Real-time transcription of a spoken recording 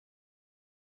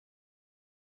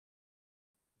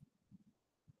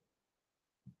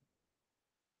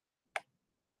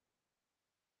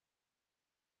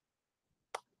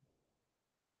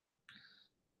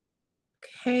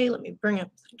Okay, let me bring up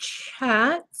the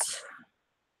chat.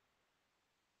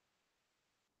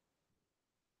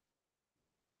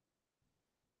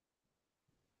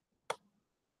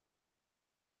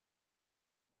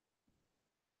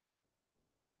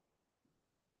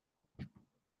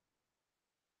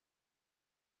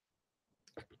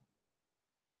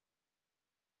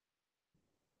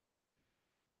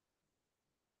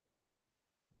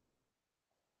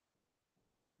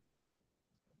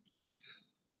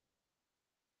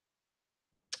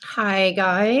 Hi,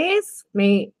 guys. Let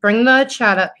me bring the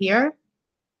chat up here.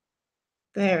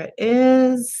 There it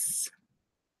is.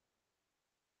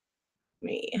 Let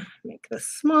me make this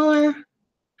smaller.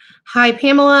 Hi,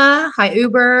 Pamela. Hi,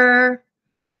 Uber.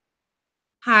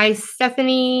 Hi,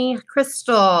 Stephanie,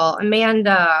 Crystal,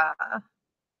 Amanda,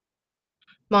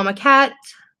 Mama Cat.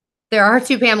 There are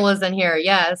two Pamelas in here.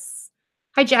 Yes.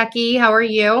 Hi, Jackie. How are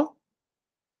you?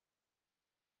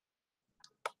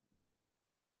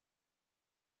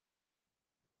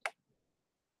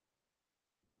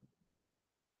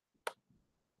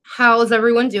 How's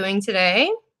everyone doing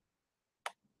today?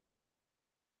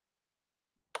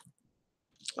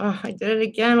 Oh, I did it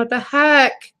again. What the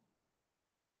heck?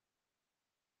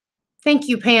 Thank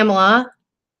you, Pamela.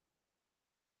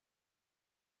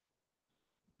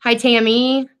 Hi,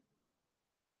 Tammy.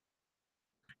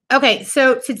 Okay,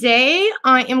 so today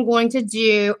I am going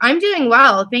to I'm doing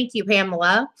well. Thank you,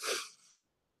 Pamela.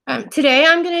 Today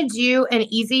I'm going to do an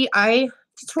easy eye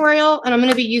tutorial, and I'm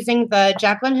going to be using the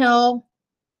Jaclyn Hill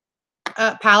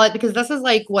palette because this is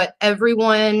like what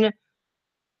everyone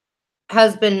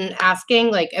has been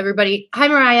asking. Like everybody, hi,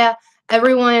 Mariah.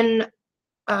 Everyone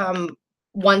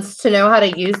wants to know how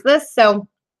to use this. So,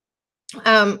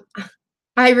 hi,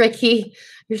 Ricky.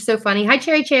 You're so funny. Hi,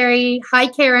 Cherry Cherry. Hi,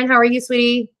 Karen. How are you,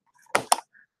 sweetie?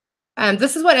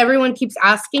 This is what everyone keeps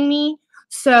asking me.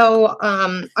 So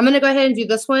I'm going to go ahead and do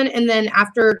this one. And then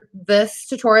after this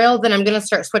tutorial, then I'm going to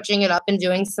start switching it up and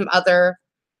doing some other,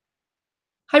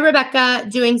 hi, Rebecca,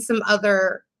 doing some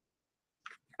other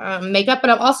makeup. But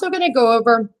I'm also going to go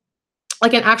over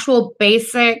like an actual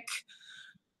basic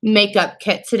makeup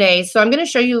kit today. So I'm going to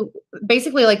show you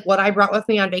basically like what I brought with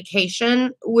me on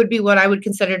vacation would be what I would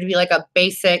consider to be like a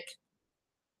basic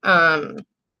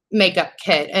makeup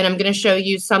kit. And I'm going to show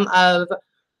you some of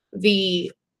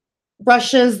the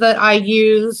brushes that I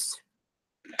use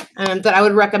that I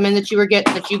would recommend that you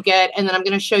get. And then I'm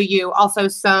going to show you also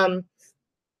some,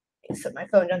 let me set my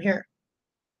phone down here,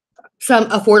 some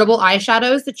affordable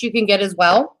eyeshadows that you can get as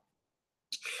well.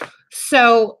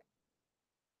 So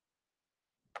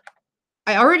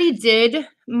I already did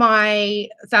my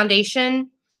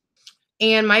foundation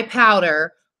and my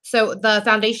powder. So the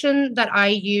foundation that I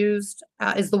used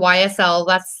is the YSL.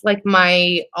 That's like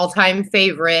my all-time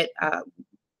favorite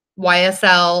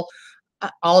YSL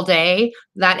all day.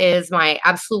 That is my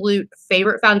absolute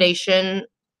favorite foundation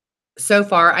so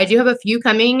far. I do have a few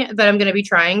coming that I'm going to be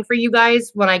trying for you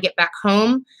guys when I get back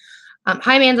home.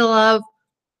 Hi, Amanda Love.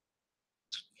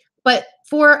 But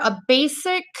for a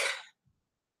basic,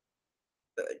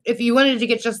 if you wanted to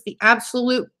get just the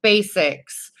absolute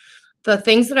basics, the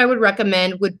things that I would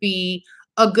recommend would be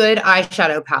a good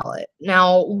eyeshadow palette.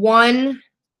 Now, one,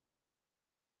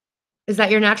 is that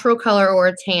your natural color or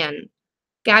a tan?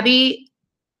 Gabby,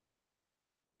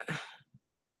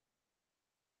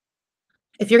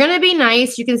 if you're going to be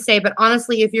nice, you can say, but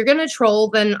honestly, if you're going to troll,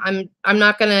 then I'm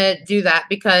not going to do that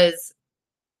because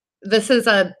this is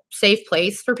a safe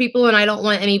place for people and I don't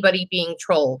want anybody being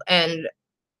trolled. And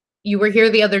you were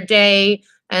here the other day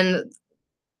and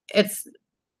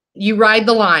you ride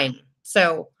the line.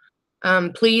 So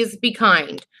please be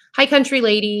kind. Hi, country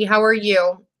lady. How are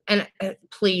you? And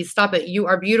please stop it. You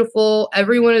are beautiful.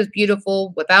 Everyone is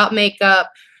beautiful without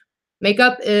makeup.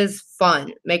 Makeup is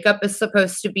fun. Makeup is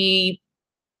supposed to be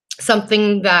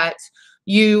something that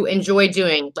you enjoy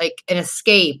doing, like an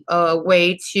escape, a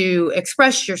way to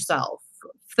express yourself,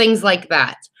 things like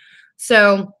that.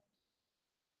 So,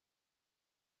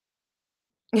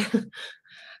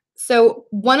 so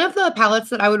one of the palettes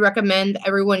that I would recommend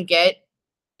everyone get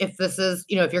if this is,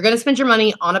 if you're going to spend your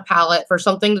money on a palette for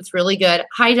something that's really good.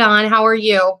 Hi, Don. How are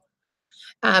you?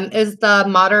 Is the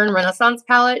Modern Renaissance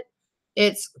palette.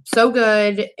 It's so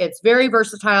good. It's very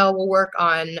versatile. Will work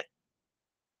on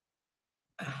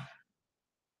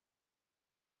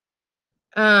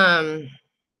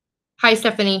hi,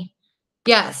 Stephanie.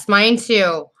 Yes, mine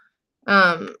too.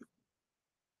 Um,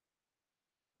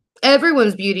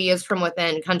 everyone's beauty is from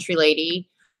within, country lady.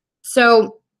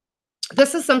 So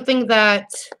this is something that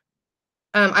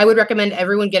I would recommend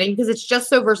everyone getting, because it's just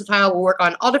so versatile. Will work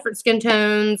on all different skin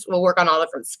tones. Will work on all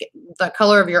different skin, the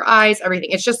color of your eyes, everything.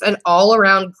 It's just an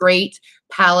all-around great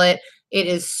palette. It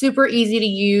is super easy to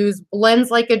use,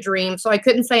 blends like a dream. So I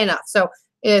couldn't say enough. So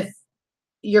if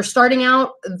you're starting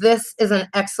out, this is an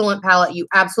excellent palette. You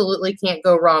absolutely can't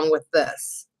go wrong with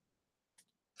this.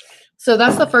 So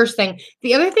that's the first thing.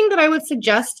 The other thing that I would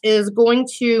suggest is going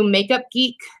to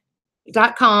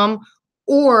makeupgeek.com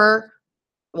or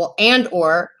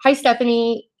hi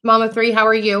Stephanie, Mama 3, how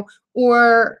are you?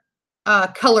 Or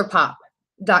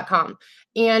colourpop.com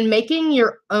and making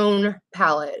your own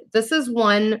palette. This is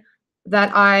one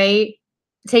that I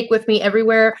take with me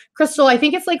everywhere. Crystal, I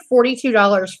think it's like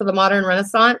 $42 for the Modern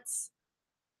Renaissance.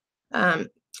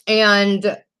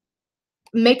 And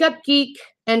Makeup Geek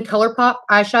and ColourPop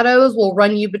eyeshadows will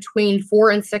run you between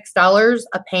 $4 and $6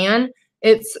 a pan.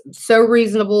 It's so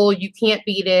reasonable. You can't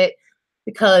beat it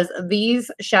because these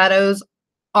shadows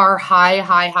are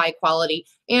high quality.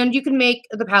 And you can make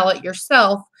the palette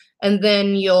yourself, and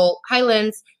then you'll high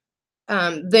lens.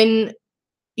 Then,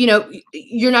 you know,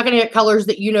 you're not going to get colors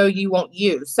that you know you won't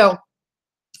use. So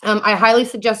I highly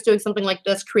suggest doing something like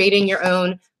this, creating your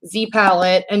own Z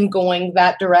palette and going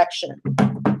that direction.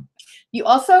 You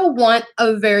also want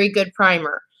a very good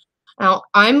primer. Now,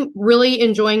 I'm really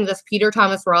enjoying this Peter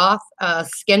Thomas Roth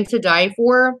Skin to Die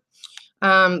For.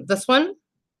 This one.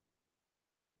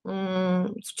 There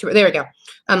we go.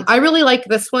 I really like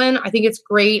this one. I think it's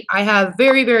great. I have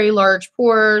very large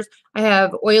pores. I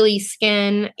have oily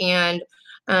skin, and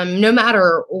no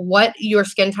matter what your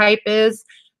skin type is,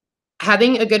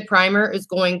 having a good primer is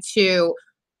going to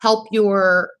help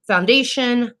your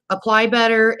foundation apply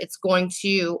better. It's going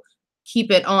to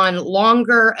keep it on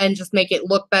longer and just make it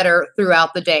look better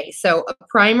throughout the day. So a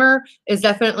primer is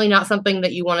definitely not something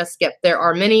that you want to skip. There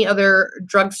are many other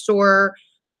drugstore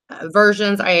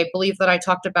versions. I believe that I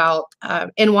talked about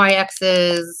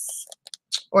NYX's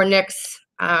or NYX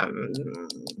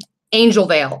Angel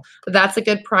Veil. That's a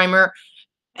good primer.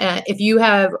 If you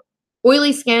have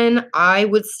oily skin, I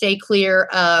would stay clear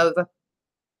of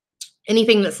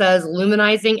anything that says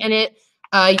luminizing in it.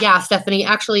 Yeah, Stephanie,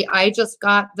 actually, I just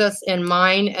got this in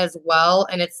mine as well,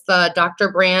 and it's the Dr.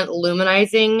 Brandt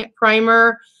Luminizing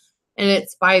Primer, and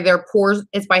it's by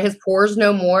his Pores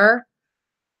No More.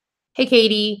 Hey,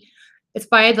 Katie. It's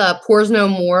by the Pores No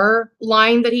More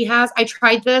line that he has. I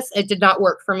tried this. It did not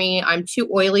work for me. I'm too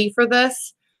oily for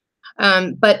this,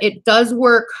 but it does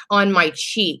work on my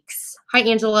cheeks. Hi,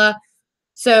 Angela.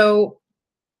 So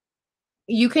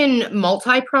you can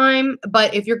multi-prime,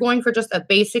 but if you're going for just a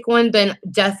basic one, then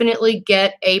definitely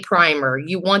get a primer.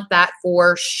 You want that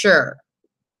for sure.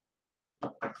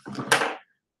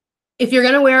 If you're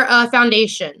going to wear a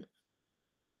foundation,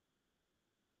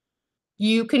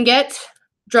 you can get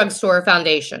drugstore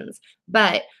foundations,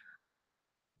 but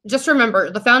just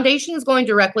remember, the foundation is going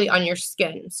directly on your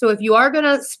skin. So if you are going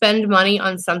to spend money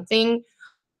on something,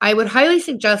 I would highly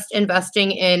suggest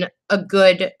investing in a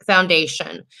good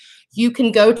foundation. You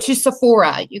can go to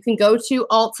Sephora, you can go to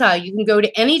Ulta, you can go to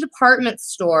any department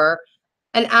store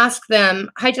and ask them,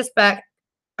 hi, Just Beck,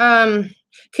 can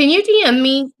you DM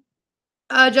me,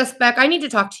 Just Beck? I need to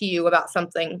talk to you about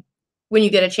something when you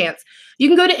get a chance. You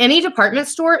can go to any department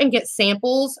store and get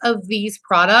samples of these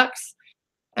products.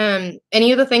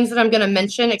 Any of the things that I'm going to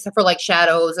mention, except for like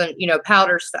shadows and, you know,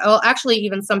 powders. Well, actually,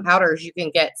 even some powders you can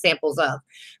get samples of.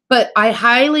 But I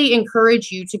highly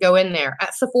encourage you to go in there.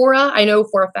 At Sephora, I know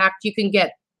for a fact you can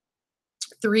get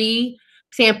 3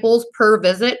 samples per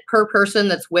visit per person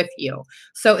that's with you.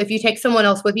 So if you take someone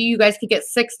else with you, you guys could get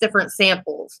 6 different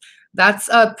samples. That's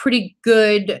a pretty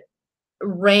good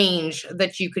range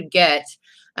that you could get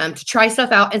to try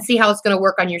stuff out and see how it's going to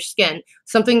work on your skin.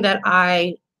 Something that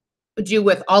I do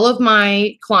with all of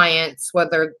my clients,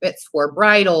 whether it's for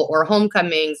bridal or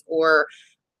homecomings or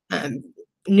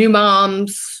new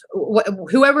moms,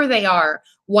 whoever they are.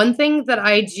 One thing that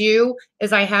I do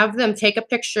is I have them take a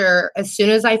picture as soon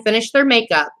as I finish their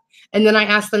makeup. And then I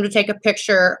ask them to take a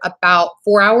picture about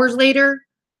 4 hours later,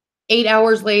 8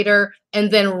 hours later,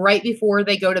 and then right before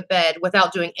they go to bed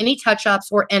without doing any touch-ups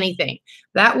or anything.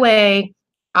 That way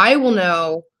I will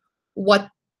know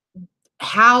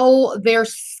how their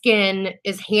skin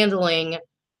is handling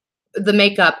the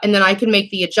makeup, and then I can make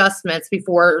the adjustments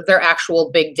before their actual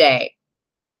big day.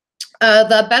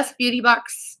 The best beauty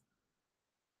box.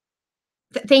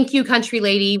 Thank you, Country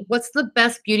Lady. What's the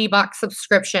best beauty box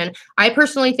subscription? I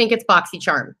personally think it's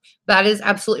BoxyCharm. That is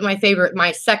absolutely my favorite.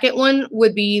 My second one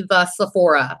would be the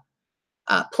Sephora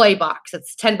Play Box.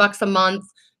 It's $10 a month.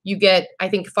 You get, I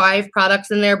think, 5 products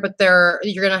in there, but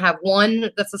you're going to have one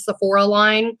that's a Sephora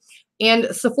line. And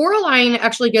Sephora line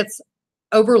actually gets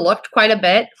overlooked quite a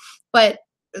bit, but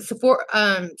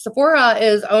Sephora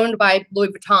is owned by Louis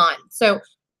Vuitton. So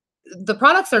the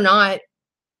products they're not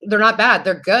bad.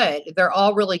 They're good. They're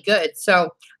all really good. So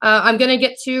I'm going to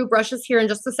get to brushes here in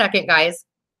just a second, guys.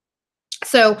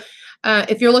 So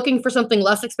if you're looking for something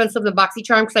less expensive than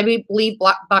BoxyCharm, because I believe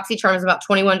BoxyCharm is about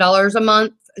 $21 a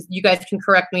month. You guys can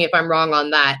correct me if I'm wrong on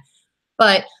that.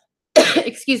 But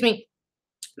excuse me.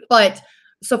 But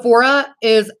Sephora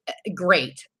is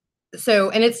great. So,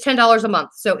 and it's $10 a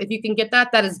month. So if you can get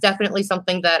that, that is definitely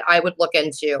something that I would look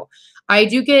into. I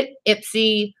do get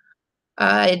Ipsy.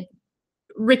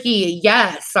 Ricky,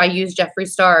 yes, I use Jeffree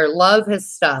Star. Love his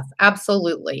stuff.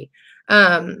 Absolutely.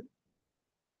 Hi,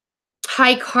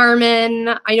 Carmen.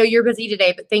 I know you're busy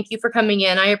today, but thank you for coming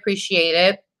in. I appreciate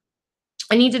it.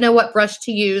 I need to know what brush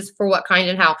to use for what kind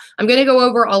and how. I'm going to go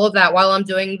over all of that while I'm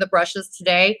doing the brushes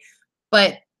today,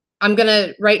 but I'm going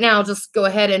to right now just go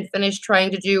ahead and finish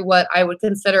trying to do what I would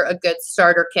consider a good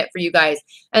starter kit for you guys.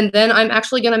 And then I'm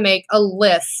actually going to make a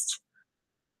list,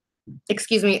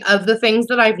 excuse me, of the things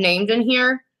that I've named in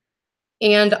here.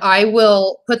 And I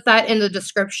will put that in the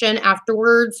description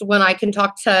afterwards when I can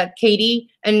talk to Katie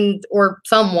or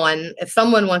someone, if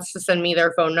someone wants to send me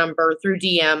their phone number through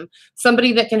DM,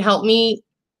 somebody that can help me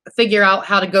figure out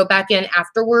how to go back in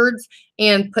afterwards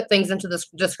and put things into the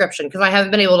description, because I haven't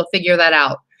been able to figure that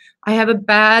out. I have a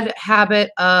bad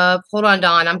habit of, hold on,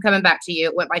 Dawn, I'm coming back to you.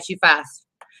 It went by too fast.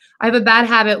 I have a bad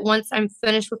habit once I'm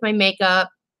finished with my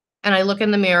makeup and I look in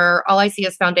the mirror, all I see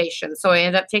is foundation. So I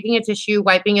end up taking a tissue,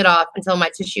 wiping it off until my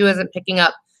tissue isn't picking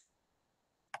up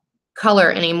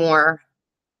color anymore.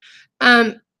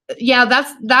 Yeah,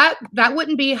 that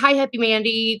wouldn't be, hi, Happy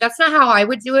Mandy. That's not how I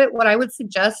would do it. What I would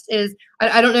suggest is,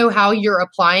 I don't know how you're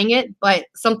applying it, but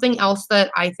something else that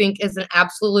I think is an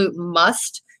absolute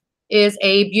must is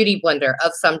a beauty blender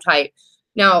of some type.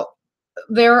 Now,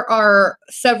 there are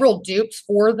several dupes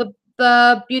for the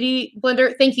beauty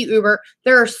blender. Thank you, Uber.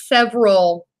 There are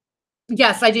several.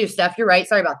 Yes, I do, Steph. You're right.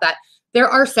 Sorry about that. There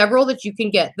are several that you can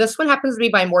get. This one happens to be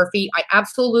by Morphe. I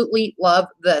absolutely love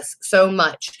this so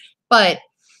much. But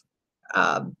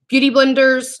beauty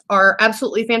blenders are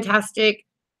absolutely fantastic.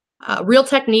 Real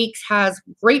Techniques has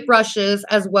great brushes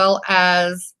as well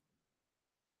as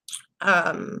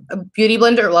a beauty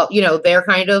blender. Well, you know, they're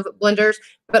kind of blenders.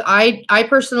 But I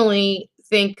personally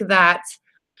think that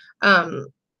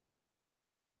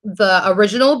the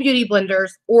original beauty blenders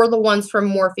or the ones from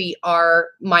Morphe are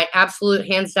my absolute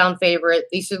hands down favorite.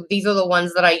 These are the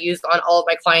ones that I use on all of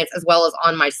my clients as well as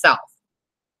on myself.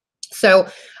 So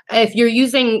if you're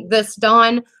using this,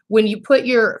 Dawn, when you put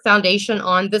your foundation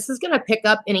on, this is going to pick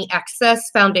up any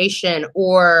excess foundation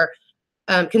or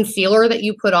concealer that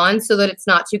you put on so that it's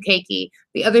not too cakey.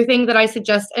 The other thing that I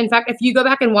suggest, in fact, if you go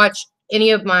back and watch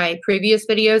any of my previous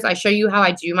videos, I show you how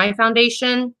I do my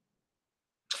foundation.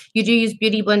 You do use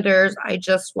beauty blenders. I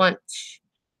just want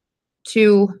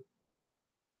to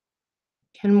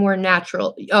more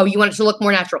natural. Oh, you want it to look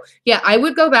more natural. Yeah, I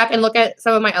would go back and look at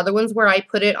some of my other ones where I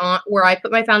put it on, where I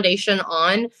put my foundation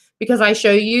on, because I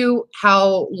show you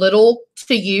how little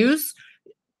to use.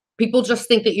 People just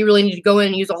think that you really need to go in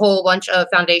and use a whole bunch of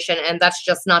foundation, and that's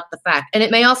just not the fact. And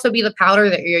it may also be the powder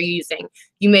that you're using.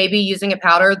 You may be using a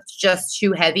powder that's just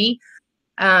too heavy.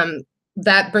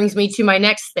 That brings me to my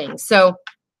next thing. So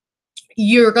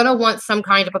you're going to want some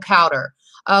kind of a powder,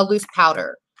 a loose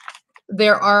powder.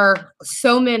 There are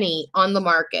so many on the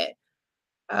market.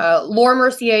 Laura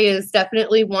Mercier is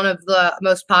definitely one of the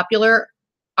most popular.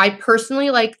 I personally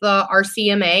like the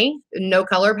RCMA, no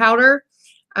color powder.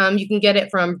 You can get it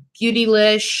from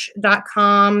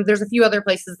beautylish.com. There's a few other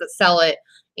places that sell it.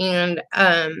 And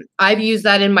I've used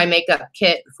that in my makeup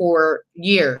kit for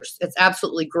years. It's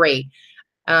absolutely great.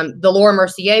 The Laura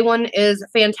Mercier one is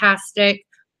fantastic.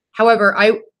 However,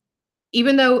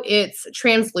 even though it's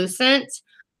translucent,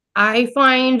 I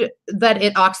find that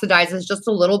it oxidizes just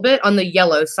a little bit on the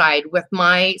yellow side with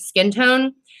my skin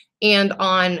tone. And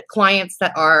on clients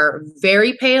that are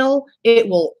very pale, it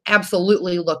will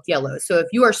absolutely look yellow. So if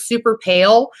you are super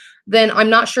pale, then I'm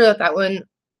not sure that that one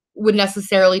would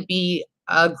necessarily be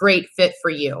a great fit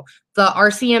for you. The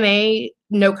RCMA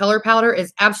no color powder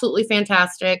is absolutely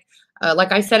fantastic.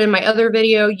 Like I said in my other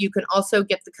video, you can also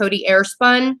get the Coty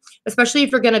Airspun, especially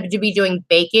if you're going to be doing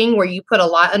baking where you put a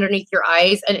lot underneath your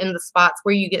eyes and in the spots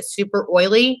where you get super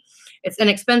oily. It's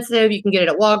inexpensive. You can get it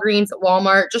at Walgreens, at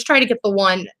Walmart. Just try to get the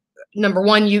one. Number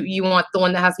one, you want the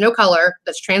one that has no color,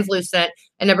 that's translucent.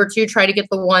 And number two, try to get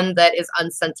the one that is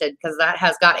unscented, because that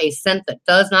has got a scent that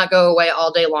does not go away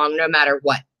all day long, no matter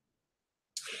what.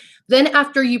 Then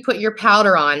after you put your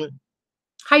powder on,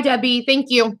 hi, Debbie, thank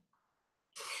you.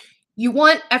 you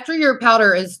want, after your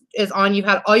powder is on, you've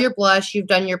had all your blush, you've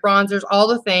done your bronzers, all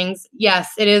the things. Yes,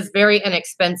 it is very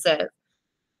inexpensive.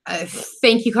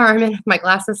 Thank you, Carmen. My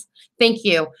glasses. Thank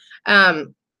you.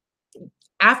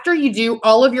 After you do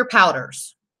all of your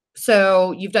powders,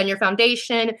 so you've done your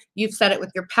foundation, you've set it with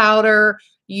your powder,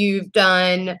 you've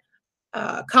done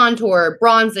contour,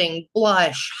 bronzing,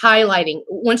 blush, highlighting.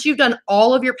 Once you've done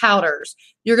all of your powders,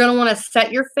 you're going to want to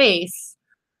set your face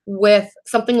with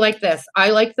something like this. I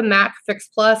like the MAC Fix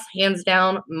Plus, hands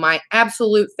down, my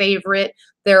absolute favorite.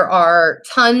 There are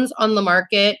tons on the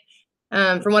market.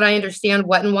 From what I understand,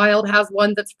 Wet n Wild has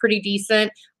one that's pretty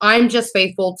decent. I'm just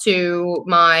faithful to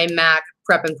my MAC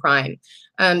Prep and Prime.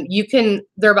 These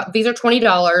are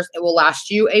 $20. It will last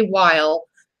you a while.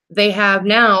 They have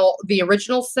now the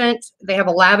original scent. They have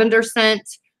a lavender scent.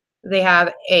 They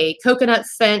have a coconut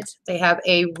scent. They have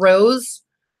a rose,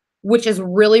 which is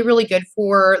really, really good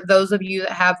for those of you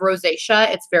that have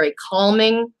rosacea. It's very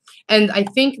calming. And I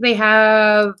think they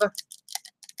have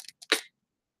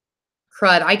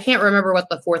crud. I can't remember what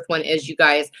the fourth one is, you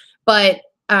guys, but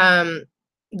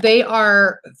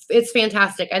it's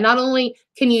fantastic. And not only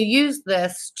can you use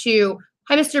this to,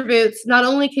 hi, Mr. Boots, not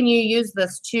only can you use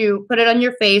this to put it on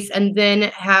your face and then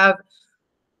have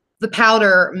the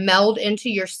powder meld into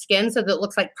your skin so that it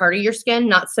looks like part of your skin,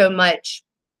 not so much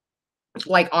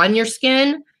like on your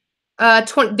skin.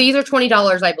 These are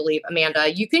 $20, I believe,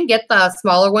 Amanda. You can get the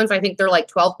smaller ones. I think they're like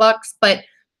 $12, but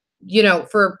you know,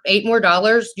 for $8 more,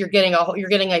 you're getting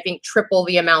I think triple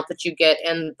the amount that you get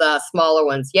in the smaller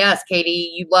ones. Yes,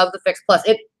 Katie, you love the Fix Plus.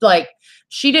 It like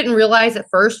she didn't realize at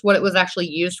first what it was actually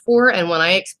used for, and when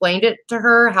I explained it to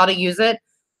her how to use it,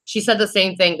 she said the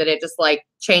same thing, that it just like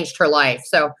changed her life.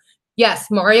 So yes,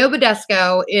 Mario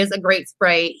Badescu is a great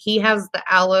spray. He has the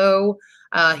aloe.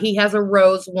 He has a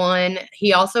rose one.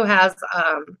 He also has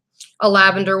a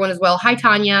lavender one as well. Hi,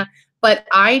 Tanya. But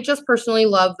I just personally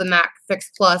love the MAC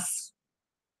Fix Plus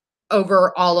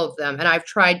over all of them, and I've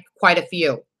tried quite a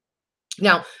few.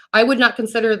 Now, I would not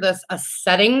consider this a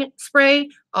setting spray.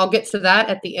 I'll get to that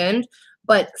at the end.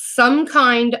 But some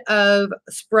kind of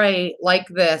spray like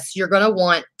this, you're going to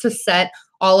want to set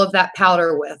all of that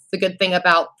powder with. The good thing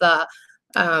about the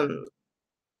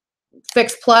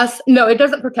Fix Plus, no, it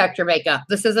doesn't protect your makeup.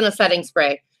 This isn't a setting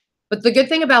spray. But the good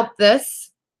thing about this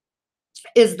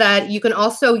is that you can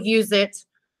also use it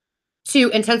to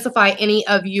intensify any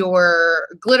of your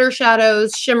glitter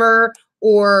shadows, shimmer,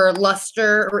 or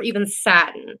luster, or even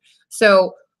satin.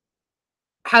 So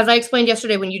as I explained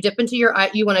yesterday, when you dip into your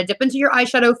eye, you want to dip into your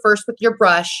eyeshadow first with your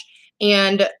brush,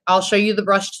 and I'll show you the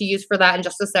brush to use for that in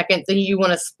just a second. Then you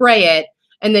want to spray it,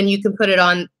 and then you can put it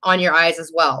on your eyes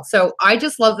as well. So I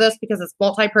just love this because it's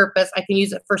multi-purpose. I can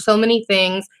use it for so many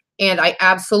things, and I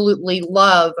absolutely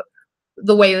love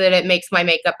the way that it makes my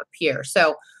makeup appear.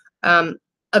 So a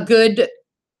good,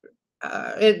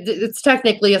 it's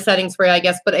technically a setting spray, I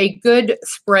guess, but a good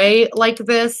spray like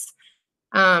this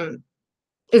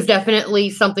is definitely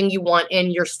something you want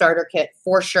in your starter kit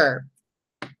for sure.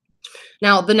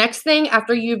 Now, the next thing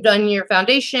after you've done your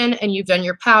foundation and you've done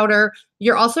your powder,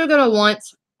 you're also going to want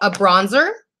a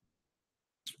bronzer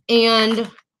and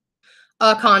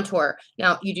a contour.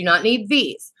 Now, you do not need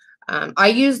these. I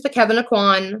use the Kevyn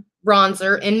Aucoin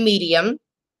bronzer in medium.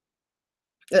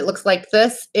 It looks like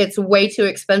this. It's way too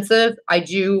expensive. I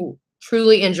do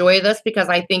truly enjoy this because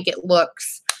I think it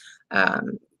looks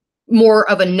more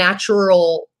of a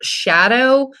natural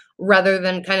shadow rather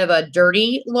than kind of a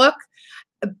dirty look.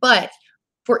 But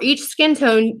for each skin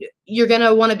tone, you're going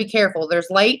to want to be careful. There's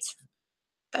light,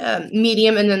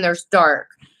 medium, and then there's dark.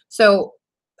 So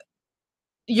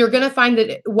you're going to find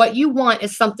that what you want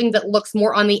is something that looks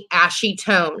more on the ashy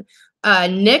tone.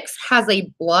 NYX has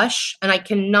a blush, and I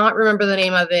cannot remember the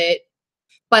name of it,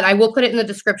 but I will put it in the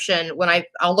description when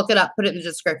I'll look it up, put it in the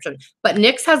description. But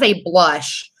NYX has a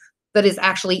blush that is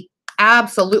actually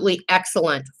absolutely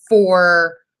excellent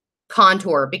for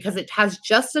contour because it has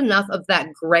just enough of that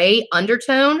gray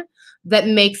undertone that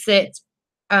makes it,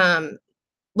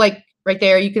 like right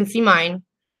there, you can see mine,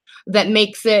 that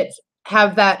makes it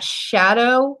have that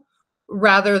shadow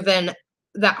rather than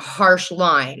that harsh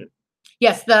line.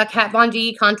 Yes, the Kat Von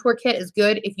D contour kit is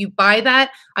good. If you buy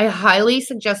that, I highly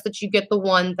suggest that you get the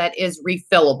one that is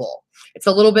refillable. It's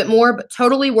a little bit more, but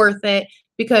totally worth it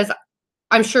because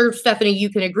I'm sure, Stephanie,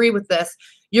 you can agree with this.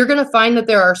 You're going to find that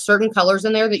there are certain colors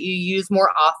in there that you use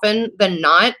more often than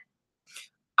not.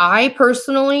 I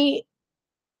personally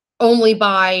only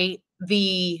buy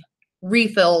the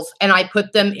refills and I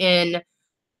put them in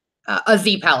a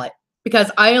Z palette because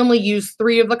I only use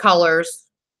 3 of the colors.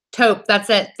 Taupe, that's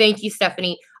it. Thank you,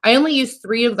 Stephanie. I only use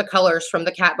 3 of the colors from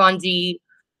the Kat Von D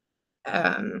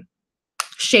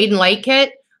shade and light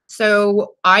kit.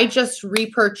 So I just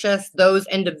repurchased those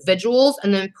individuals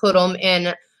and then put them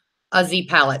in a Z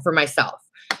palette for myself.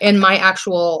 In my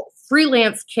actual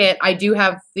freelance kit, I do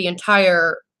have the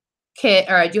entire kit,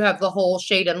 or I do have the whole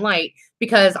shade and light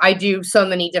because I do so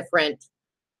many different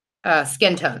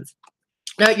skin tones.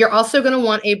 Now, you're also going to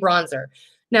want a bronzer.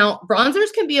 Now,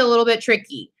 bronzers can be a little bit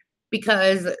tricky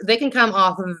because they can come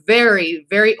off very,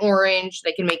 very orange.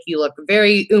 They can make you look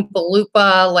very Oompa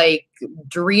Loompa, like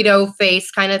Dorito face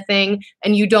kind of thing,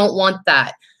 and you don't want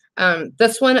that.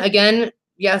 This one, again,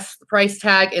 yes, the price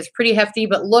tag is pretty hefty,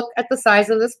 but look at the size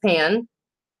of this pan.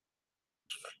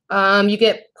 You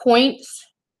get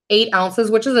 0.8 ounces,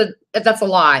 which is that's a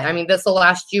lot. I mean, this will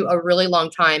last you a really long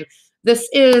time. This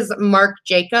is Marc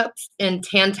Jacobs in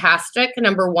Tantastic,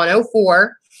 number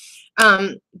 104.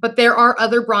 But there are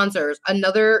other bronzers.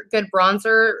 Another good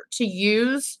bronzer to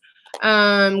use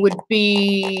would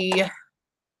be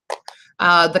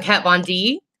the Kat Von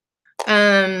D.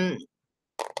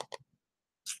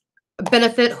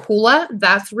 Benefit Hoola,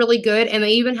 that's really good. And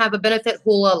they even have a Benefit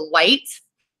Hoola Light.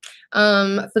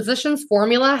 Physicians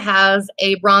Formula has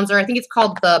a bronzer. I think it's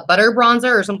called the Butter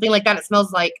Bronzer or something like that. It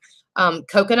smells like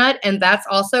coconut, and that's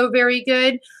also very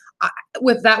good.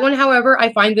 With that one, however,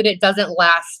 I find that it doesn't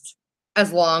last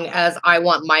as long as I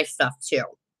want my stuff to.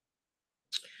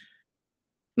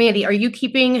 Mandy, are you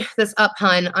keeping this up,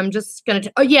 hun? I'm just going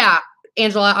to, oh yeah,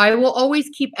 Angela, I will always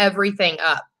keep everything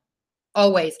up.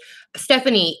 Always.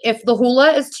 Stephanie, if the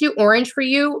Hoola is too orange for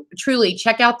you, truly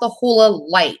check out the Hoola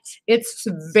Light. It's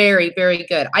very, very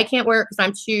good. I can't wear it because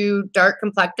I'm too dark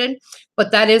complected,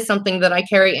 but that is something that I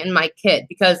carry in my kit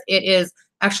because it is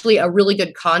actually a really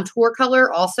good contour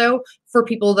color also for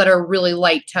people that are really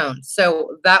light toned.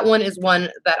 So that one is one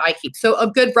that I keep. So a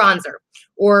good bronzer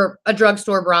or a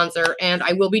drugstore bronzer, and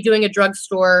I will be doing a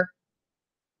drugstore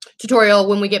tutorial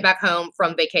when we get back home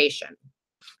from vacation.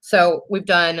 So we've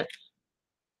done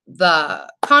the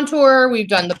contour, we've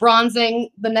done the bronzing.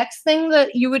 The next thing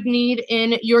that you would need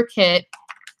in your kit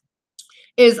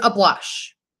is a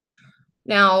blush.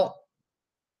 Now,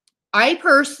 I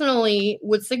personally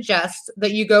would suggest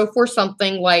that you go for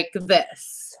something like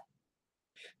this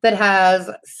that has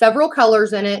several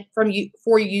colors in it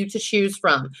for you to choose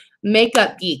from.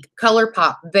 Makeup Geek,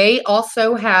 ColourPop, they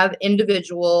also have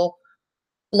individual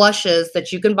blushes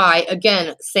that you can buy.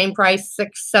 Again, same price, $6,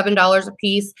 $7 a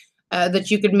piece.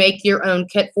 That you could make your own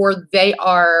kit for. They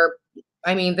are,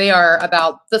 I mean, they are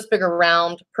about this big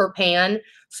around per pan.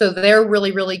 So they're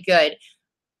really, really good.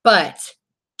 But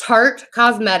Tarte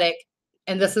Cosmetic,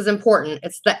 and this is important,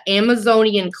 it's the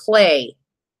Amazonian Clay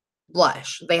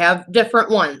blush. They have different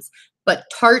ones, but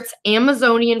Tarte's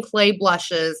Amazonian Clay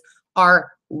blushes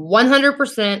are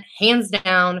 100% hands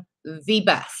down the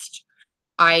best.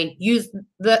 I use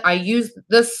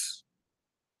this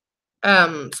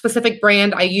specific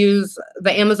brand. I use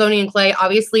the Amazonian Clay,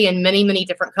 obviously in many, many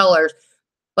different colors,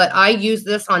 but I use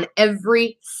this on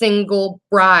every single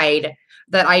bride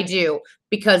that I do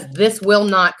because this will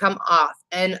not come off.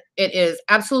 And it is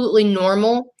absolutely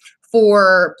normal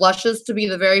for blushes to be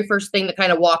the very first thing that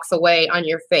kind of walks away on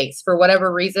your face. For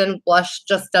whatever reason, blush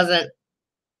just doesn't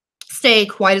stay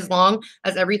quite as long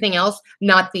as everything else.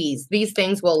 Not these. These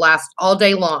things will last all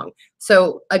day long.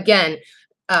 So again,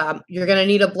 you're going to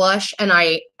need a blush, and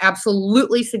I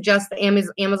absolutely suggest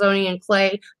the Amazonian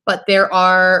Clay, but there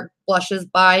are blushes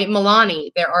by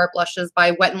Milani. There are blushes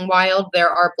by Wet n Wild. There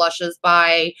are blushes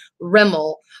by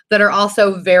Rimmel that are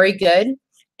also very good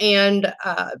and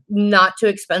not too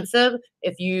expensive.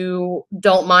 If you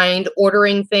don't mind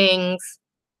ordering things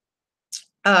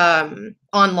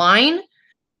online,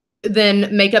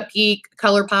 then Makeup Geek,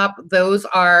 ColourPop, those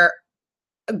are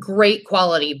great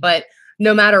quality, but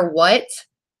no matter what,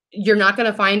 you're not going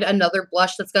to find another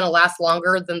blush that's going to last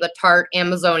longer than the Tarte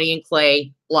Amazonian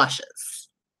Clay blushes.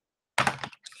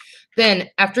 Then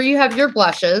after you have your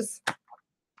blushes,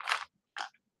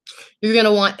 you're going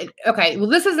to want, okay, well,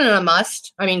 this isn't a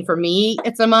must. I mean, for me,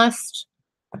 it's a must.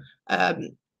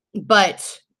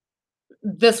 But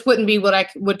this wouldn't be what I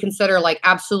would consider like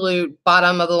absolute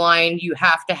bottom of the line. You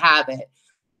have to have it.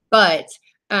 But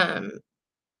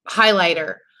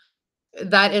highlighter,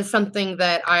 that is something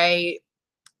that I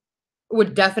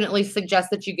would definitely suggest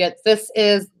that you get. This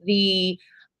is the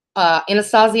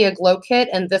Anastasia Glow Kit,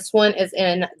 and this one is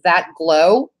in That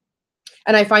Glow.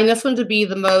 And I find this one to be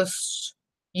the most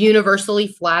universally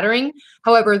flattering.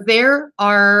 However, there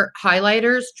are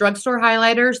highlighters, drugstore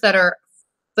highlighters, that are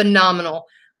phenomenal.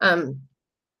 The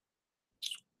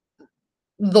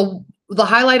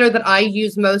highlighter that I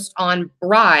use most on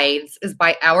brides is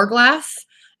by Hourglass,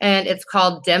 and it's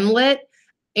called Dim Lit.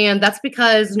 And that's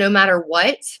because no matter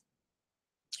what,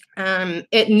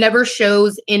 It never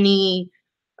shows any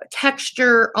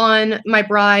texture on my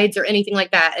brides or anything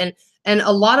like that. And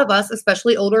a lot of us,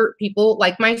 especially older people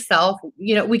like myself,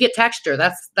 you know, we get texture.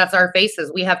 That's our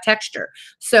faces. We have texture.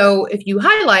 So if you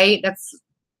highlight, that's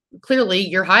clearly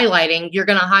you're highlighting, you're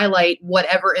going to highlight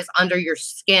whatever is under your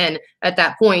skin at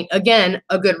that point. Again,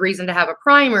 a good reason to have a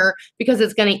primer because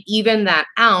it's going to even that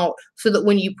out so that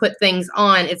when you put things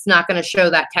on, it's not going to show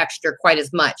that texture quite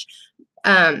as much.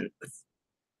 Um,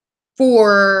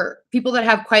 for people that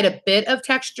have quite a bit of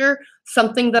texture,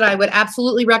 something that I would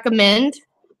absolutely recommend.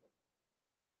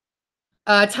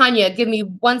 Tanya, give me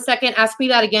 1 second. Ask me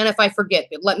that again if I forget.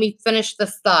 Let me finish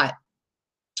this thought.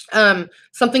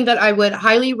 Something that I would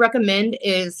highly recommend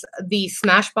is the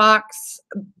Smashbox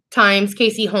times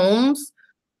Casey Holmes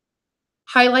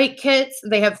highlight kits.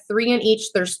 They have 3 in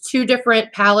each. There's 2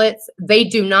 different palettes. They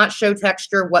do not show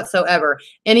texture whatsoever.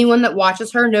 Anyone that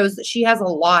watches her knows that she has a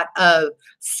lot of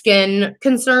skin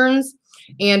concerns,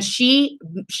 and she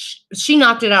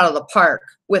knocked it out of the park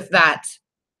with that.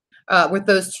 With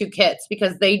those 2 kits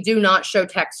because they do not show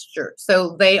texture.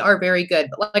 So they are very good.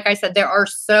 But like I said, there are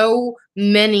so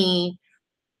many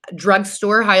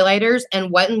drugstore highlighters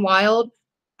and Wet n Wild.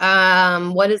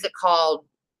 What is it called?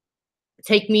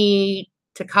 Take Me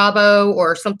to Cabo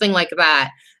or something like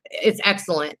that. It's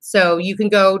excellent. So you can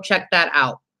go check that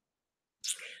out.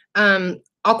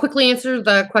 I'll quickly answer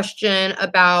the question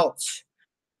about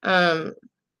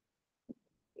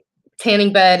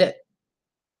tanning bed,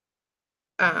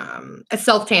 a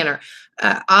self tanner.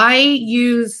 I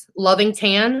use Loving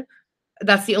Tan.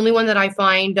 That's the only one that I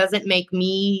find doesn't make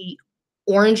me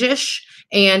orangish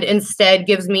and instead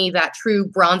gives me that true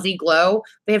bronzy glow.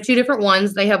 They have 2 different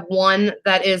ones. They have one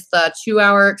that is the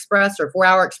 2-hour express or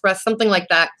 4-hour express, something like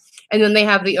that. And then they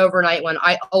have the overnight one.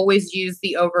 I always use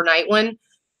the overnight one.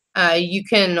 You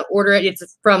can order it.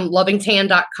 It's from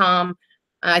lovingtan.com.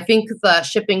 I think the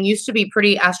shipping used to be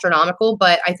pretty astronomical,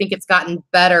 but I think it's gotten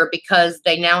better because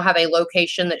they now have a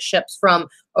location that ships from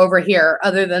over here.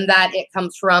 Other than that, it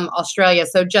comes from Australia.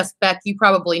 So just Beck, you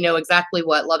probably know exactly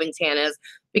what Loving Tan is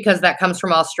because that comes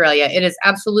from Australia. It is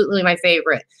absolutely my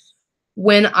favorite.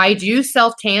 When I do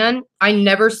self-tan, I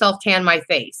never self-tan my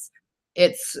face.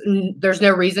 There's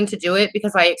no reason to do it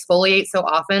because I exfoliate so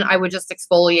often. I would just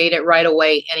exfoliate it right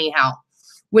away anyhow.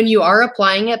 When you are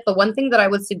applying it, the one thing that I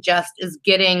would suggest is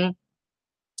getting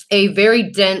a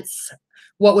very dense,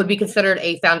 what would be considered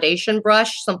a foundation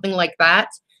brush, something like that.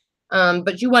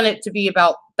 But you want it to be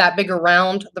about that big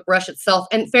around the brush itself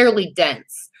and fairly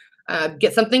dense.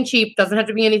 Get something cheap, doesn't have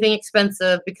to be anything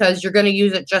expensive because you're going to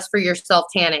use it just for your self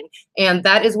tanning. And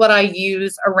that is what I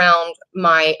use around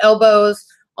my elbows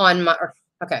on my,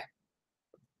 okay.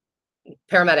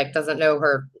 Paramedic doesn't know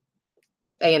her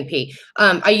A&P.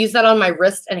 I use that on my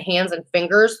wrists and hands and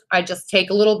fingers. I just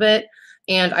take a little bit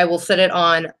and I will sit it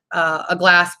on a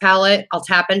glass palette. I'll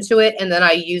tap into it and then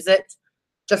I use it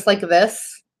just like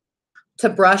this to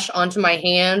brush onto my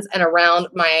hands and around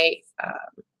my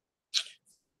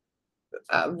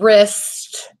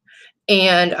wrist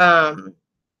and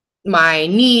my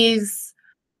knees,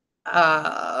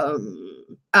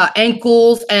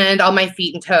 ankles, and on my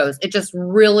feet and toes. It just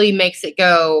really makes it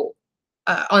go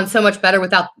on so much better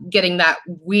without getting that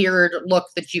weird look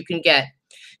that you can get.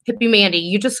 Hippie Mandy,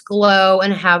 you just glow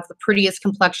and have the prettiest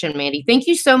complexion, Mandy. Thank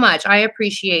you so much. I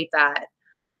appreciate that.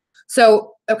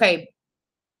 So, okay,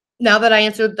 now that I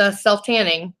answered the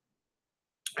self-tanning,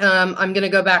 I'm going to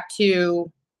go back to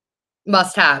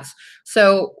must-haves.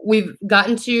 So we've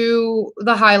gotten to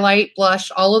the highlight,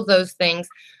 blush, all of those things.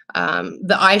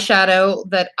 The eyeshadow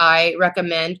that I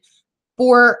recommend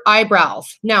for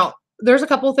eyebrows. Now, there's a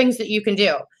couple of things that you can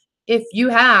do. If you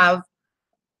have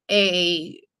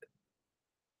a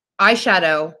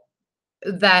eyeshadow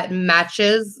that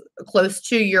matches close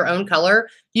to your own color,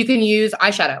 you can use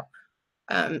eyeshadow.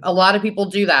 A lot of people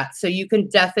do that. So you can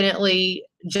definitely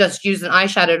just use an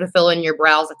eyeshadow to fill in your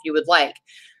brows if you would like.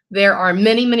 There are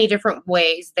many, many different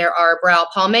ways. There are brow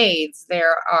pomades.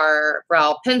 There are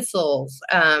brow pencils.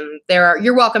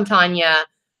 You're welcome, Tanya.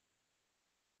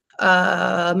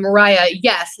 Mariah,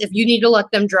 yes, if you need to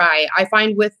let them dry. I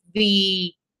find with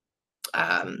the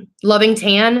Loving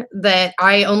Tan that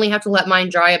I only have to let mine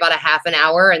dry about a half an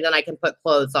hour and then I can put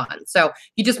clothes on. So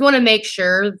you just want to make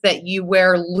sure that you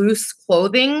wear loose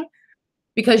clothing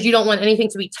because you don't want anything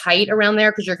to be tight around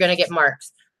there because you're going to get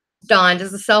marks. Dawn,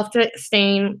 does the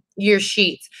self-stain your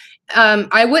sheets?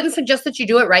 I wouldn't suggest that you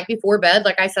do it right before bed.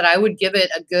 Like I said, I would give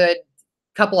it a good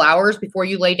couple hours before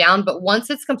you lay down. But once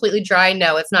it's completely dry,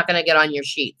 no, it's not going to get on your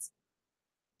sheets.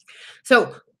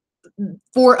 So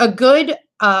for a good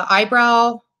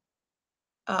eyebrow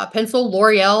pencil.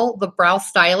 L'Oreal, the Brow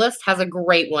Stylist, has a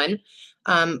great one.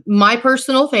 My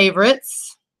personal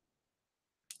favorites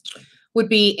would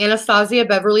be Anastasia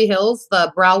Beverly Hills,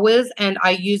 the Brow Wiz, and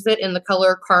I use it in the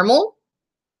color Caramel.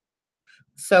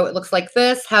 So it looks like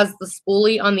this, has the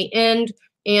spoolie on the end,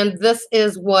 and this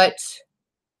is what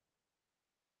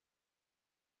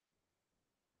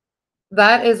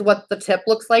the tip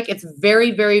looks like. It's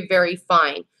very, very, very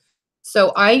fine.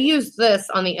 So I use this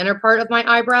on the inner part of my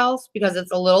eyebrows because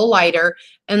it's a little lighter.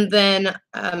 And then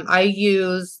I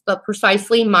use the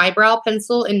Precisely My Brow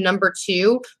pencil in number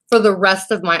 2 for the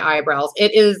rest of my eyebrows.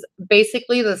 It is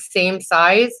basically the same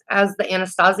size as the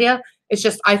Anastasia. It's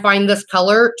just I find this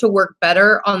color to work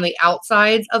better on the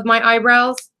outsides of my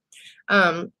eyebrows.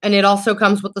 And it also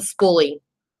comes with the spoolie.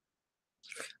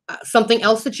 Something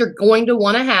else that you're going to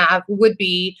want to have would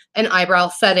be an eyebrow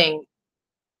setting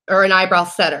or an eyebrow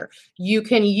setter. You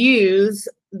can use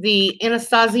the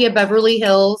Anastasia Beverly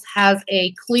Hills has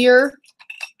a clear,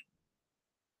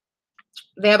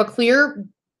 they have a clear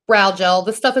brow gel.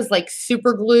 This stuff is like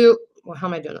super glue. Well, how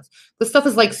am I doing this? This stuff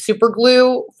is like super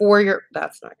glue for your,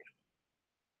 that's not good.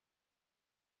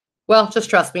 Well, just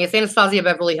trust me, it's Anastasia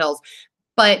Beverly Hills.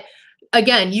 But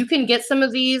again, you can get some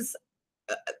of these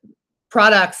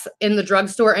products in the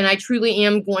drugstore, and I truly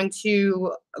am going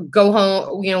to go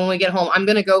home, when we get home, I'm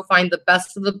going to go find the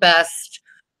best of the best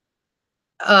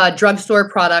drugstore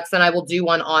products, and I will do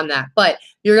one on that. But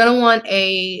you're going to want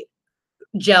a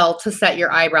gel to set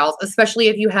your eyebrows, especially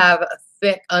if you have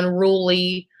thick,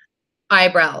 unruly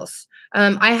eyebrows.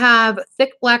 I have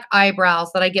thick black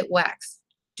eyebrows that I get waxed.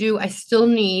 Do I still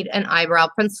need an eyebrow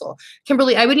pencil?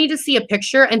 Kimberly, I would need to see a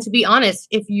picture. And to be honest,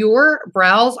 if your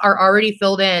brows are already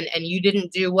filled in and you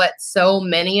didn't do what so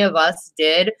many of us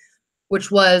did,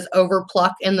 which was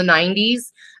overpluck in the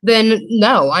 90s, then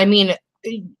no. I mean,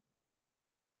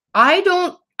 I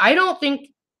don't think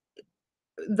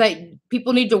that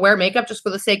people need to wear makeup just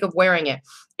for the sake of wearing it.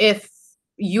 If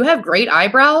you have great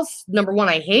eyebrows, number one,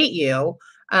 I hate you.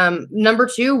 Number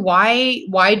two, why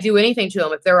do anything to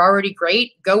them? If they're already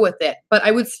great, go with it. But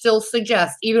I would still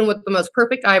suggest, even with the most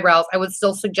perfect eyebrows, I would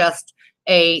still suggest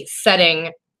a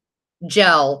setting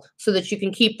gel so that you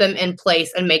can keep them in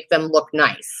place and make them look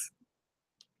nice.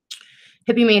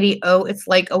 Hippie Mandy, oh, it's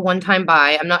like a one-time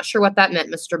buy. I'm not sure what that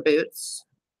meant, Mr. Boots.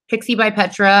 Pixie by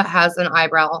Petra has an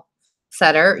eyebrow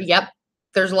setter. Yep,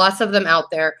 there's lots of them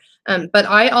out there. But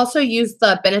I also use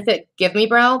the Benefit Give Me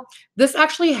Brow. This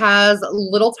actually has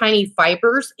little tiny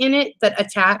fibers in it that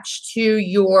attach to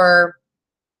your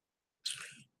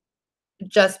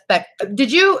Just Beck. I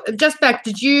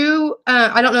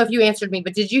don't know if you answered me,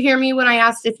 but did you hear me when I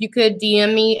asked if you could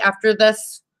DM me after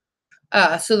this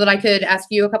so that I could ask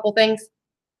you a couple things?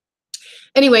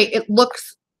 Anyway, it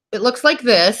looks like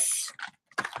this.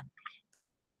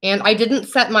 And I didn't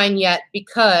set mine yet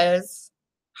because,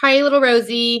 hi, little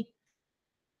Rosie.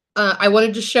 I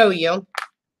wanted to show you.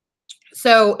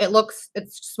 So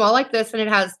it's small like this, and it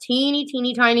has teeny,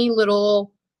 teeny, tiny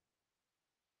little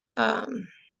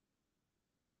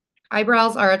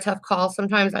eyebrows are a tough call.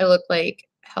 Sometimes I look like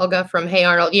Helga from Hey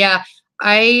Arnold. Yeah,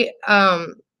 okay,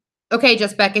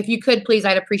 Just Beck, if you could, please,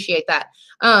 I'd appreciate that.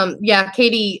 Yeah,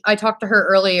 Katie, I talked to her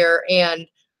earlier, and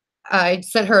I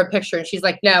sent her a picture, and she's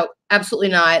like, no, absolutely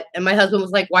not. And my husband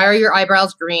was like, why are your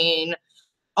eyebrows green?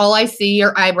 All I see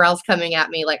are eyebrows coming at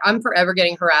me. Like, I'm forever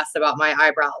getting harassed about my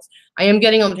eyebrows. I am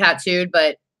getting them tattooed,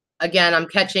 but again, I'm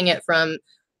catching it from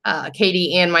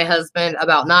Katie and my husband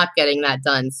about not getting that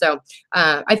done. So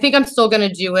I think I'm still going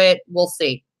to do it. We'll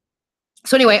see.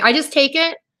 So anyway, I just take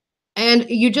it and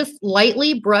you just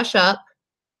lightly brush up.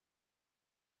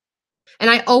 And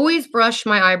I always brush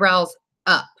my eyebrows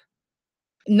up,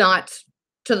 not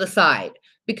to the side,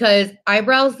 because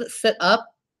eyebrows that sit up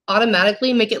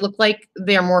automatically make it look like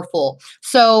they're more full.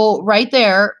 So right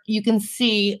there, you can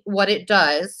see what it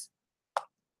does.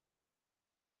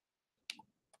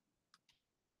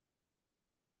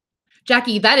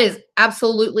 Jackie, that is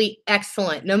absolutely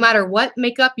excellent. No matter what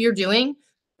makeup you're doing,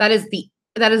 that is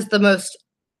the most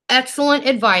excellent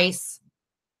advice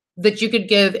that you could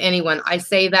give anyone. I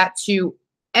say that to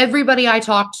everybody I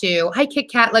talk to. Hi, Kit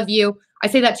Kat, love you. I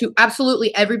say that to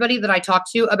absolutely everybody that I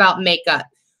talk to about makeup.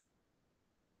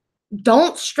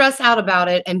 Don't stress out about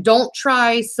it and don't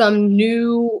try some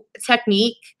new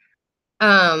technique.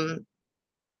 My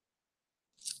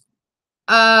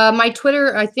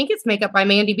Twitter, I think it's Makeup by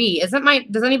Mandy B.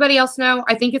 Does anybody else know?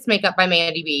 I think it's Makeup by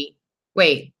Mandy B.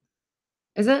 Wait,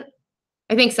 is it?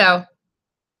 I think so.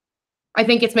 I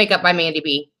think it's Makeup by Mandy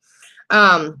B.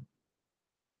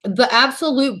 The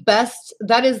absolute best,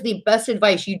 that is the best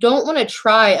advice. You don't want to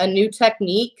try a new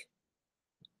technique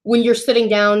when you're sitting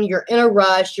down, you're in a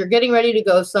rush, you're getting ready to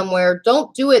go somewhere.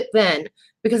 Don't do it then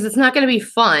because it's not going to be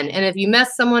fun. And if you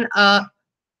mess someone up,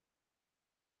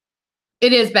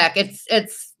 it is back.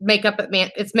 It's makeup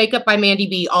by Mandy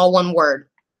B, all one word.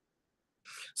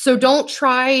 So don't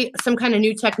try some kind of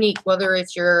new technique, whether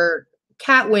it's your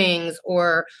cat wings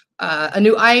or a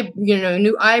new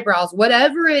new eyebrows,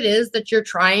 whatever it is that you're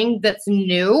trying that's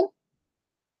new.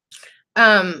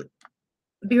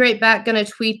 Be right back. Gonna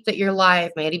tweet that you're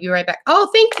live, Mandy. Be right back. Oh,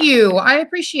 thank you. I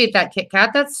appreciate that, Kit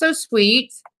Kat. That's so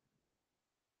sweet.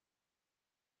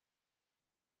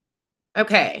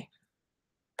 Okay.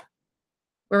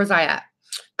 Where was I at?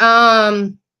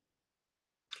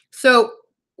 So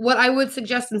what I would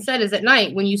suggest instead is at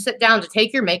night when you sit down to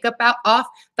take your makeup off,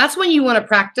 that's when you want to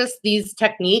practice these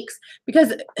techniques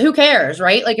because who cares,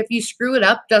 right? Like if you screw it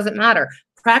up, doesn't matter.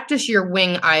 Practice your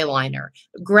wing eyeliner.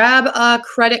 Grab a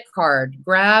credit card.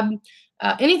 Grab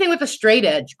anything with a straight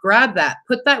edge. Grab that.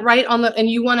 Put that right on and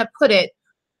you want to put it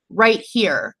right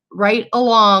here, right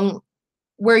along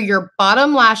where your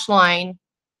bottom lash line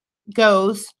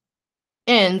goes,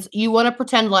 ends. You want to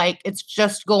pretend like it's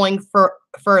just going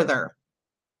further.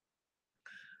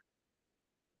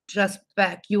 Just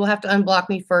Beck, you will have to unblock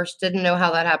me first. Didn't know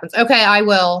how that happens. Okay, I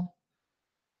will.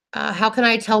 How can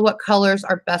I tell what colors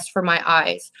are best for my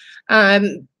eyes?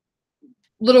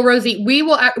 Little Rosie,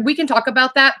 we can talk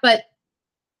about that, but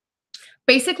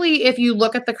basically if you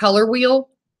look at the color wheel,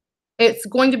 it's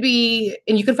going to be,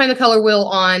 and you can find the color wheel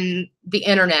on the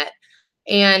internet.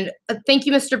 And thank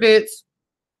you, Mr. Boots.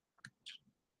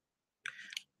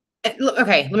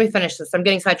 Okay, let me finish this. I'm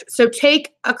getting sidetracked. So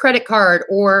take a credit card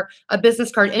or a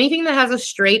business card, anything that has a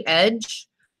straight edge.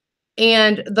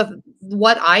 And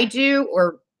what I do,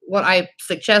 or what I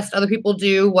suggest other people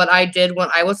do, what I did when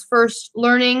I was first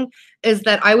learning, is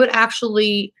that I would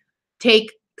actually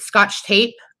take Scotch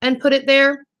tape and put it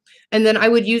there. And then I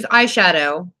would use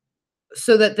eyeshadow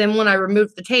so that then when I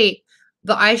removed the tape,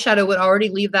 the eyeshadow would already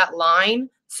leave that line.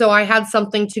 So I had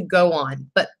something to go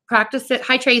on. But practice it.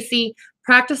 Hi, Tracy.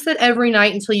 Practice it every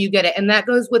night until you get it. And that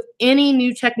goes with any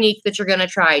new technique that you're going to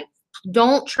try.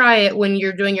 Don't try it when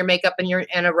you're doing your makeup and you're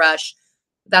in a rush.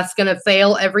 That's going to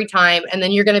fail every time. And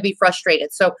then you're going to be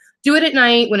frustrated. So do it at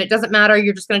night when it doesn't matter.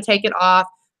 You're just going to take it off.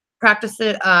 Practice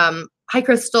it. Hi,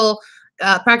 Crystal.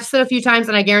 Practice it a few times.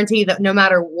 And I guarantee that no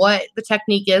matter what the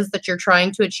technique is that you're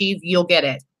trying to achieve, you'll get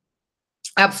it.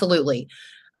 Absolutely.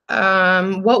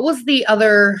 What was the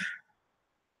other?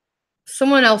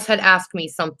 Someone else had asked me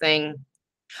something.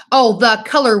 Oh, the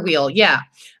color wheel. Yeah.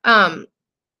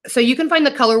 So you can find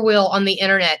the color wheel on the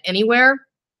internet anywhere.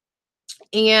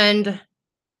 And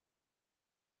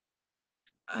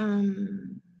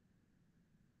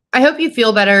I hope you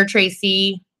feel better,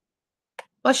 Tracy.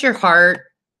 Bless your heart.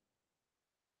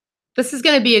 This is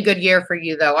going to be a good year for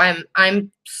you, though.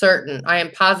 I'm certain. I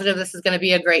am positive this is going to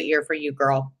be a great year for you,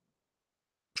 girl.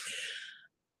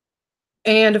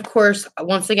 And of course,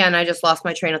 once again, I just lost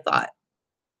my train of thought.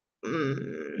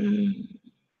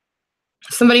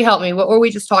 Somebody help me. What were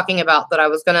we just talking about that I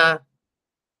was going to...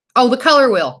 Oh, the color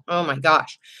wheel. Oh, my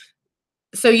gosh.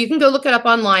 So you can go look it up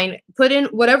online. Put in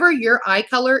whatever your eye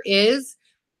color is.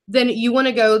 Then you want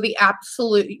to go to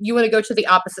the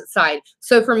opposite side.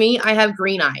 So for me, I have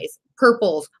green eyes,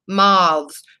 purples,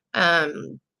 mauves,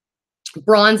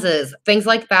 bronzes, things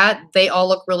like that. They all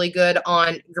look really good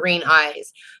on green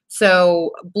eyes.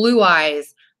 So blue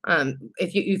eyes.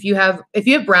 If you have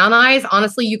brown eyes,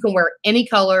 honestly, you can wear any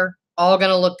color. All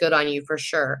gonna look good on you for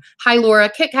sure. Hi, Laura.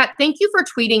 Kit Kat, thank you for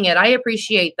tweeting it. I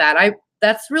appreciate that.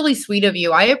 That's really sweet of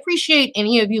you. I appreciate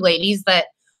any of you ladies that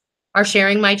are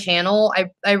sharing my channel.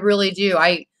 I really do.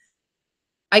 I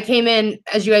came in,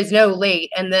 as you guys know,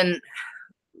 late, and then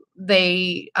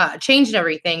they changed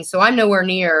everything. So I'm nowhere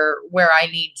near where I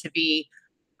need to be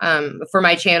for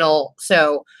my channel.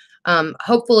 So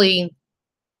hopefully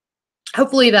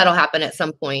that'll happen at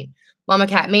some point. Mama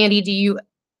Cat, Mandy,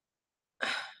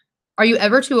 are you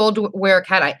ever too old to wear a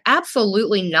cat eye?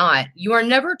 Absolutely not. You are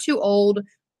never too old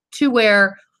to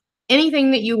wear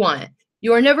anything that you want.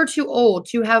 You are never too old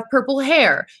to have purple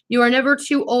hair. You are never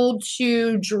too old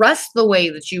to dress the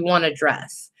way that you want to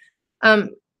dress.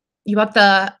 You bought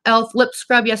the e.l.f. lip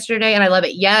scrub yesterday, and I love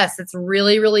it. Yes, it's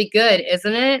really, really good,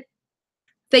 isn't it?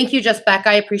 Thank you, Just Beck.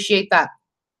 I appreciate that.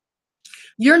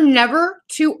 You're never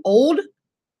too old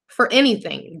for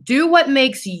anything. Do what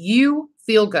makes you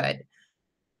feel good.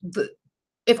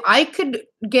 If I could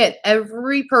get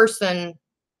every person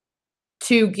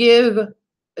to give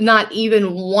not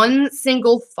even one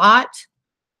single thought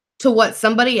to what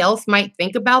somebody else might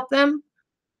think about them,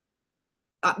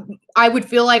 I would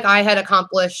feel like I had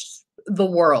accomplished the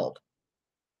world.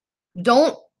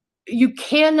 Don't You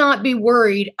cannot be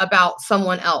worried about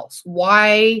someone else.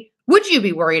 Why would you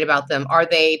be worried about them? Are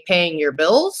they paying your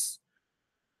bills?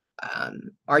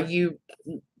 Are you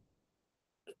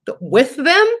with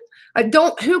them? I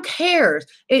don't, who cares?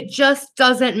 It just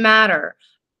doesn't matter.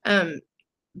 Um,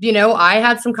 I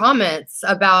had some comments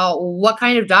about what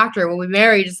kind of doctor when we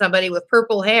married somebody with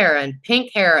purple hair and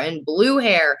pink hair and blue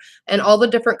hair and all the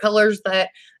different colors that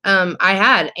I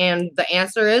had. And the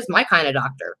answer is my kind of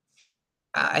doctor.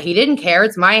 He didn't care.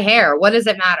 It's my hair. What does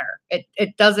it matter?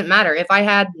 It doesn't matter. If I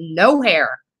had no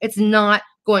hair, it's not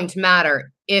going to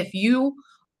matter. If you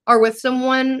are with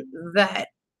someone that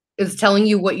is telling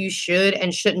you what you should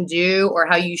and shouldn't do, or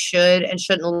how you should and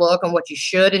shouldn't look, and what you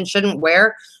should and shouldn't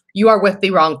wear, you are with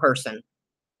the wrong person.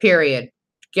 Period.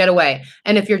 Get away.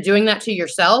 And if you're doing that to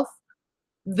yourself,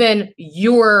 then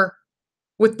you're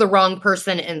with the wrong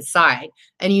person inside.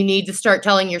 And you need to start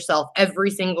telling yourself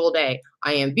every single day,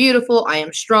 I am beautiful, I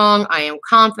am strong, I am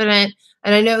confident.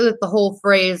 And I know that the whole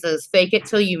phrase is fake it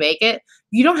till you make it.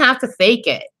 You don't have to fake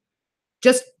it.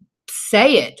 Just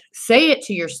say it. Say it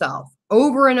to yourself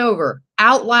over and over,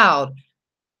 out loud,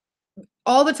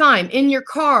 all the time, in your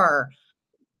car,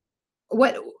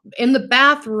 what in the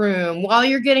bathroom, while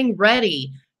you're getting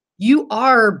ready. You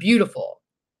are beautiful.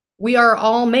 We are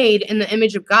all made in the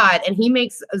image of God, and He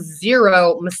makes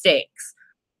zero mistakes.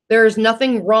 There is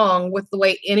nothing wrong with the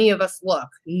way any of us look.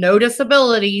 No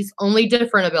disabilities, only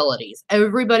different abilities.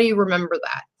 Everybody remember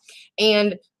that.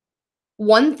 And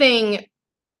one thing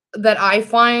that I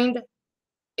find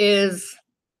is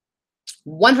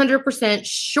 100%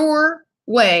 sure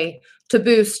way to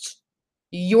boost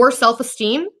your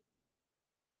self-esteem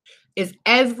is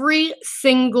every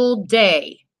single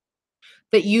day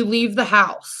that you leave the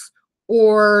house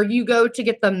or you go to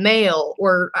get the mail,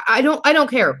 or I don't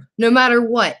care, no matter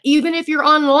what, even if you're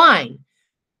online,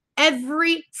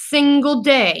 every single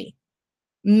day,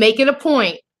 make it a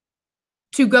point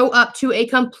to go up to a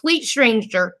complete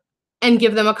stranger and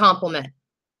give them a compliment.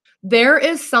 There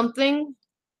is something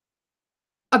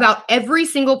about every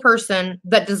single person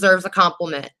that deserves a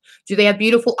compliment. Do they have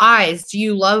beautiful eyes? Do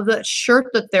you love the shirt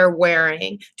that they're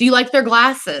wearing? Do you like their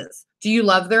glasses? Do you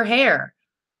love their hair?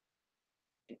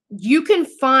 You can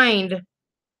find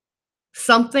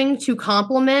something to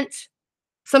compliment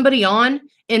somebody on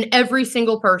in every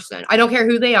single person. I don't care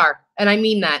who they are. And I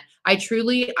mean that. I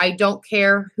don't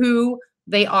care who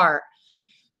they are.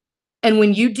 And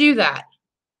when you do that,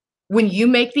 when you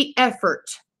make the effort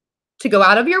to go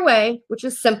out of your way, which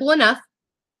is simple enough,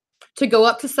 to go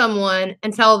up to someone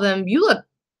and tell them, you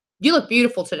look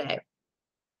beautiful today.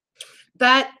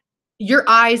 That your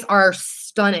eyes are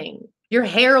stunning. Your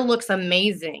hair looks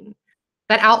amazing.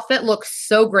 That outfit looks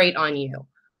so great on you.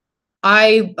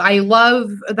 I love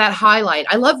that highlight.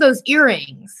 I love those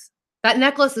earrings. That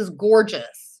necklace is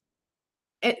gorgeous.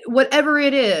 Whatever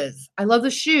it is, I love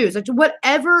the shoes.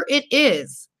 Whatever it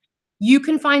is, you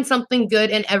can find something good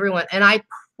in everyone. And I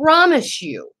promise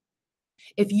you,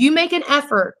 if you make an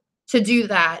effort to do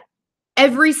that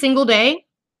every single day,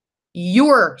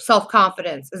 your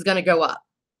self-confidence is going to go up.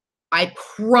 I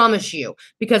promise you,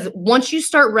 because once you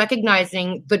start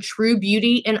recognizing the true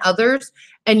beauty in others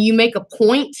and you make a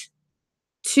point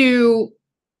to,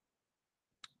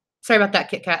 sorry about that,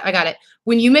 Kit Kat, I got it.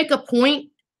 When you make a point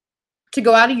to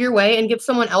go out of your way and give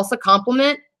someone else a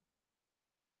compliment,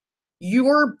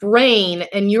 your brain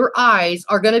and your eyes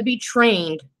are going to be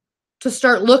trained to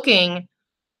start looking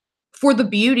for the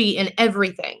beauty in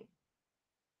everything.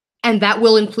 And that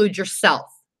will include yourself.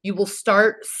 You will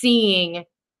start seeing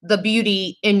the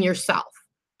beauty in yourself.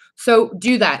 So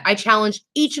do that. I challenge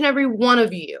each and every one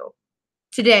of you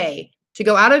today to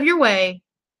go out of your way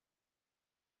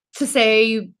to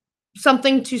say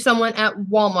something to someone at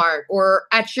Walmart or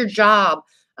at your job.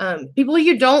 People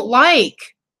you don't like,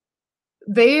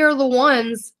 they are the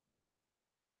ones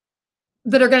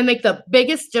that are going to make the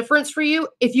biggest difference for you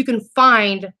if you can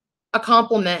find a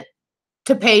compliment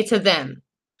to pay to them.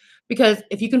 Because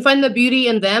if you can find the beauty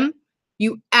in them,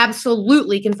 you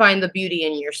absolutely can find the beauty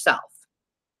in yourself.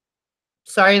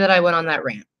 Sorry that I went on that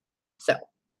rant. So,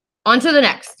 on to the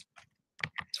next.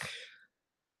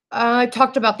 I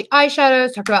talked about the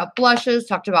eyeshadows, talked about blushes,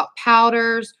 talked about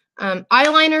powders.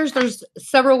 Eyeliners, there's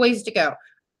several ways to go.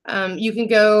 You can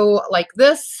go like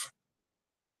this.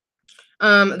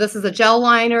 This is a gel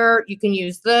liner. You can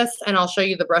use this, and I'll show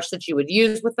you the brush that you would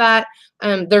use with that.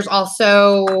 There's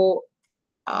also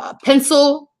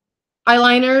pencil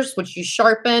eyeliners, which you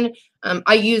sharpen.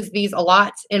 I use these a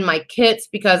lot in my kits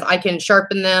because I can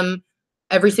sharpen them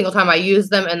every single time I use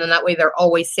them, and then that way they're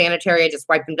always sanitary. I just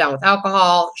wipe them down with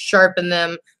alcohol, sharpen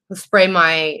them, spray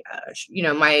my,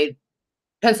 my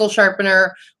pencil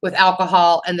sharpener with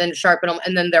alcohol and then sharpen them,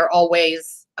 and then they're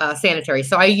always sanitary.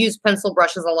 So I use pencil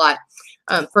brushes a lot.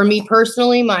 For me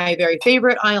personally, my very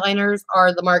favorite eyeliners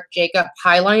are the Marc Jacob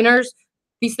highliners.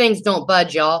 These things don't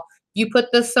budge, y'all. You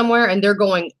put this somewhere and they're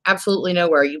going absolutely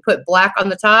nowhere. You put black on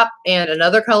the top and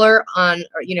another color on,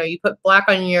 or, you know, you put black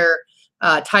on your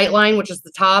tight line, which is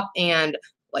the top, and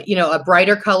like, you know, a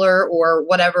brighter color or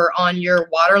whatever on your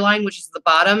waterline, which is the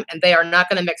bottom, and they are not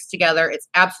going to mix together. It's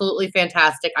absolutely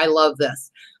fantastic. I love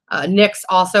this. NYX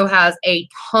also has a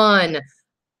ton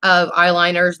of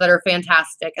eyeliners that are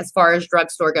fantastic as far as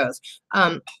drugstore goes.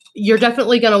 You're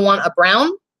definitely going to want a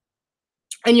brown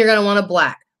and you're going to want a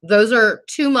black. Those are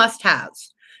two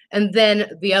must-haves. And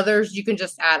then the others you can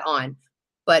just add on.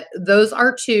 But those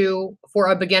are two for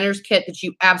a beginner's kit that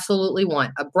you absolutely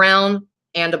want, a brown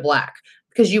and a black,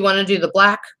 because you want to do the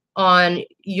black on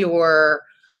your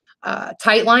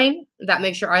tight line. That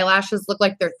makes your eyelashes look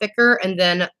like they're thicker. And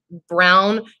then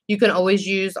brown you can always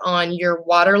use on your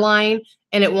waterline,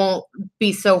 and it won't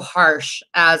be so harsh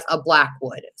as a black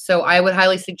would. So I would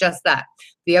highly suggest that.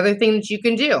 The other thing that you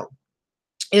can do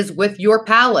is with your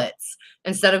palettes,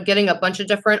 instead of getting a bunch of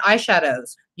different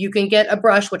eyeshadows, you can get a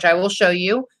brush, which I will show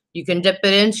you. You can dip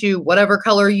it into whatever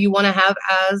color you want to have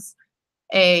as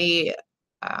a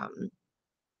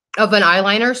of an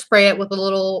eyeliner, spray it with a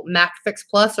little MAC Fix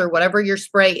Plus or whatever your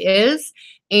spray is,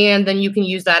 and then you can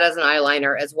use that as an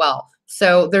eyeliner as well.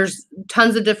 So there's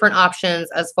tons of different options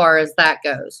as far as that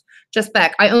goes. Just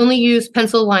back, I only use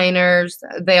pencil liners.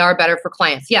 They are better for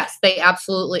clients. Yes, they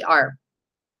absolutely are.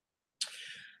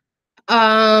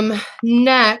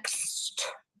 Next,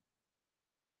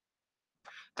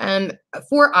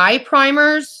 for eye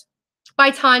primers by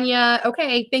Tanya.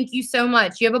 Okay, thank you so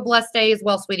much. You have a blessed day as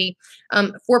well, sweetie.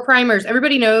 For primers,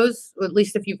 everybody knows, at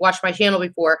least if you've watched my channel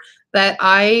before, that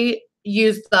I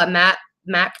use the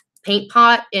MAC paint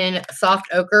pot in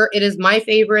soft ochre. It is my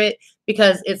favorite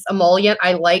because it's emollient.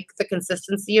 I like the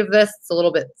consistency of this. It's a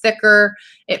little bit thicker.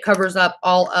 It covers up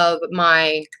all of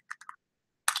my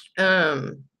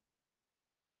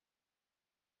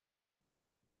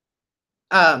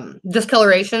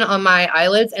discoloration on my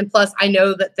eyelids, and plus I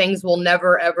know that things will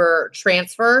never ever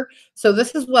transfer, so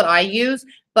this is what I use.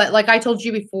 But like I told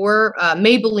you before,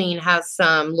 Maybelline has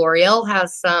some, L'Oreal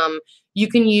has some. You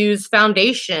can use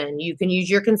foundation, you can use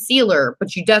your concealer,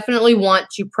 but you definitely want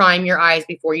to prime your eyes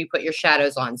before you put your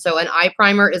shadows on. So an eye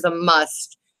primer is a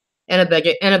must in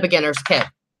a beginner's kit.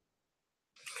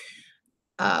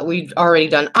 We've already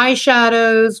done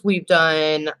eyeshadows, we've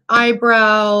done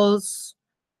eyebrows,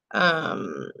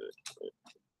 eyeliners.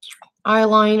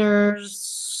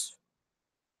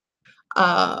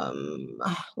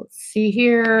 Let's see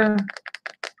here.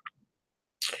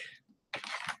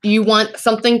 You want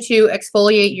something to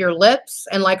exfoliate your lips,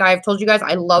 and like I've told you guys,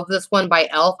 I love this one by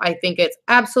e.l.f. I think it's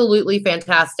absolutely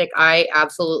fantastic. I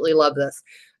absolutely love this.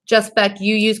 Just Beck,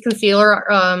 you use concealer,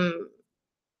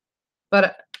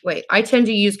 but wait, I tend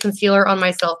to use concealer on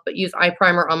myself, but use eye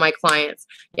primer on my clients.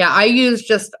 Yeah, I use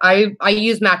I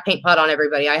use MAC Paint Pot on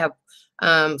everybody. I have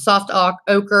soft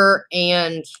ochre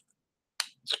and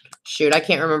shoot, I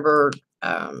can't remember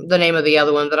the name of the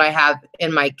other one that I have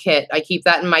in my kit. I keep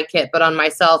that in my kit, but on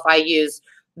myself, I use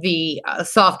the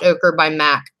soft ochre by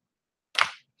MAC.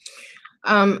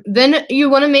 Then you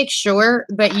want to make sure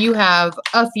that you have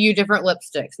a few different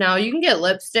lipsticks. Now, you can get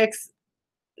lipsticks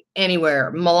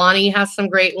anywhere. Milani has some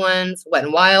great ones. Wet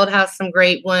n Wild has some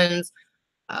great ones.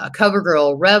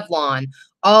 CoverGirl, Revlon,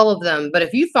 all of them. But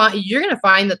if you find, you're going to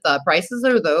find that the prices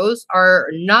of those are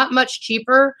not much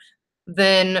cheaper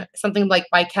than something like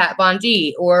by Kat Von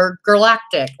D or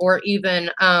Galactic or even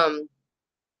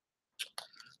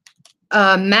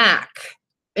MAC.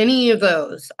 Any of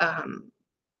those.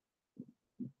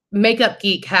 Makeup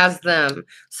Geek has them.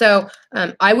 So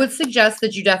I would suggest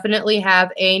that you definitely have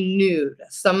a nude,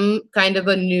 some kind of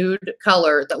a nude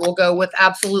color that will go with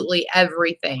absolutely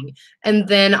everything. And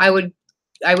then I would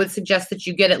suggest that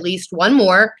you get at least one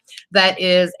more that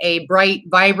is a bright,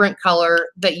 vibrant color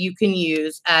that you can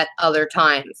use at other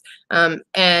times.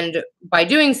 And by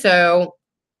doing so,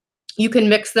 you can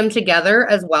mix them together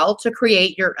as well to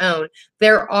create your own.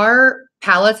 There are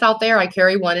palettes out there. I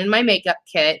carry one in my makeup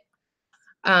kit.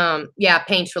 Yeah,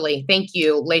 Painterly. Thank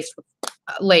you. Lace.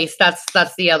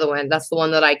 That's the other one. That's the one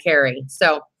that I carry.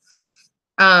 So,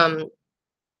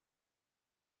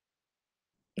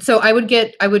 so I would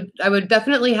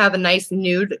definitely have a nice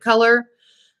nude color.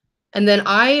 And then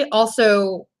I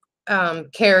also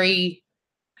carry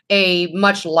a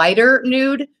much lighter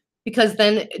nude because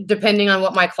then depending on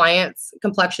what my client's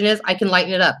complexion is, I can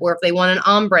lighten it up. Or if they want an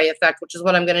ombre effect, which is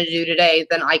what I'm going to do today,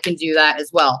 then I can do that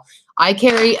as well. I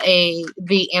carry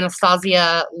the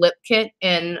Anastasia lip kit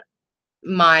in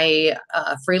my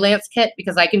freelance kit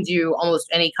because I can do almost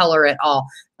any color at all.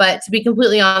 But to be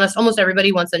completely honest, almost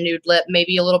everybody wants a nude lip,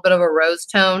 maybe a little bit of a rose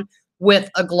tone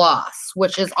with a gloss,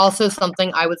 which is also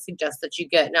something I would suggest that you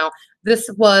get. Now, this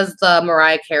was the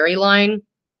Mariah Carey line,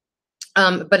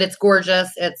 but it's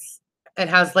gorgeous. It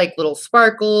has like little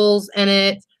sparkles in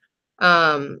it.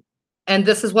 And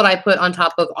this is what I put on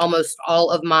top of almost all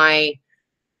of my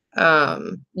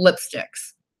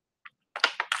lipsticks.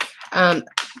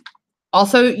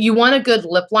 Also, you want a good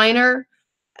lip liner.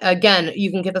 Again,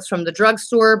 you can get this from the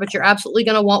drugstore, but you're absolutely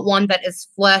going to want one that is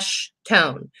flesh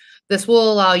tone. This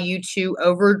will allow you to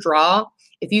overdraw.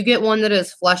 If you get one that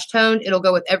is flesh toned, it'll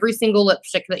go with every single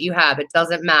lipstick that you have. It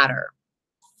doesn't matter.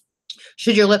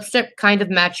 Should your lipstick kind of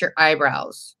match your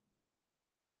eyebrows?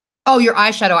 Oh, your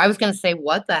eyeshadow. I was going to say,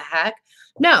 what the heck?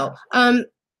 No.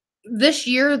 This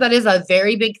year, that is a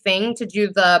very big thing to do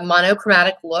the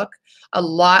monochromatic look. A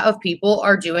lot of people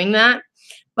are doing that.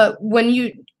 But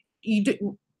when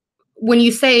when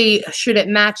you say, should it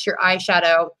match your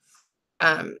eyeshadow,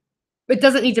 it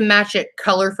doesn't need to match it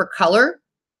color for color,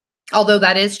 although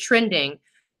that is trending.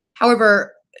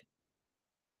 However,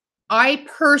 I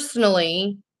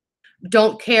personally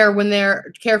don't care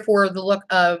for the look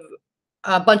of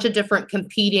a bunch of different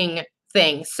competing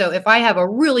things. So if I have a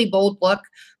really bold look,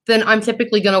 then I'm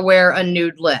typically going to wear a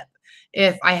nude lip.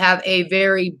 If I have a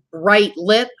very bright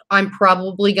lip, I'm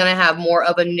probably going to have more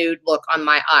of a nude look on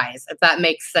my eyes, if that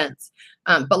makes sense.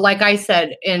 But like I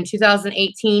said, in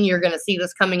 2018, you're going to see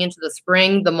this coming into the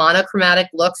spring. The monochromatic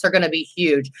looks are going to be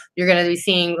huge. You're going to be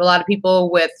seeing a lot of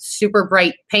people with super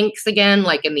bright pinks again,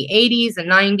 like in the 80s and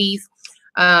 90s,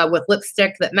 with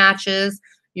lipstick that matches.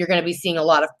 You're going to be seeing a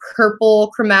lot of purple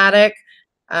chromatic,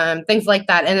 things like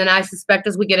that. And then I suspect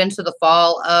as we get into the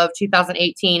fall of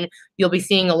 2018, you'll be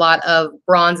seeing a lot of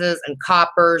bronzes and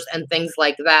coppers and things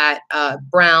like that,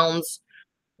 browns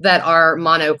that are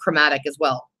monochromatic as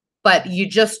well. But you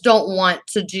just don't want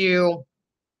to do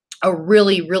a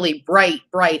really, really bright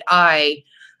eye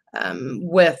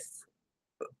with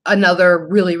another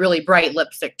really, really bright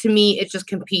lipstick. To me, it just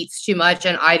competes too much,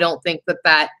 and I don't think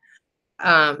that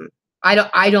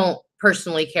I don't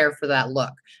personally care for that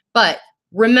look. But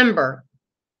remember,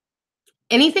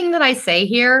 anything that I say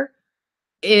here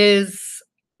is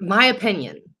my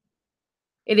opinion.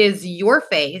 It is your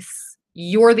face.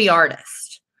 You're the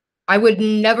artist. I would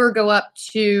never go up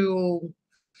to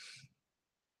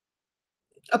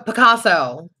a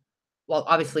Picasso. Well,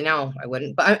 obviously now I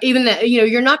wouldn't, but even that,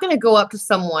 you're not going to go up to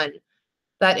someone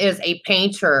that is a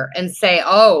painter and say,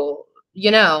 oh,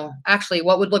 actually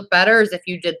what would look better is if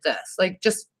you did this. Like,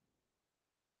 just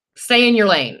stay in your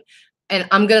lane, and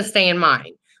I'm going to stay in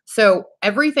mine. So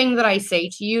everything that I say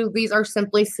to you, these are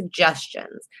simply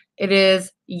suggestions. It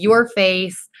is your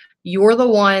face. You're the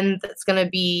one that's going to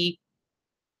be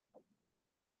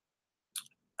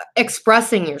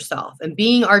expressing yourself and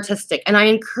being artistic. And I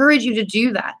encourage you to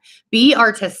do that. Be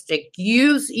artistic.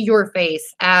 Use your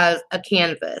face as a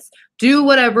canvas. Do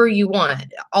whatever you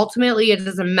want. Ultimately, it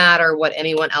doesn't matter what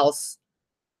anyone else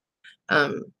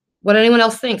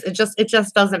thinks. It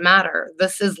just doesn't matter.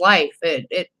 This is life.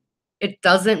 It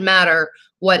doesn't matter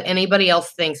what anybody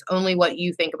else thinks, only what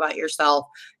you think about yourself.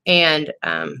 And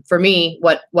for me,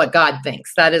 what God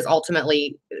thinks. That is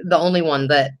ultimately the only one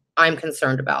that I'm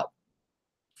concerned about.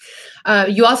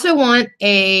 You also want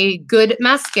a good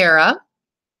mascara.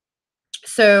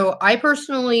 So I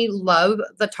personally love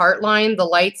the Tarte line, the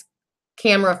Lights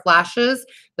Camera Flashes.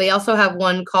 They also have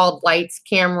one called Lights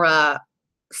Camera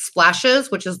Splashes,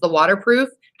 which is the waterproof.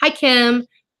 Hi, Kim.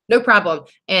 No problem.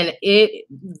 And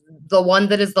the one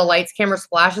that is the Lights Camera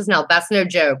Splashes, now that's no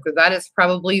joke. That is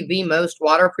probably the most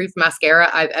waterproof mascara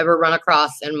I've ever run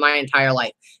across in my entire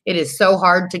life. It is so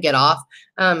hard to get off.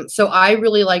 So I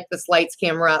really like this Lights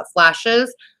Camera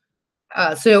Flashes.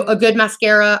 So a good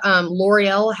mascara.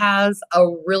 L'Oreal has a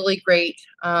really great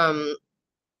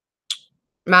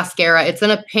mascara. It's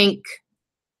in a pink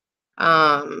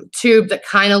tube that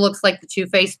kind of looks like the Too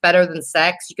Faced Better Than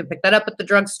Sex. You can pick that up at the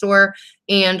drugstore.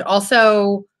 And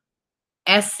also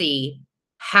Essie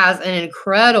has an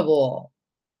incredible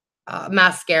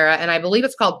mascara, and I believe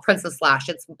it's called Princess Lash.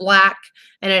 It's black,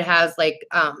 and it has like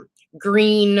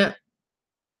green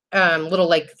little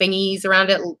like thingies around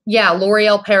it. Yeah,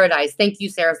 L'Oreal Paradise. Thank you,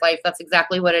 Sarah's Life. That's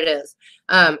exactly what it is.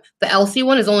 The Elsie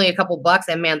one is only a couple bucks,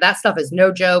 and man, that stuff is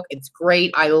no joke. It's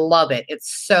great. I love it.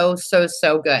 It's so, so,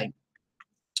 so good.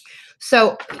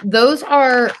 So those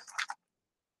are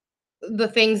the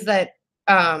things that,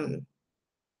 oh,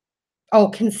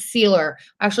 concealer.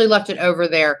 I actually left it over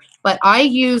there, but I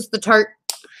use the Tarte,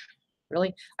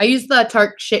 really? I use the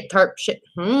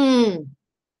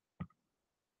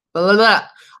blah, blah, blah.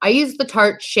 I use the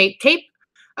Tarte Shape Tape.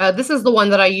 This is the one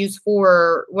that I use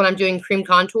for when I'm doing cream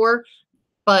contour,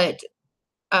 but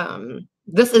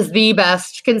this is the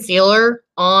best concealer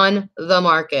on the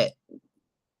market.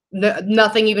 No,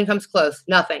 nothing even comes close.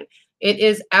 Nothing. It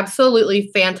is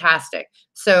absolutely fantastic.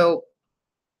 So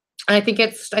I think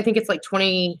it's like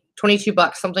 22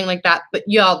 bucks, something like that. But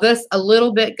y'all, this a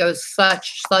little bit goes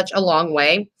such a long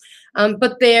way.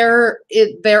 But there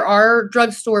are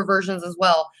drugstore versions as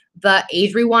well. The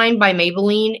Age Rewind by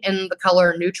Maybelline in the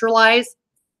color Neutralize,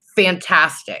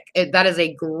 fantastic. That is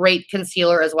a great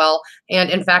concealer as well. And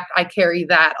in fact, I carry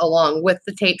that along with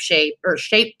the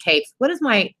shape tapes. What is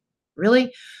my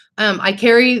really? I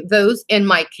carry those in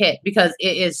my kit because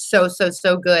it is so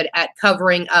good at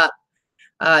covering up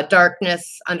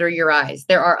darkness under your eyes.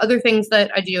 There are other things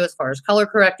that I do as far as color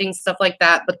correcting, stuff like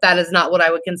that, but that is not what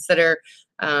I would consider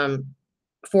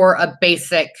for a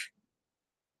basic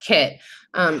kit.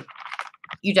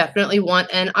 You definitely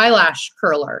want an eyelash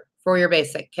curler for your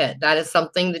basic kit. That is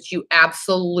something that you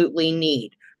absolutely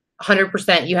need.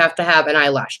 100% you have to have an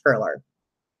eyelash curler.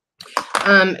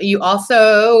 You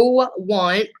also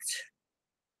want,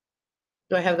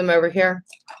 do I have them over here?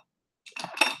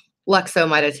 Lexo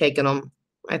might have taken them.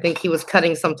 I think he was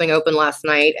cutting something open last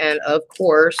night, and of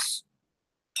course,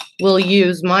 we'll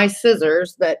use my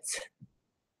scissors that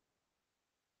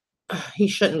he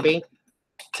shouldn't be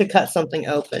to cut something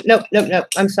open. Nope.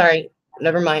 I'm sorry.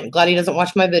 Never mind. Glad he doesn't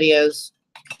watch my videos.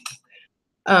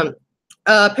 A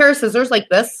pair of scissors like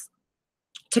this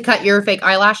to cut your fake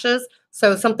eyelashes.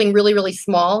 So something really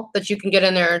small that you can get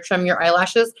in there and trim your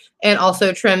eyelashes and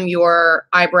also trim your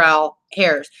eyebrow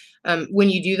hairs. When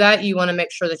you do that, you want to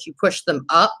make sure that you push them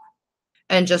up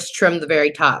and just trim the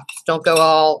very tops. Don't go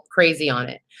all crazy on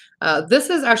it. This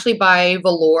is actually by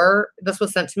Velour. This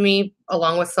was sent to me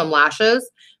along with some lashes,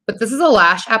 but this is a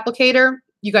lash applicator.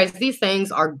 You guys, these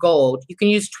things are gold. You can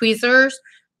use tweezers,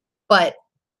 but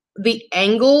the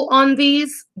angle on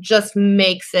these just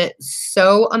makes it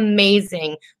so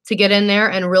amazing to get in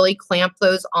there and really clamp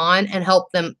those on and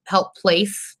help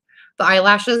place the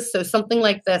eyelashes. So something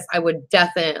like this, I would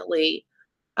definitely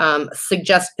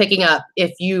suggest picking up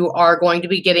if you are going to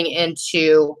be getting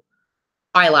into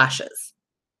eyelashes.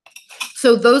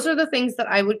 So those are the things that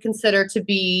I would consider to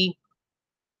be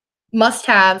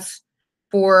must-haves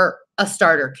for a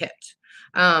starter kit.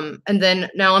 And then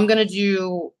now I'm going to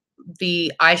do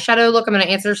the eyeshadow look. I'm going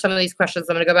to answer some of these questions.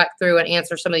 I'm going to go back through and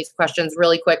answer some of these questions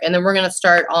really quick. And then we're going to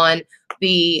start on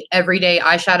the everyday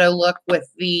eyeshadow look with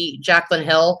the Jaclyn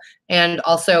Hill and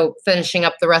also finishing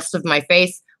up the rest of my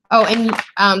face. Oh, and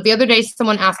the other day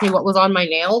someone asked me what was on my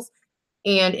nails,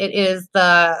 and it is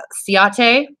the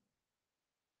Ciate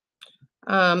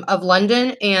of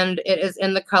London, and it is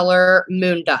in the color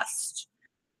Moon Dust.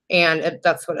 And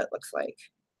that's what it looks like.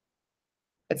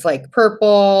 It's like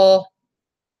purple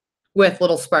with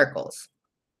little sparkles.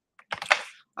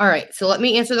 All right, so let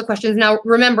me answer the questions. Now,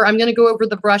 remember, I'm going to go over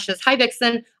the brushes. Hi,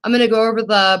 Vixen. I'm going to go over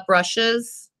the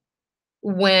brushes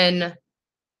when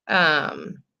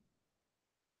I'm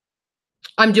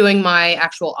doing my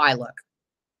actual eye look.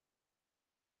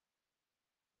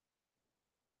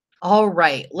 All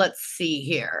right, let's see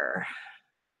here.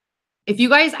 If you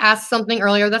guys asked something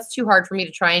earlier, that's too hard for me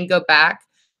to try and go back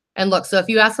and look. So if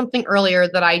you asked something earlier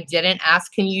that I didn't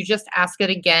ask, can you just ask it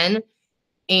again?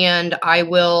 And I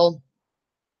will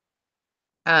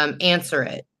answer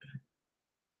it.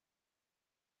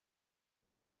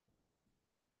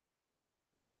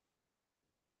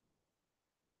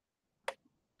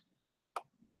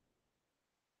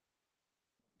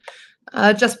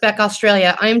 Just Beck,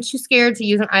 Australia. I'm too scared to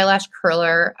use an eyelash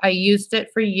curler. I used it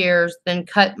for years, then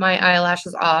cut my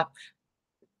eyelashes off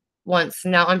once.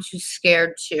 Now I'm too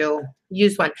scared to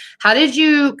use one. How did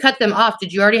you cut them off?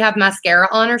 Did you already have mascara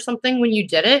on or something when you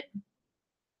did it?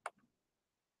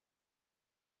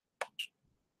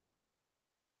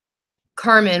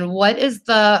 Carmen, what is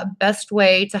the best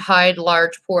way to hide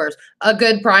large pores? A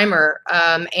good primer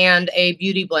and a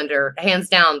beauty blender, hands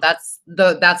down. That's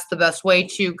the best way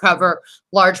to cover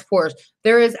large pores.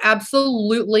 There is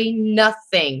absolutely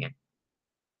nothing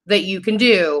that you can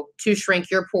do to shrink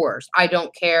your pores. I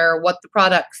don't care what the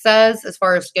product says as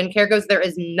far as skincare goes. There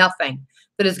is nothing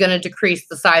that is going to decrease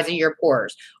the size of your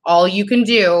pores. All you can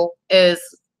do is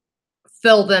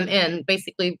fill them in,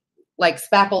 basically like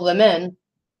spackle them in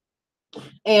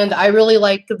And I really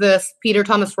like this Peter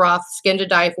Thomas Roth Skin to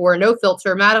Die For No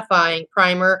Filter Mattifying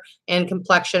Primer and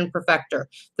Complexion Perfector.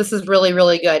 This is really,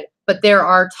 really good. But there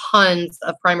are tons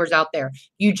of primers out there.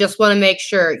 You just want to make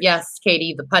sure, yes,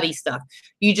 Katie, the putty stuff.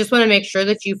 You just want to make sure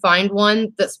that you find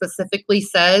one that specifically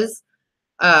says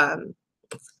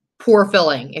pore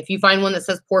filling. If you find one that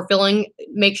says pore filling,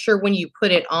 make sure when you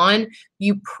put it on,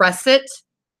 you press it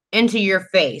into your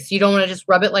face. You don't want to just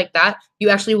rub it like that. You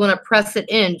actually want to press it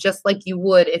in just like you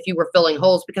would if you were filling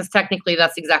holes, because technically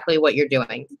that's exactly what you're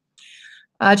doing.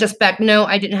 Just back, no,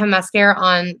 I didn't have mascara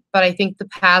on, but I think the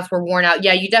pads were worn out.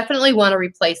 Yeah, you definitely want to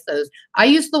replace those. I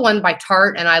use the one by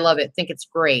Tarte and I love it. Think it's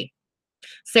great.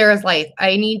 Sarah's Life.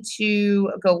 I need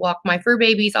to go walk my fur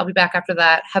babies. I'll be back after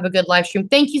that. Have a good live stream.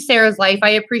 Thank you, Sarah's Life. I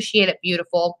appreciate it.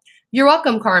 Beautiful. You're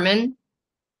welcome, Carmen.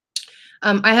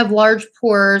 I have large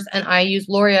pores and I use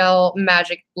L'Oreal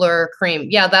Magic Blur Cream.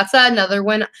 Yeah, that's another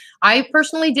one. I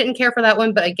personally didn't care for that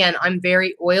one, but again, I'm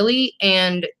very oily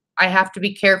and I have to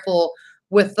be careful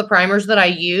with the primers that I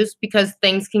use because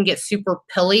things can get super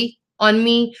pilly on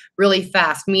me really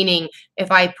fast. Meaning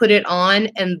if I put it on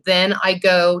and then I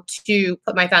go to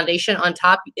put my foundation on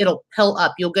top, it'll pill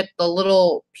up. You'll get the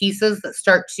little pieces that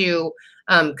start to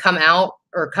come out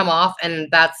or come off,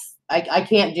 and I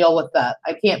can't deal with that.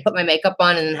 I can't put my makeup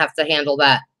on and have to handle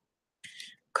that.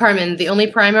 Carmen, the only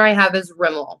primer I have is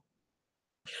Rimmel.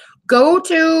 Go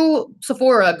to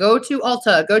Sephora, go to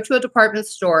Ulta, go to a department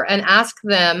store and ask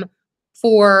them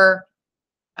for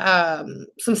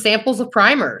some samples of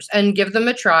primers and give them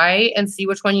a try and see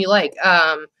which one you like.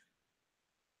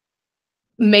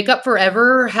 Makeup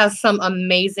Forever has some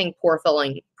amazing pore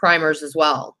filling primers as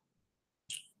well.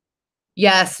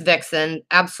 Yes, Vixen,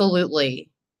 absolutely.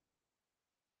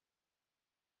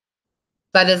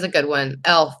 That is a good one.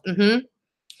 Elf.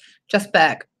 Just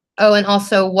back. Oh, and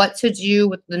also what to do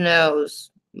with the nose.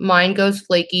 Mine goes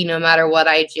flaky no matter what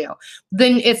I do.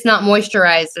 Then it's not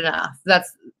moisturized enough.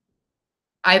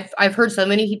 I've heard so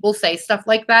many people say stuff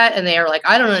like that, and they are like,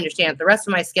 I don't understand. The rest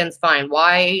of my skin's fine.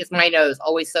 Why is my nose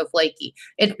always so flaky?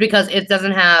 It's because it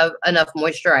doesn't have enough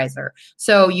moisturizer.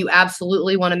 So you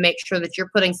absolutely want to make sure that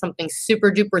you're putting something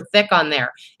super duper thick on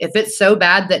there. If it's so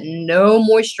bad that no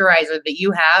moisturizer that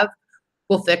you have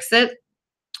will fix it,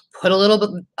 put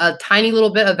a tiny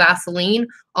little bit of Vaseline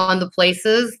on the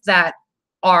places that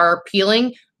are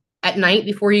peeling at night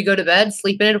before you go to bed.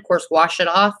 Sleep in it, of course, wash it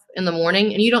off in the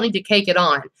morning, and you don't need to cake it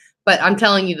on. But I'm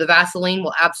telling you, the Vaseline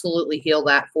will absolutely heal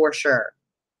that for sure.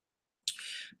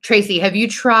 Tracy, have you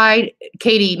tried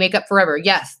Katie Makeup Forever?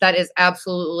 Yes, that is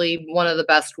absolutely one of the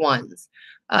best ones.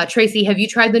 Tracy, have you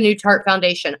tried the new Tarte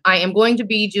foundation? I am going to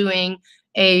be doing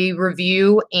a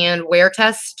review and wear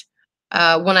test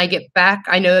when I get back.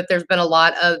 I know that there's been a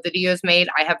lot of videos made.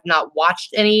 I have not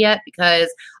watched any yet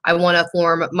because I want to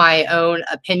form my own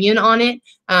opinion on it.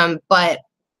 But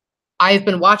I've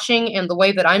been watching, and the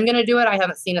way that I'm going to do it, I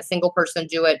haven't seen a single person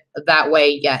do it that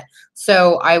way yet.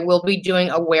 So I will be doing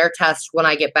a wear test when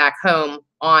I get back home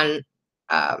on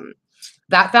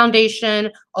that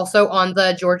foundation. Also on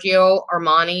the Giorgio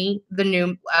Armani, the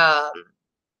new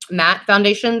matte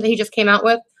foundation that he just came out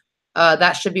with.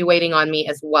 That should be waiting on me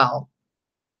as well.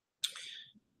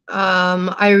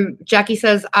 Jackie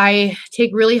says, I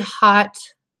take really hot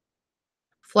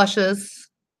flushes.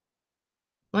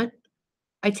 What?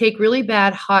 I take really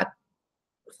bad hot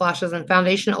flashes and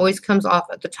foundation always comes off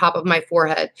at the top of my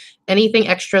forehead. Anything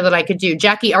extra that I could do?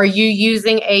 Jackie, are you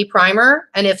using a primer?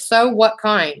 And if so, what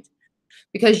kind?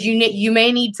 Because you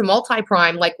may need to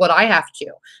multi-prime like what I have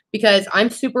to, because I'm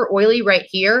super oily right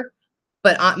here,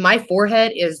 but my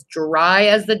forehead is dry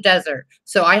as the desert.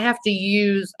 So I have to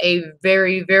use a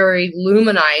very, very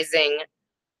luminizing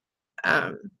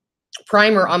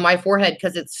primer on my forehead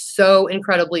because it's so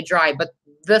incredibly dry. But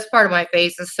this part of my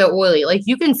face is so oily. Like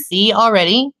you can see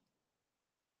already.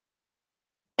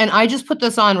 And I just put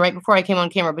this on right before I came on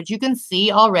camera, but you can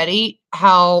see already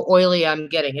how oily I'm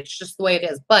getting. It's just the way it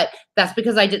is. But that's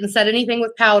because I didn't set anything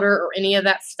with powder or any of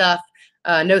that stuff.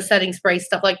 No setting spray,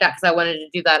 stuff like that, because I wanted to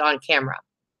do that on camera.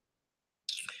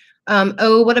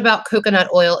 Oh, what about coconut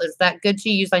oil? Is that good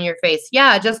to use on your face?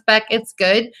 Yeah, just Beck, it's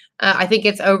good. I think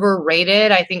it's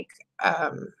overrated. I think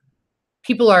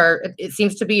it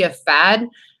seems to be a fad.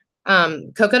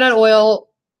 Coconut oil,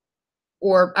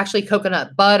 or actually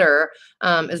coconut butter,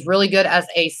 is really good as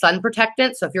a sun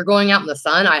protectant. So if you're going out in the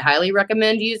sun, I highly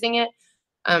recommend using it.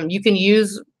 You can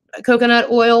use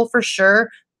coconut oil for sure,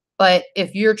 but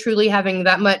if you're truly having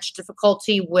that much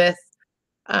difficulty with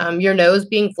your nose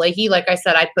being flaky, like I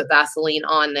said, I put Vaseline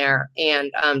on there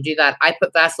and do that. I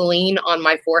put Vaseline on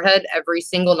my forehead every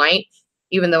single night,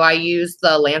 even though I use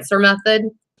the Lancer method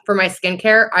for my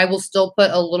skincare, I will still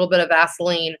put a little bit of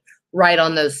Vaseline right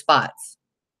on those spots.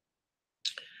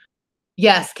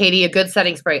 Yes, Katie, a good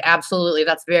setting spray. Absolutely.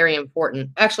 That's very important.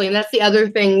 Actually, and that's the other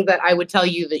thing that I would tell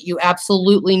you that you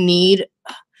absolutely need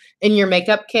in your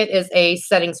makeup kit is a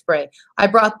setting spray. I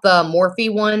brought the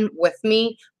Morphe one with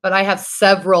me, but I have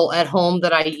several at home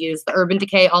that I use. The Urban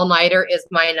Decay All Nighter is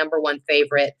my #1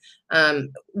 favorite.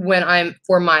 When I'm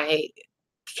for my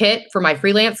kit, for my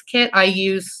freelance kit, I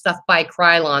use stuff by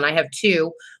Krylon. I have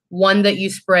two. One that you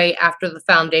spray after the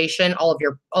foundation, all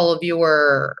of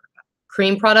your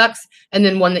cream products, and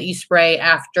then one that you spray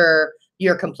after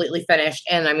you're completely finished.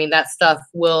 And I mean, that stuff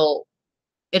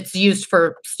it's used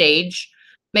for stage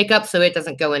makeup, so it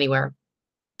doesn't go anywhere.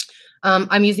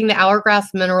 I'm using the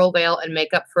Hourglass Mineral Veil and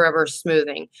Makeup Forever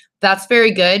Smoothing. That's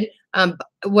very good.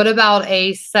 What about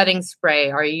a setting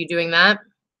spray? Are you doing that?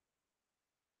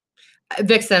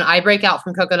 Vixen, I break out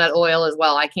from coconut oil as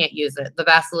well. I can't use it. The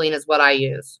Vaseline is what I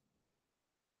use.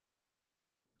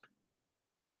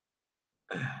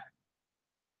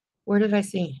 Where did I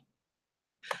see?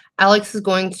 Alex is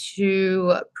going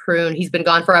to prune. He's been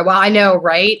gone for a while. I know,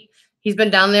 right? He's been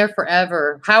down there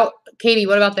forever. Katie,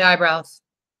 what about the eyebrows?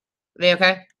 Are they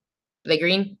okay? Are they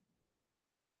green?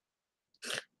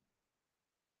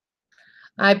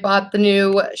 I bought the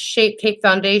new Shape Tape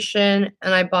foundation,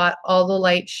 and I bought all the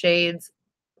light shades.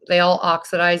 They all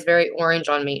oxidize very orange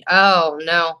on me. Oh,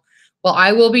 no. Well,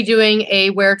 I will be doing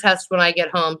a wear test when I get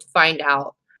home to find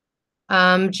out.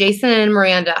 Jason and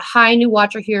Miranda, hi, new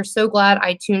watcher here. So glad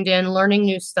I tuned in, learning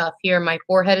new stuff here. My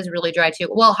forehead is really dry too.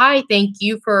 Well, hi, thank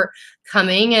you for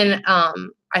coming, and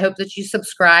I hope that you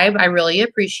subscribe. I really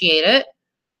appreciate it.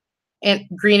 And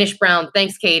greenish brown.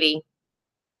 Thanks, Katie.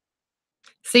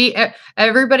 See,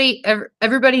 everybody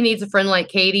needs a friend like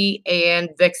Katie and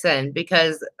Vixen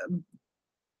because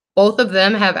both of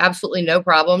them have absolutely no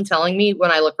problem telling me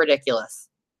when I look ridiculous.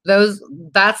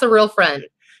 That's a real friend.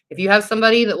 If you have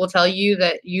somebody that will tell you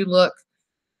that you look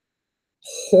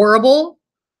horrible,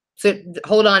 so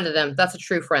hold on to them. That's a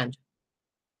true friend.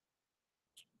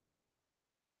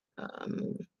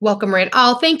 Welcome, Miranda.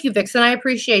 Oh, thank you, Vixen. I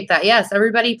appreciate that. Yes,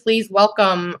 everybody, please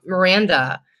welcome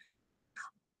Miranda.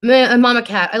 Mama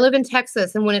Cat, I live in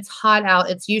Texas, and when it's hot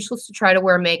out, it's useless to try to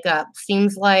wear makeup.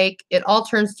 Seems like it all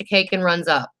turns to cake and runs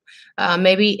up.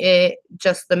 Maybe it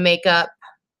just the makeup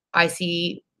I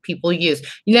see people use.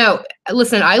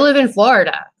 Listen, I live in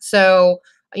Florida, so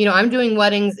I'm doing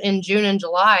weddings in June and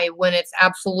July when it's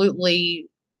absolutely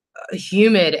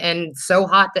humid and so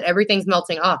hot that everything's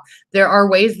melting off. There are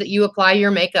ways that you apply your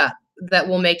makeup that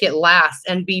will make it last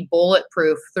and be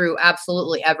bulletproof through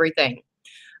absolutely everything.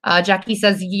 Jackie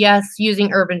says, yes,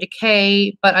 using Urban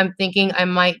Decay, but I'm thinking I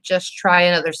might just try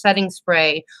another setting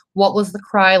spray. What was the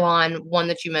Krylon one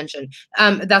that you mentioned?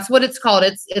 That's what it's called.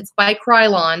 It's by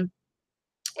Krylon.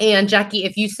 And Jackie,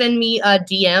 if you send me a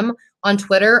DM on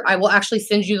Twitter, I will actually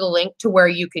send you the link to where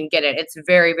you can get it. It's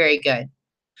very, very good.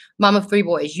 Mom of 3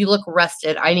 boys, you look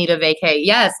rested. I need a vacay.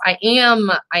 Yes, I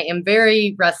am. I am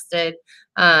very rested.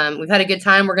 We've had a good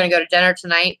time. We're going to go to dinner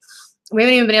tonight. We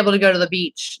haven't even been able to go to the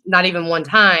beach, not even one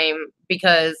time,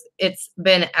 because it's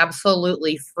been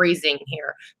absolutely freezing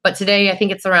here. But today, I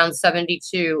think it's around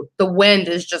 72. The wind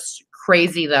is just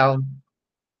crazy, though.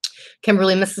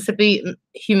 Kimberly, Mississippi,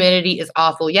 humidity is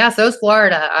awful. Yeah, so is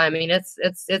Florida. I mean, it's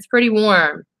pretty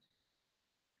warm.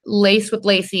 Lace with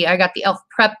Lacey. I got the e.l.f.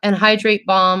 Prep and Hydrate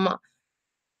Balm.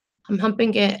 I'm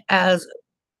humping it as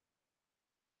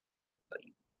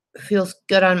it feels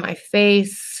good on my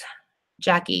face.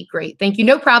 Jackie, great. Thank you.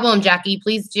 No problem, Jackie.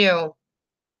 Please do.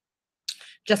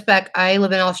 Just Beck, I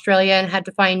live in Australia and had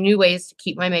to find new ways to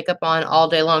keep my makeup on all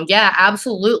day long. Yeah,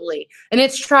 absolutely. And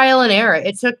it's trial and error.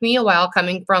 It took me a while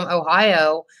coming from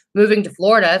Ohio, moving to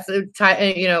Florida. So,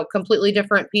 completely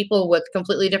different people with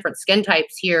completely different skin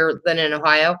types here than in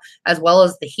Ohio, as well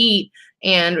as the heat.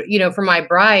 And, for my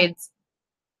brides,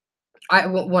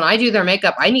 when I do their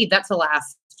makeup, I need that to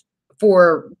last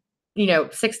for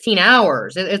 16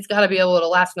 hours. It's got to be able to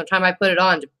last from the time I put it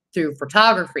on through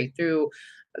photography, through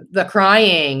the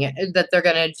crying that they're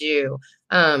going to do.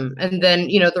 And then,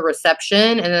 the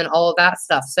reception and then all of that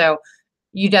stuff. So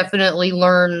you definitely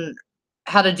learn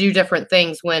how to do different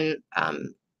things when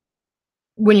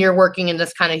you're working in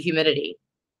this kind of humidity.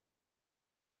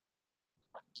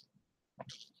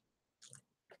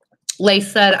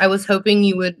 Lace said, I was hoping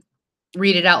you would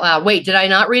read it out loud. Wait, did I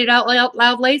not read it out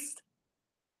loud, Lace?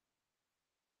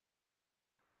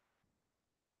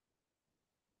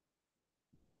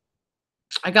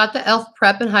 I got the e.l.f.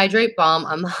 Prep and Hydrate Balm.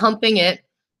 I'm humping it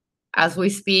as we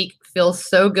speak. Feels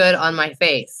so good on my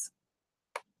face.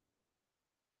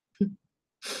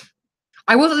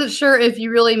 I wasn't sure if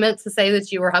you really meant to say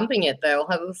that you were humping it, though.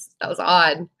 That was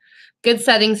odd. Good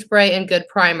setting spray and good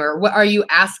primer. What are you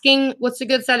asking? What's a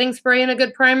good setting spray and a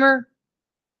good primer?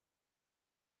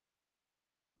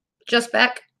 Just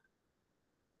Beck?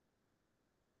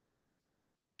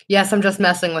 Yes, I'm just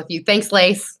messing with you. Thanks,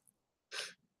 Lace.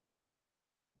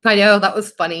 I know, that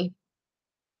was funny.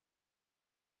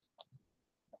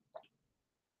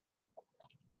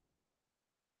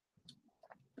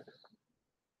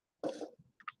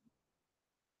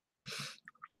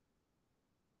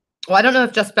 Well, I don't know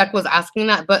if Just Beck was asking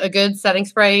that, but a good setting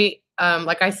spray,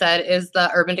 like I said, is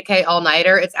the Urban Decay All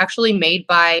Nighter. It's actually made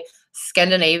by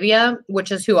Scandinavia,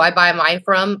 which is who I buy mine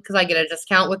from because I get a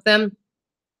discount with them.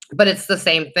 But it's the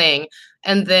same thing.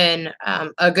 And then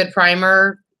a good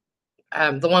primer,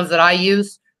 the ones that I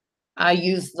use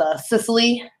the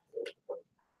Sicily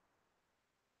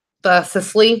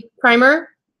primer.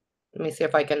 Let me see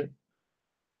if I can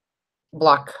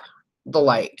block the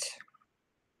light.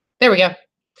 There we go.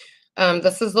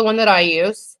 This is the one that I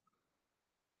use.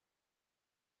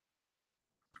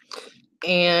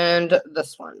 And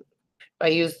this one. I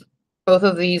use both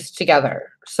of these together.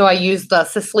 So I use the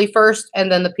Sicily first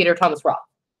and then the Peter Thomas Roth.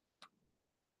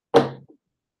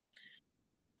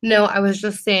 No, I was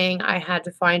just saying I had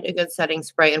to find a good setting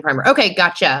spray and primer. Okay,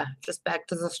 gotcha. Just Beck,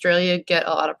 does Australia get a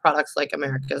lot of products like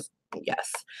America's?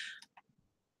 Yes.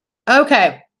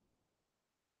 Okay.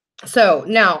 So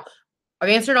now I've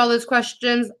answered all those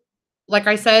questions. Like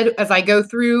I said, as I go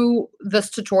through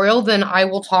this tutorial, then I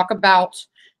will talk about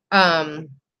the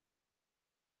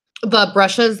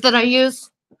brushes that I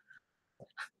use.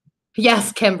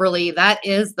 Yes, Kimberly, that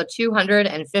is the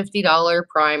 $250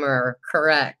 primer.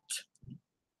 Correct.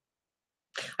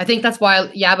 I think that's why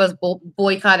Yaba's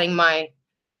boycotting my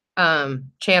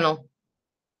channel.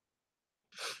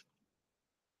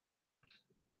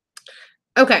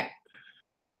 Okay.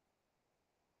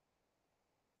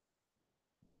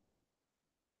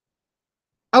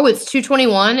 Oh, it's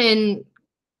 $221 in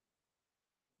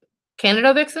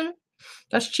Canada, Vixen?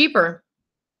 That's cheaper.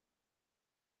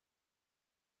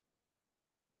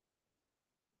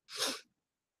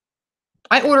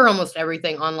 I order almost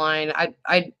everything online.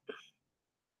 I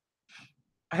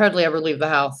hardly ever leave the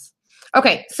house.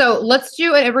 Okay, so let's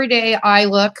do an everyday eye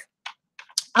look.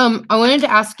 I wanted to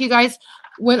ask you guys,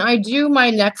 when I do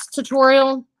my next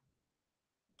tutorial,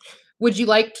 would you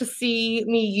like to see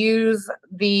me use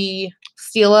the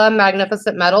Stila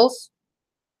Magnificent Metals?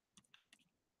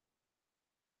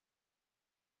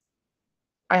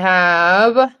 I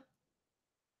have,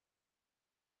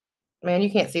 man, you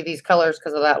can't see these colors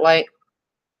because of that light.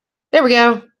 There we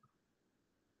go.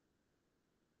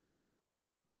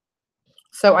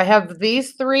 So I have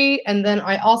these three, and then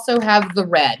I also have the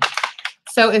red.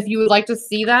 So if you would like to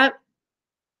see that,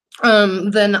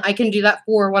 then I can do that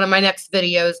for one of my next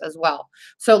videos as well.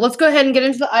 So let's go ahead and get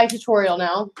into the eye tutorial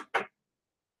now.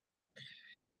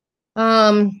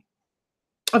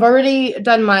 I've already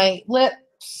done my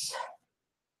lips.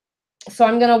 So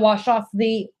I'm going to wash off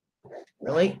the,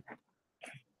 really?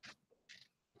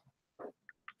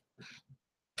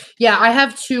 Yeah, I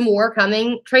have two more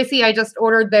coming. Tracy, I just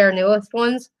ordered their newest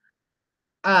ones,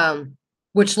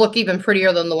 which look even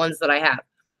prettier than the ones that I have.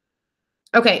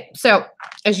 Okay, so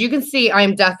as you can see,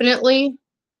 I'm definitely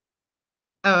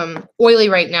oily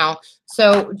right now.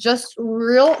 So just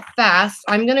real fast,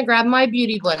 I'm going to grab my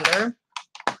beauty blender.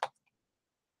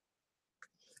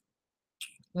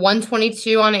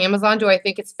 $122 on Amazon. Do I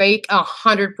think it's fake?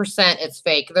 100% it's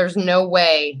fake. There's no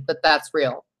way that that's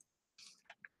real.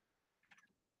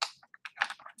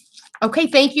 Okay,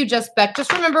 thank you, Just Beck.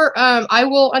 Just remember, I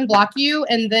will unblock you,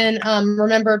 and then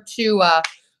remember to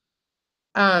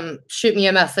shoot me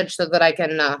a message so that I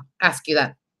can ask you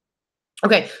that.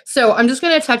 Okay, so I'm just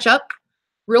going to touch up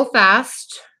real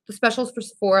fast. The specials for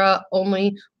Sephora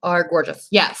only are gorgeous.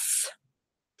 Yes.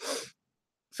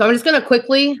 So I'm just going to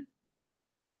quickly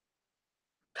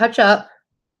touch up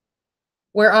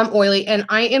where I'm oily, and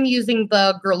I am using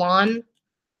the Guerlain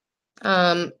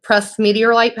pressed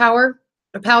meteorite powder.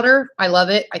 I love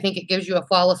it. I think it gives you a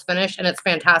flawless finish, and it's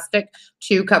fantastic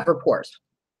to cover pores,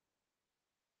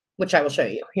 which I will show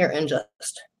you here in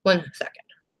just 1 second.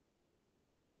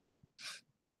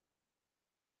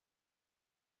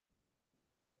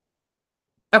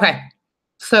 Okay,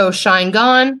 so shine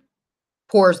gone,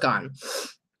 pores gone.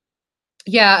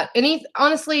 Yeah,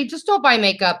 honestly, just don't buy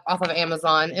makeup off of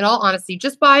Amazon. In all honesty,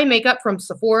 just buy makeup from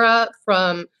Sephora,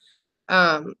 from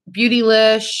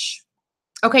Beautylish.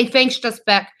 Okay, thanks, Just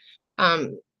Beck.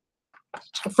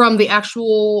 from the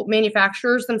actual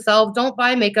manufacturers themselves. Don't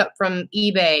buy makeup from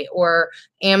eBay or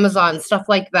Amazon, stuff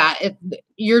like that.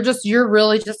 You're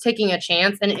really just taking a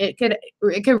chance, and it could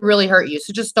really hurt you.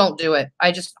 So just don't do it.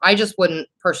 I just wouldn't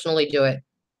personally do it.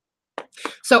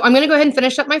 So I'm going to go ahead and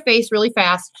finish up my face really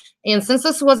fast. And since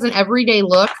this was an everyday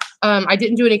look, I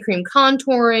didn't do any cream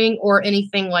contouring or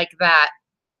anything like that.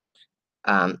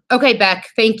 Okay, Beck,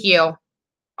 thank you.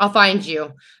 I'll find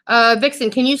you. Vixen,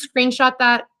 can you screenshot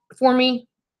that for me?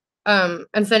 And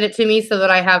send it to me so that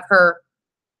I have her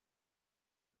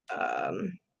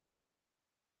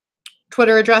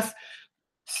Twitter address.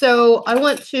 So I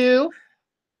want to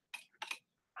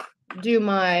do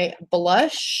my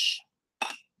blush.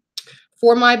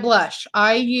 For my blush,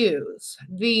 I use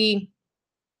the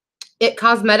It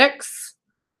Cosmetics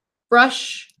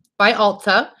brush by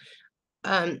Ulta.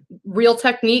 Real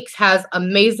Techniques has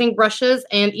amazing brushes,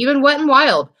 and even Wet n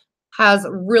Wild has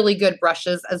really good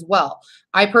brushes as well.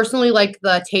 I personally like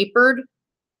the tapered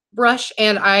brush,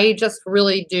 and I just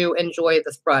really do enjoy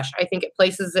this brush. I think it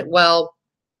places it well.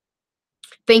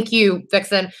 Thank you,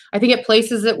 Vixen. I think it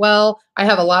places it well. I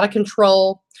have a lot of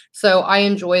control, so I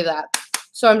enjoy that.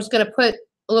 So I'm just going to put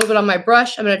a little bit on my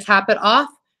brush. I'm going to tap it off,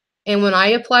 and when I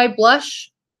apply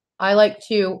blush, I like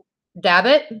to dab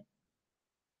it.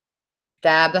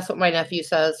 Dab, that's what my nephew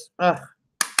says. Ugh.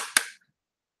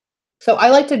 So I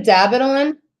like to dab it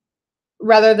on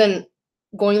rather than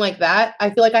going like that. I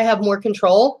feel like I have more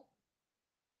control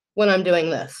when I'm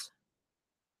doing this.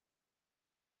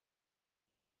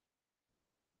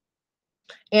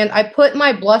 And I put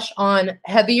my blush on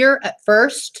heavier at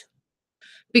first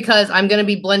because I'm going to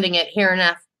be blending it here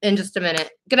in just a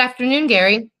minute. Good afternoon,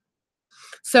 Gary.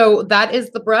 So that is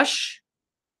the brush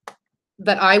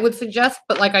that I would suggest.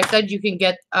 But like I said, you can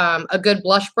get a good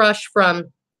blush brush from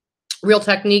Real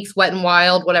Techniques, Wet n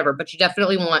Wild, whatever. But you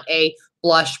definitely want a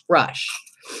blush brush.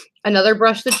 Another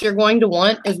brush that you're going to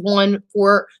want is one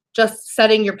for just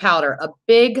setting your powder, a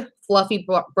big fluffy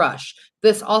brush.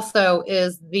 This also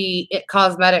is the It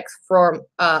Cosmetics for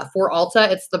Ulta.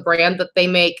 It's the brand that they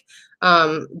make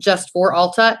just for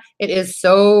Ulta. It is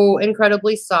so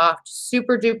incredibly soft,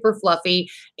 super duper fluffy,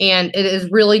 and it is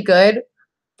really good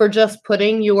for just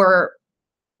putting your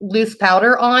loose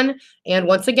powder on. And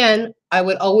once again, I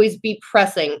would always be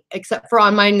pressing, except for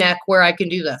on my neck where I can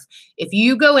do this. If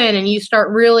you go in and you start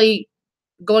really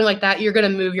going like that, you're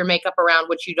going to move your makeup around,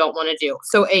 which you don't want to do.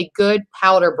 So a good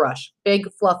powder brush,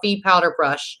 big fluffy powder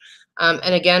brush.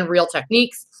 And again, Real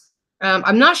Techniques.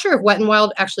 I'm not sure if Wet n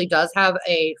Wild actually does have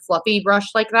a fluffy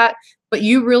brush like that, but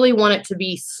you really want it to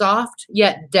be soft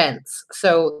yet dense.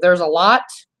 So there's a lot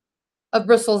of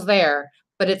bristles there,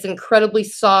 but it's incredibly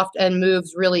soft and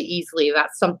moves really easily.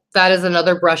 That is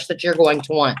another brush that you're going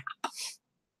to want.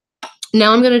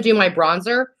 Now I'm going to do my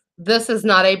bronzer. This is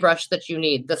not a brush that you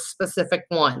need, this specific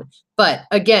one. But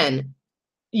again,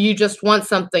 you just want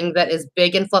something that is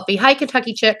big and fluffy. Hi,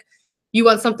 Kentucky Chick. You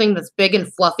want something that's big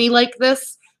and fluffy like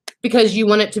this because you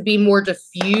want it to be more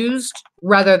diffused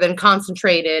rather than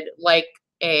concentrated like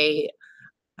a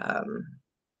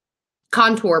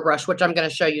contour brush, which I'm going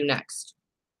to show you next.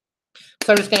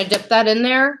 So I'm just going to dip that in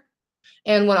there.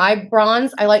 And when I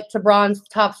bronze, I like to bronze the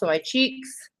tops of my cheeks.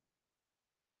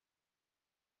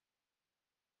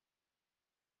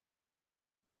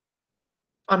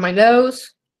 On my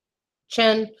nose,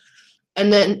 chin,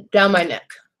 and then down my neck.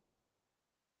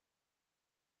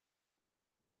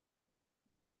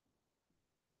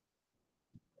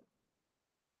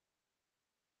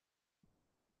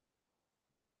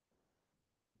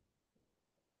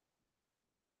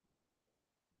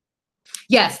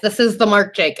 Yes, this is the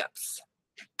Marc Jacobs.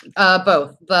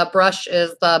 Both. The brush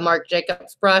is the Marc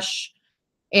Jacobs brush,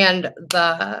 and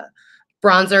the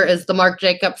bronzer is the Marc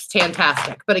Jacobs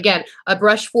Tantastic. But again, a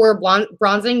brush for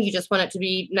bronzing, you just want it to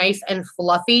be nice and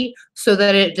fluffy so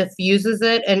that it diffuses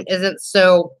it and isn't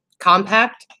so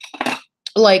compact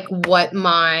like what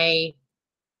my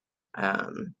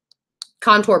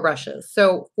contour brush is.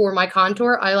 So for my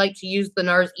contour, I like to use the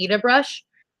NARS Ita brush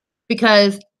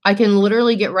because I can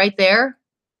literally get right there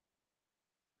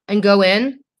and go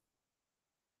in,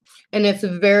 and it's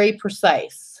very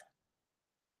precise.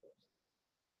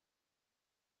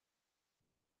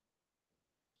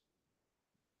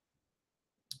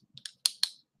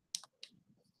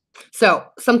 So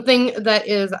something that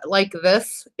is like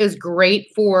this is great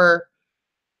for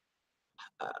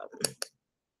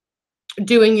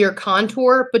doing your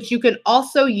contour, but you can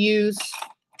also use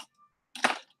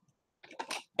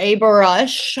a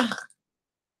brush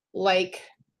like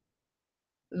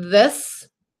this,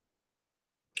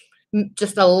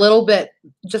 just a little bit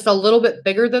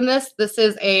bigger than this. This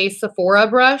is a Sephora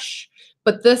brush.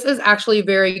 But this is actually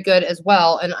very good as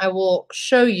well, and I will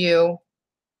show you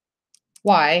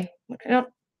why.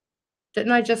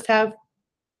 Didn't I just have?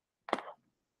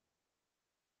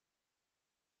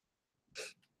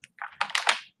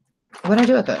 What did I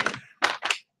do with it?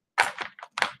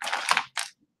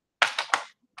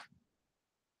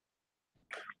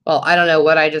 Well, I don't know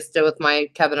what I just did with my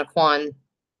Kevin Aquan.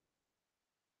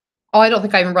 Oh, I don't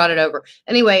think I even brought it over.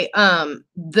 Anyway,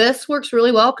 this works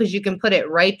really well because you can put it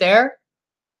right there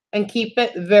and keep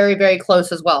it very, very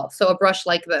close as well. So a brush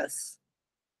like this.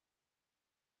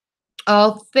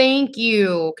 Oh, thank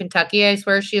you, Kentucky. I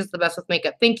swear she is the best with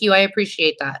makeup. Thank you. I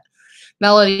appreciate that.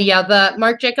 Melody, yeah, the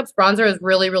Marc Jacobs bronzer is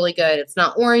really, really good. It's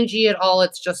not orangey at all.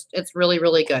 It's really,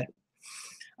 really good.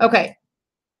 Okay.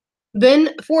 Then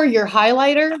for your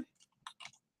highlighter,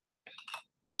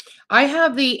 I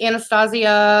have the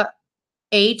Anastasia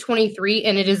A23,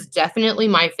 and it is definitely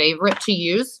my favorite to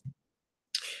use.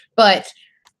 But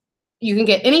you can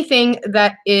get anything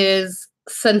that is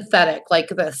synthetic like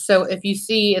this. So if you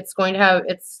see, it's going to have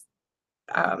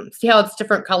see how it's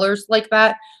different colors like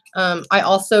that. I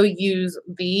also use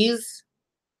these.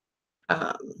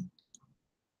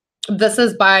 This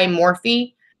is by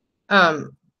Morphe.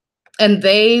 And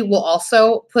they will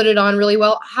also put it on really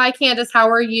well. Hi, Candace. How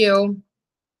are you?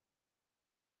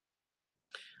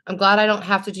 I'm glad I don't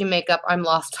have to do makeup. I'm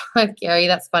lost. Gary,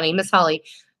 that's funny. Miss Holly.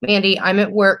 Mandy, I'm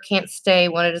at work. Can't stay.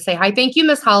 Wanted to say hi. Thank you,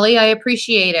 Miss Holly. I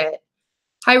appreciate it.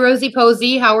 Hi, Rosie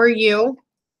Posey. How are you?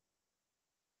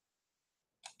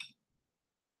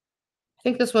 I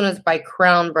think this one is by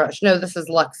Crown Brush. No, this is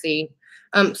Luxie.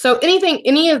 So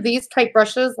any of these type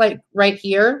brushes, like right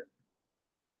here,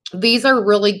 these are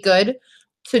really good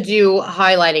to do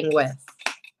highlighting with.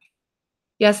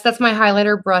 Yes, that's my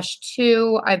highlighter brush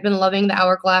too. I've been loving the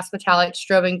Hourglass Metallic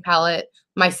Strobing palette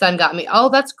my son got me. Oh,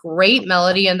 that's great,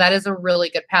 Melody, and that is a really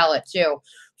good palette too.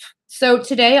 So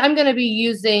today I'm going to be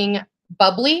using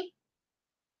Bubbly,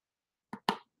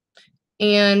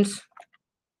 and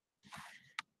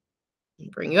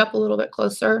bring you up a little bit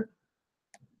closer.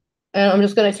 And I'm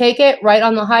just going to take it right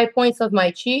on the high points of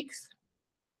my cheeks,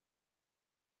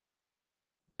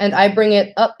 and I bring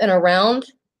it up and around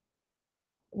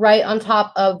right on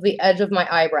top of the edge of my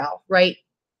eyebrow, right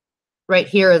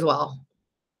here as well.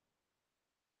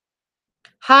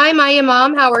 Hi, Maya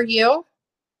Mom. How are you?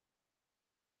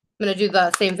 I'm going to do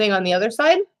the same thing on the other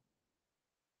side.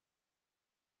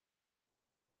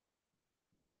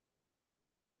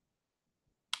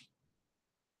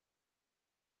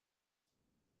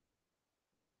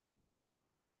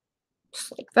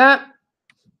 Just like that.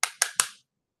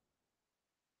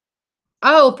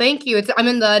 Oh, thank you. I'm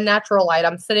in the natural light.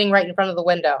 I'm sitting right in front of the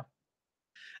window.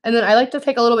 And then I like to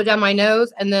take a little bit down my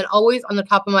nose and then always on the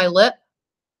top of my lip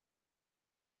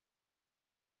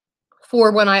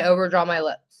for when I overdraw my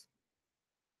lips.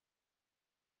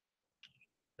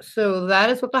 So that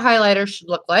is what the highlighter should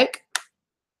look like.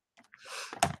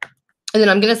 And then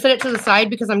I'm going to set it to the side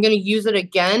because I'm going to use it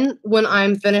again when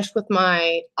I'm finished with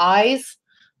my eyes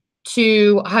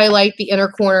to highlight the inner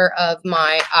corner of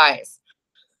my eyes.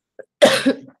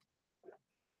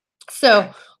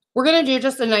 So we're going to do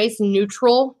just a nice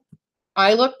neutral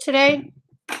eye look today.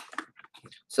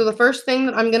 So the first thing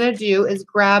that I'm going to do is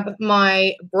grab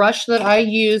my brush that I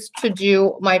use to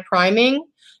do my priming.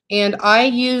 And I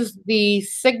use the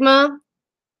Sigma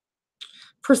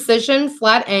Precision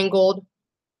Flat Angled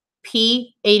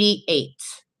P88. It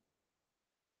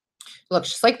looks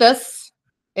just like this.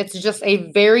 It's just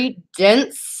a very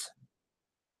dense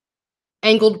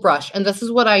angled brush. And this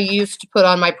is what I use to put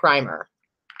on my primer.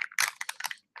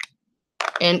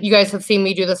 And you guys have seen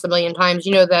me do this a million times.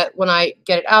 You know that when I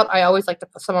get it out, I always like to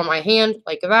put some on my hand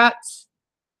like that,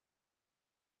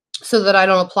 so that I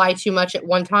don't apply too much at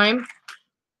one time.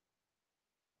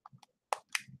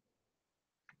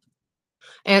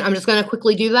 And I'm just going to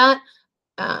quickly do that.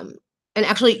 And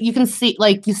actually, you can see,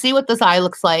 like, you see what this eye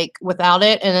looks like without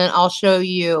it, and then I'll show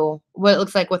you what it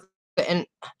looks like with it. And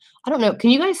I don't know,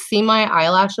 can you guys see my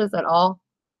eyelashes at all?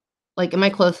 Like, am I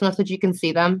close enough that you can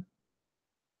see them?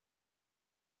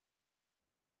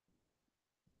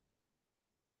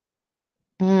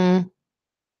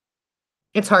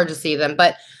 It's hard to see them,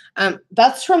 but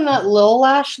that's from that Lil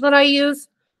Lash that I use.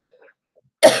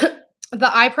 The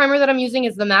eye primer that I'm using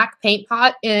is the MAC Paint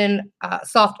Pot in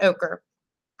Soft Ochre.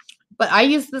 But I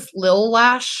use this Lil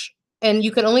Lash, and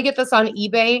you can only get this on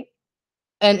eBay,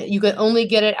 and you can only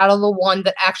get it out of the one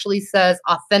that actually says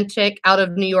authentic out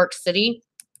of New York City,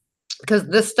 because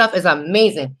this stuff is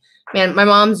amazing. Man, my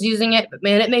mom's using it, but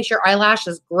man, it makes your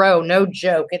eyelashes grow. No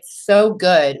joke. It's so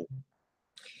good.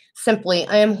 Simply,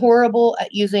 I am horrible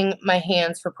at using my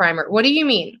hands for primer. What do you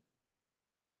mean?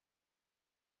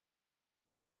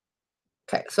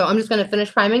 Okay, so I'm just going to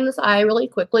finish priming this eye really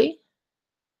quickly.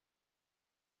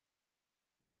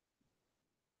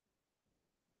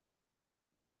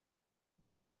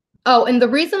 Oh, and the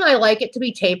reason I like it to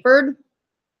be tapered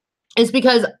is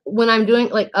because when I'm doing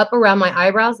like up around my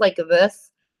eyebrows like this,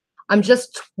 I'm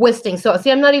just twisting. So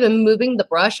see, I'm not even moving the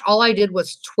brush. All I did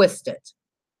was twist it.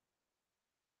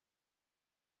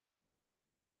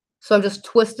 So I'm just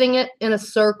twisting it in a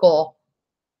circle.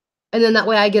 And then that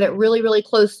way I get it really, really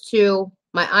close to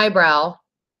my eyebrow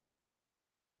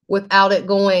without it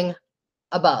going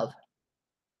above.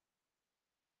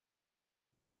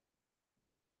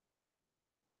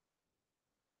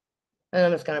 And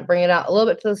I'm just going to bring it out a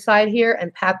little bit to the side here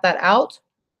and pat that out.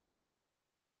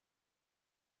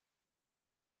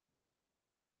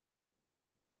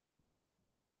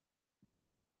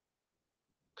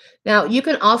 Now, you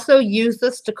can also use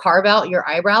this to carve out your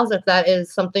eyebrows if that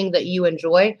is something that you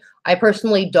enjoy. I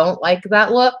personally don't like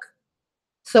that look,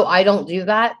 so I don't do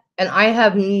that. And I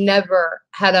have never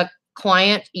had a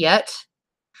client yet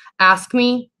ask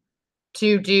me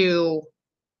to do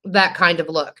that kind of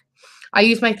look. I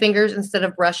use my fingers instead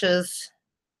of brushes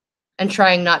and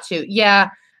trying not to. Yeah,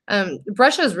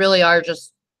 brushes really are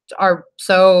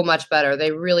so much better.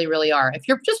 They really, really are. If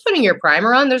you're just putting your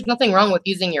primer on, there's nothing wrong with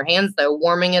using your hands though,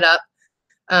 warming it up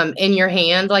in your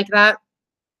hand like that,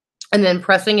 and then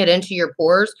pressing it into your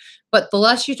pores. But the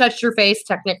less you touch your face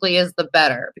technically is the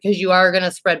better because you are going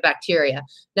to spread bacteria.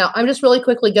 Now, I'm just really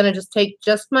quickly going to just take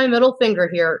just my middle finger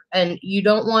here, and you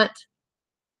don't want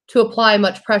to apply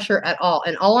much pressure at all.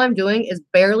 And all I'm doing is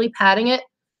barely patting it.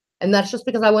 And that's just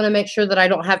because I want to make sure that I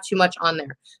don't have too much on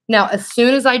there. Now, as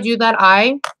soon as I do that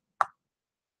eye,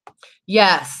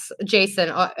 yes, Jason,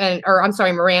 or I'm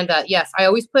sorry, Miranda. Yes, I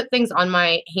always put things on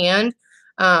my hand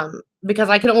because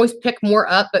I can always pick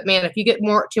more up. But man, if you get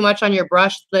too much on your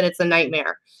brush, then it's a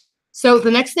nightmare. So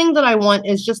the next thing that I want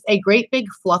is just a great big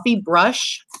fluffy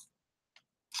brush.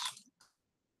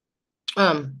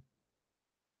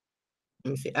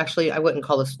 Let me see. Actually, I wouldn't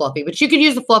call this fluffy, but you could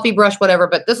use a fluffy brush, whatever.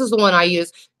 But this is the one I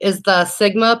use, is the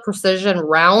Sigma Precision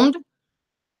Round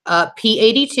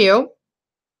P82.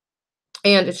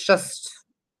 And it's just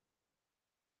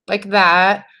like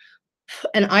that.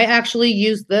 And I actually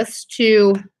use this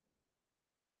to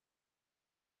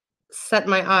set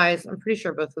my eyes. I'm pretty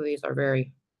sure both of these are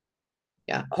very,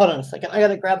 yeah. Hold on a second. I'm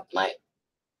going to grab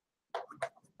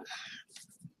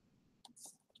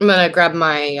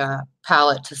my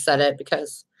palette to set it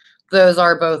because those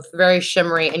are both very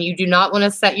shimmery. And you do not want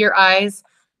to set your eyes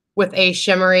with a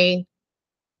shimmery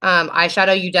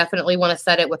eyeshadow. You definitely want to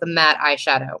set it with a matte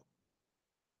eyeshadow.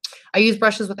 I use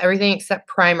brushes with everything except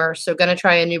primer, so gonna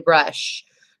try a new brush.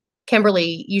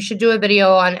 Kimberly, you should do a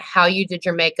video on how you did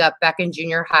your makeup back in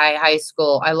junior high, high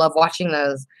school. I love watching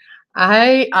those.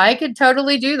 I could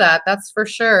totally do that. That's for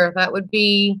sure. That would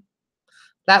be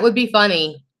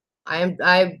funny.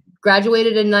 I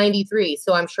graduated in 93,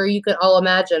 so I'm sure you could all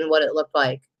imagine what it looked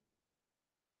like.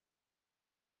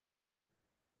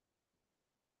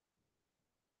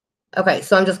 Okay,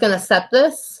 so I'm just gonna set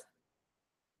this.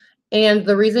 And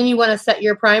the reason you want to set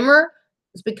your primer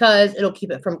is because it'll keep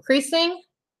it from creasing,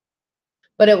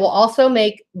 but it will also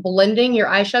make blending your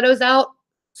eyeshadows out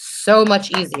so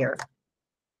much easier.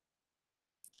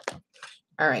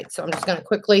 All right, so I'm just going to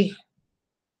quickly,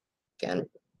 again,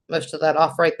 most of that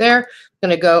off right there. I'm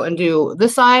going to go and do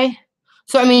this eye.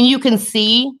 So, I mean, you can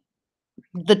see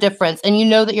the difference, and you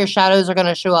know that your shadows are going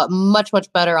to show up much,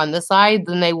 much better on this side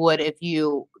than they would if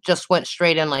you just went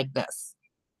straight in like this.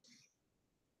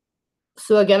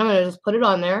 So again, I'm going to just put it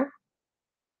on there.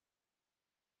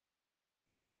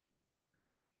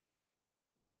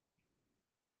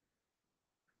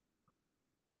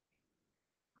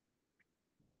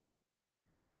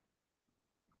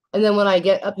 And then when I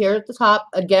get up here at the top,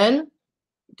 again,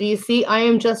 do you see I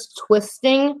am just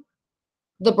twisting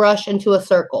the brush into a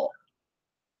circle?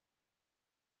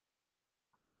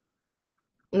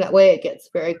 And that way it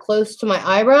gets very close to my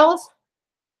eyebrows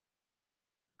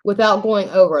without going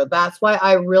over. That's why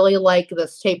I really like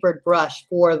this tapered brush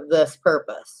for this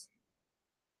purpose.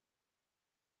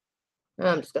 And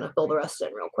I'm just going to fill the rest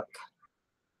in real quick.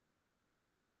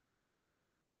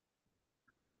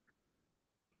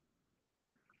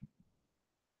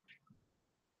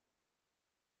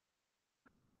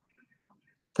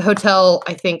 The hotel,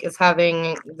 I think, is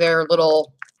having their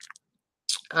little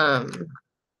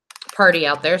party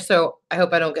out there. So I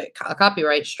hope I don't get a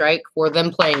copyright strike for them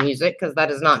playing music because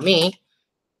that is not me.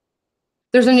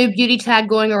 There's a new beauty tag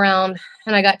going around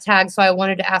and I got tagged. So I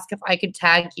wanted to ask if I could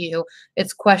tag you.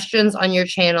 It's questions on your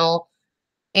channel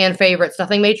and favorites,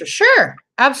 nothing major. Sure,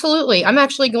 absolutely. I'm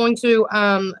actually going to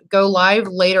go live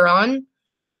later on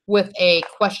with a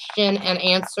question and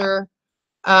answer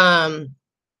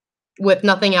with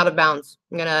nothing out of bounds.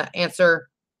 I'm going to answer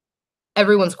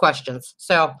everyone's questions.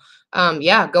 So,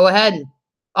 yeah, go ahead.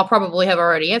 I'll probably have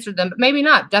already answered them, but maybe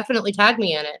not. Definitely tag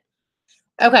me in it.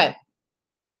 Okay.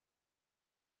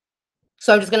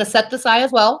 So I'm just going to set this eye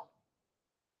as well.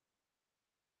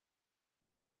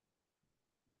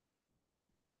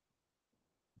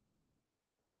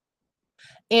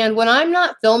 And when I'm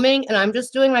not filming and I'm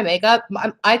just doing my makeup,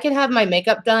 I can have my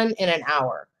makeup done in an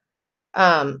hour.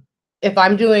 If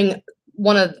I'm doing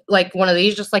one of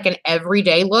these, just like an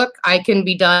everyday look, I can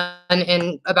be done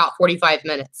in about 45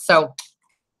 minutes. So,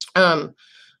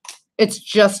 it's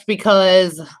just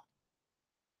because,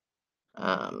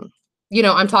 I'm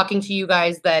talking to you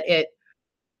guys that it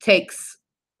takes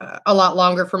a lot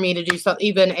longer for me to do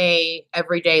even a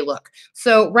everyday look.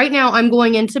 So right now I'm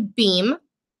going into Beam.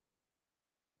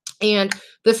 And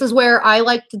this is where I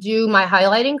like to do my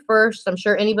highlighting first. I'm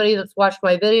sure anybody that's watched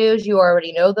my videos, you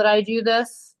already know that I do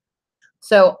this.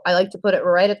 So I like to put it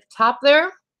right at the top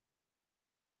there.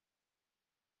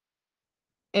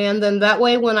 And then that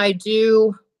way, when I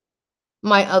do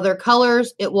my other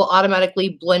colors, it will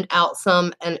automatically blend out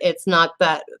some, and it's not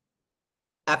that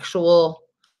actual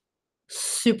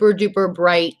super duper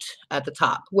bright at the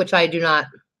top, which I do not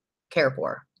care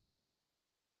for.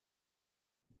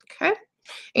 Okay.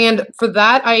 And for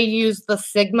that, I use the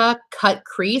Sigma Cut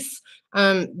Crease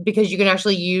because you can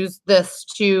actually use this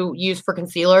to use for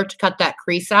concealer to cut that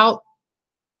crease out.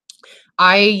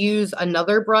 I use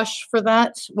another brush for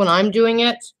that when I'm doing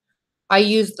it. I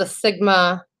use the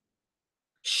Sigma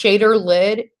Shader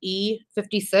Lid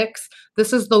E56.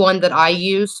 This is the one that I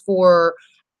use for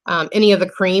any of the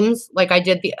creams. Like I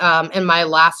did in my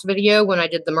last video when I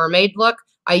did the mermaid look,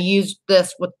 I used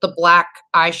this with the black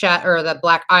eyeshadow or the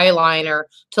black eyeliner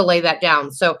to lay that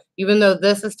down. So even though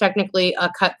this is technically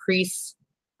a cut crease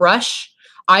brush,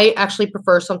 I actually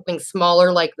prefer something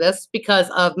smaller like this because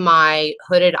of my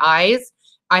hooded eyes.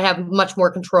 I have much more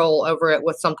control over it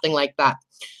with something like that.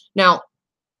 Now,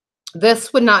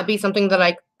 this would not be something that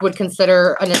I would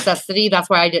consider a necessity. That's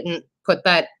why I didn't put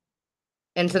that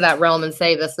into that realm and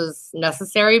say this is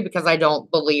necessary, because I don't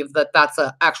believe that that's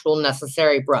an actual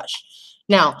necessary brush.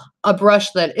 Now, a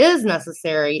brush that is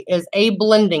necessary is a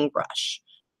blending brush.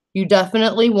 You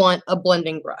definitely want a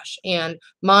blending brush. And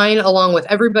mine, along with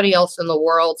everybody else in the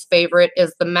world's favorite,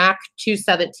 is the MAC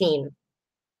 217.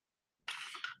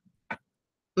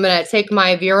 I'm going to take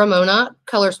my Vera Mona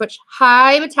color switch.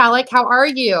 Hi, Metallic. How are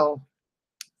you?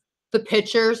 The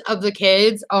pictures of the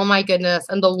kids, oh my goodness.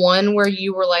 And the one where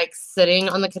you were like sitting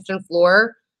on the kitchen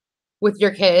floor with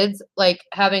your kids, like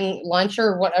having lunch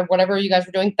or whatever you guys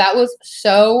were doing, that was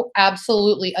so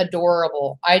absolutely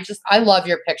adorable. I love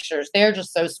your pictures. They're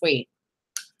just so sweet.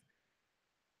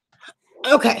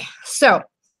 Okay, so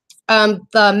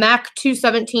the MAC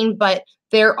 217, but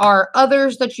there are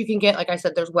others that you can get. Like I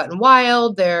said, there's Wet n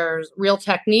Wild, there's Real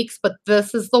Techniques, but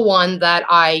this is the one that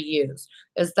I use,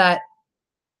 is the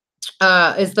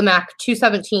MAC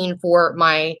 217 for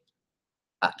my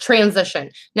transition.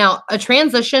 Now, a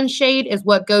transition shade is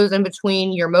what goes in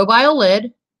between your mobile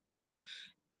lid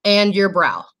and your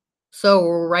brow. So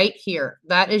right here,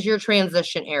 that is your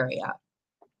transition area.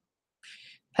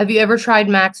 Have you ever tried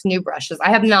MAC's new brushes? I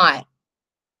have not.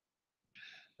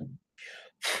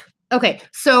 Okay,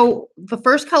 so the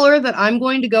first color that I'm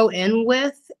going to go in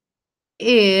with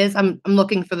is, I'm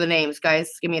looking for the names,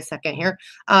 guys. Give me a second here.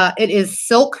 It is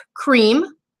Silk Cream.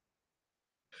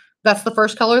 That's the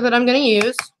first color that I'm going to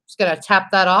use. Just going to tap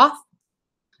that off.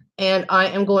 And I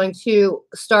am going to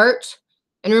start.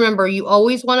 And remember, you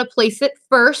always want to place it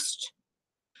first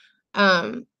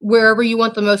wherever you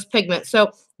want the most pigment.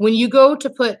 So when you go to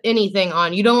put anything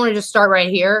on, you don't want to just start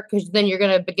right here, because then you're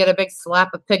going to get a big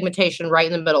slap of pigmentation right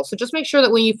in the middle. So just make sure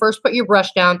that when you first put your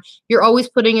brush down, you're always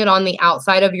putting it on the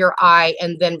outside of your eye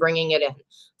and then bringing it in.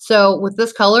 So with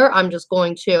this color, I'm just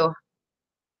going to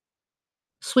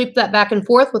sweep that back and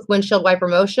forth with windshield wiper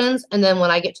motions. And then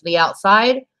when I get to the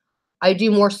outside, I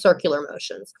do more circular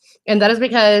motions. And that is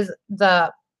because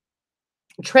the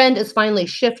trend is finally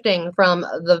shifting from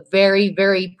the very,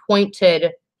 very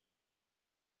pointed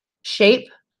shape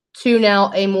to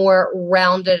now a more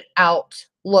rounded out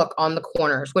look on the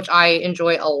corners, which I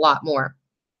enjoy a lot more.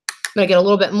 I'm going to get a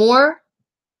little bit more,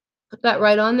 put that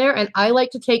right on there. And I like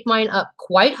to take mine up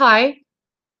quite high.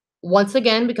 Once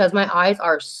again, because my eyes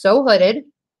are so hooded,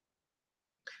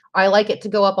 I like it to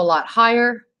go up a lot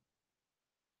higher.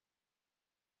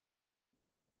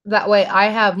 That way I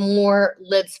have more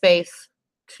lid space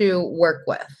to work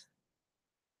with.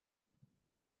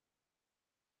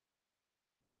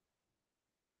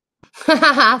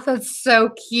 That's so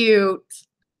cute.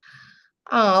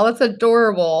 Oh, that's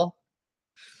adorable.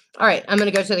 All right, I'm going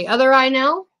to go to the other eye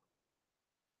now.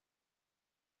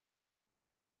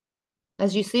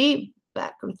 As you see,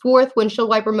 back and forth, windshield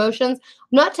wiper motions.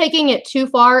 I'm not taking it too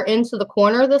far into the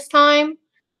corner this time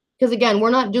because, again,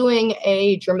 we're not doing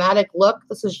a dramatic look.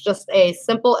 This is just a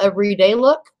simple everyday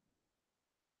look.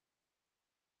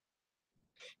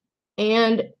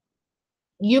 And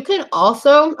you can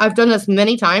also, I've done this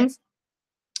many times,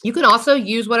 you can also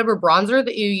use whatever bronzer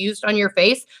that you used on your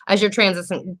face as your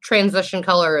transition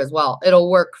color as well. It'll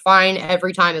work fine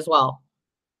every time as well.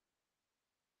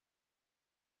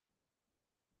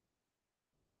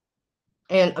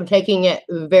 And I'm taking it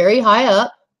very high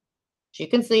up. As you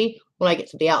can see, when I get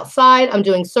to the outside, I'm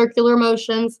doing circular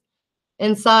motions.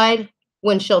 Inside,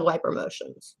 windshield wiper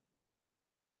motions.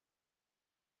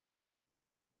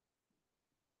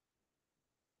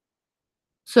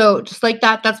 So just like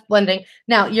that, that's blending.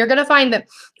 Now you're going to find that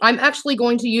I'm actually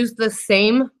going to use the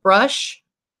same brush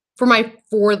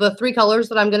for the 3 colors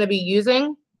that I'm going to be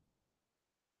using.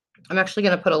 I'm actually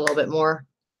going to put a little bit more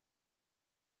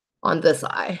on this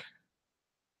eye.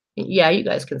 Yeah, you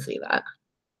guys can see that.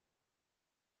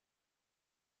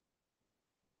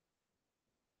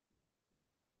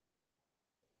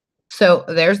 So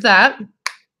there's that.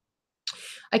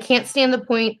 I can't stand the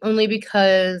point only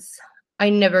because I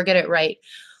never get it right.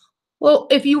 Well,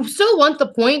 if you still want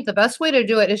the point, the best way to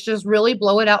do it is just really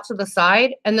blow it out to the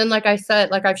side. And then, like I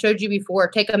said, like I've showed you before,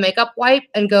 take a makeup wipe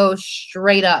and go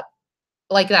straight up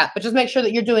like that. But just make sure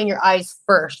that you're doing your eyes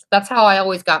first. That's how I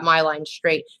always got my line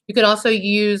straight. You can also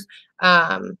use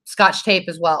Scotch tape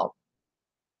as well.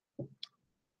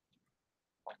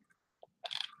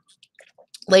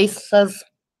 Lace says,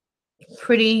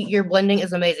 pretty, your blending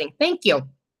is amazing. Thank you.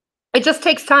 It just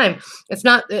takes time. It's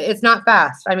not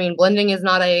fast. I mean, blending is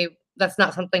not that's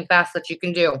not something fast that you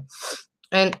can do.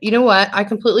 And you know what? I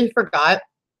completely forgot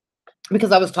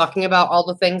because I was talking about all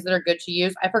the things that are good to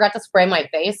use. I forgot to spray my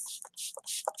face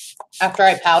after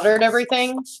I powdered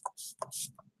everything.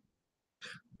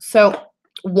 So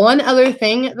one other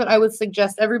thing that I would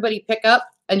suggest everybody pick up,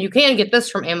 and you can get this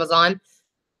from Amazon,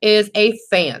 is a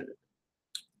fan.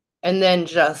 And then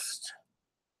just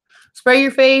spray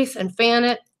your face and fan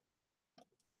it.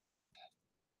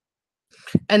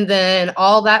 And then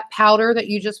all that powder that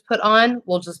you just put on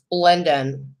will just blend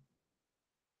in.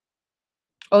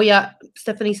 Oh yeah,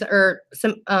 Stephanie or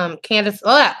Candace.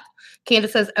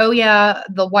 Candace says, "Oh yeah,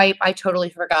 the wipe. I totally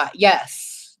forgot."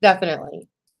 Yes, definitely.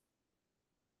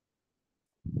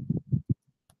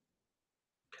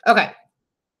 Okay.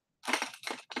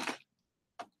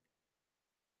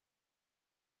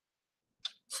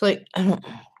 So, like, can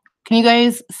you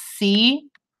guys see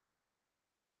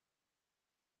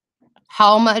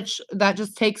how much that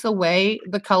just takes away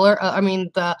the color? I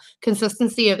mean, the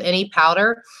consistency of any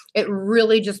powder. It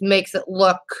really just makes it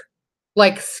look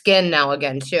like skin now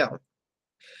again too.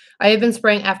 I have been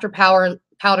spraying after powder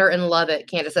and love it.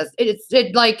 Candace says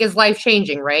it like is life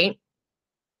changing, right?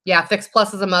 Yeah, Fix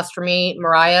Plus is a must for me.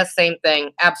 Mariah, same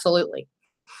thing. Absolutely.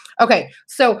 Okay,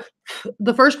 so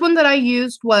the first one that I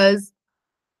used was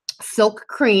Silk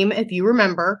Cream, if you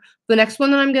remember. The next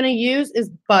one that I'm going to use is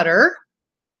Butter,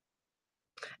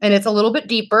 and it's a little bit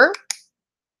deeper.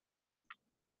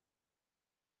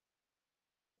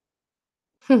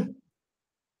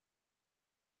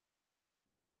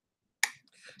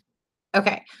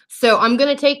 Okay, so I'm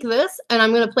going to take this and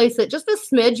I'm going to place it just a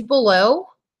smidge below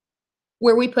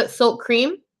where we put Silk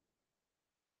Cream.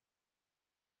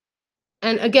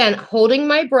 And again, holding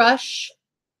my brush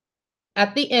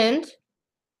at the end,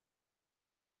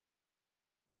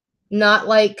 not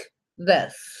like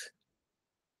this.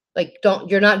 Like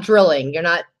you're not drilling. You're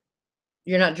not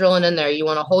drilling in there. You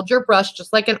want to hold your brush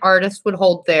just like an artist would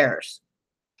hold theirs.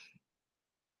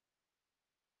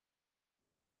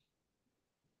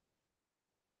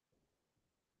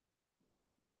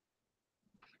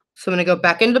 So I'm going to go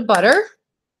back into Butter.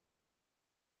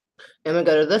 I'm going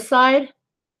to go to this side,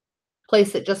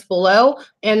 place it just below.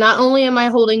 And not only am I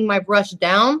holding my brush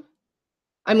down,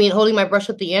 holding my brush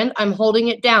at the end, I'm holding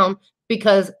it down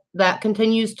because that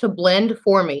continues to blend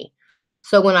for me.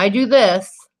 So when I do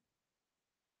this,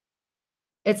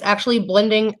 it's actually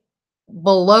blending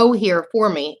below here for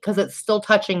me because it's still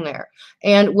touching there.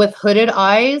 And with hooded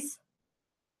eyes,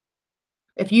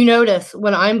 if you notice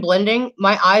when I'm blending,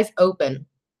 my eyes open.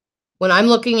 When I'm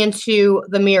looking into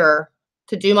the mirror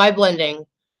to do my blending,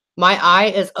 my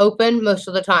eye is open most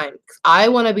of the time. I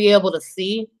want to be able to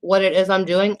see what it is I'm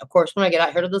doing. Of course, when I get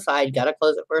out here to the side, you got to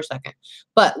close it for a second.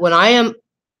 But when I am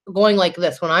going like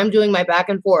this, when I'm doing my back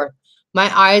and forth,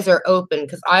 my eyes are open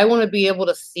because I want to be able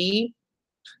to see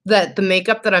that the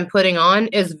makeup that I'm putting on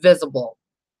is visible.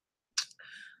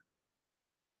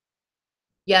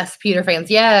 Yes, Peter fans.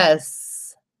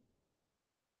 Yes.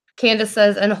 Candace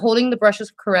says, and holding the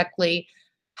brushes correctly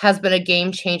has been a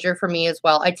game changer for me as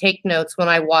well. I take notes when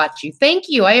I watch you. Thank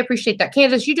you. I appreciate that.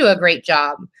 Candace, you do a great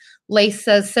job. Lace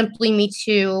says, simply me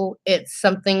too. It's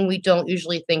something we don't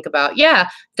usually think about. Yeah,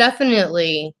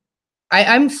 definitely.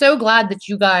 I'm so glad that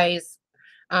you guys,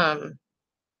 um,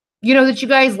 that you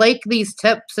guys like these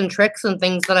tips and tricks and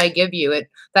things that I give you.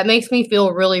 That makes me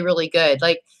feel really, really good.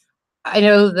 Like, I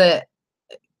know that,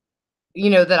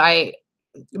 that I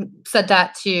said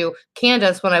that to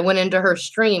Candace when I went into her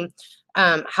stream,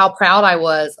 how proud I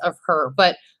was of her.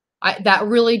 But that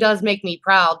really does make me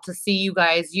proud to see you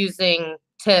guys using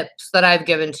tips that I've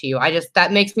given to you.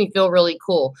 That makes me feel really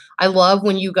cool. I love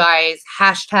when you guys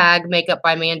hashtag makeup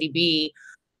by Mandy B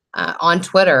on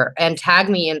Twitter and tag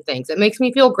me in things. It makes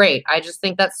me feel great. I just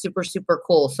think that's super, super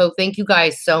cool. So thank you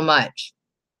guys so much.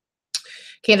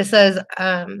 Candace says,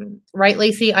 right,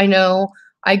 Lacey, I know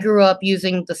I grew up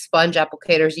using the sponge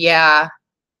applicators. Yeah.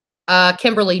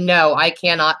 Kimberly, no, I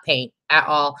cannot paint at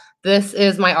all. This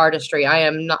is my artistry.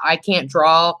 I can't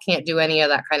draw, can't do any of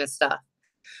that kind of stuff.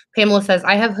 Pamela says,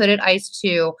 I have hooded eyes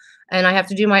too, and I have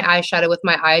to do my eyeshadow with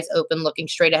my eyes open, looking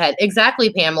straight ahead.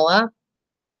 Exactly, Pamela.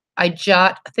 I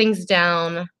jot things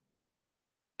down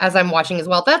as I'm watching as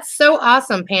well. That's so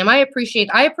awesome, Pam. I appreciate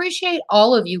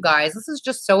all of you guys. This is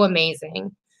just so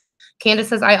amazing. Candace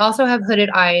says, I also have hooded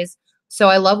eyes, so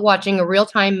I love watching a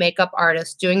real-time makeup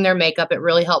artist doing their makeup. It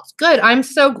really helps. Good. I'm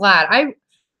so glad.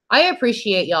 I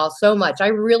appreciate y'all so much. I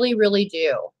really, really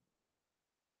do.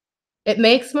 It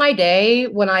makes my day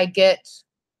when I get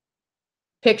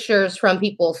pictures from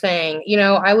people saying,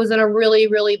 I was in a really,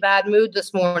 really bad mood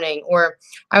this morning, or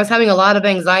I was having a lot of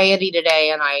anxiety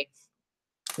today, and I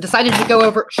decided to go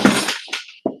over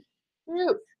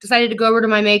to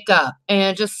my makeup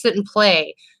and just sit and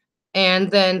play.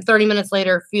 And then 30 minutes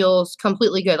later feels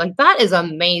completely good. Like, that is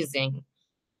amazing.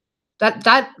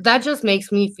 That just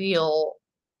makes me feel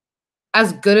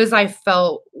as good as I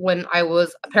felt when I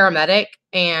was a paramedic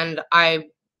and I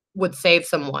would save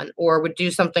someone or would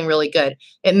do something really good.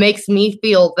 It makes me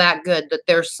feel that good that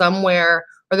there's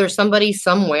somebody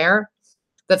somewhere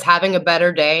that's having a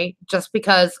better day just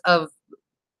because of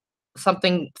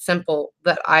something simple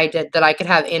that I did, that I could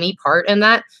have any part in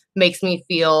that makes me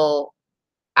feel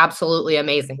absolutely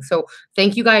amazing. So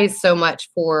thank you guys so much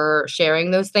for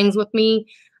sharing those things with me.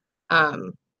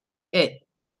 Um, it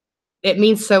it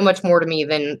means so much more to me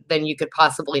than you could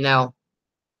possibly know.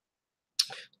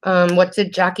 What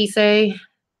did Jackie say?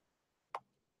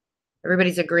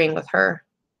 Everybody's agreeing with her.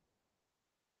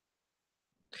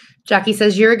 Jackie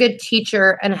says, you're a good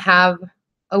teacher and have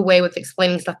a way with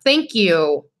explaining stuff. Thank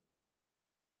you.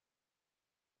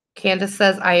 Candace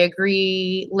says, I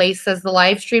agree. Lace says, the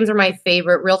live streams are my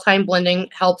favorite. Real-time blending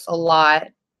helps a lot.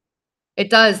 It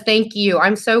does. Thank you.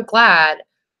 I'm so glad.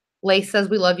 Lace says,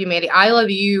 we love you, Mandy. I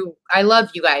love you. I love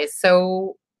you guys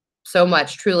so, so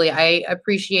much. Truly. I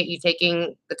appreciate you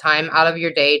taking the time out of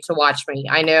your day to watch me.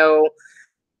 I know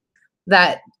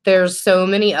that there's so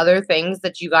many other things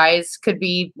that you guys could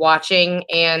be watching,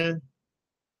 and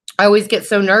I always get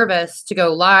so nervous to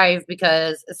go live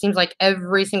because it seems like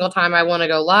every single time I want to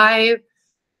go live,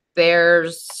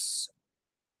 there's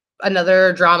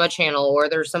another drama channel or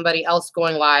there's somebody else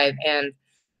going live. And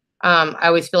I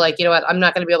always feel like, you know what, I'm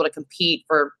not going to be able to compete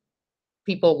for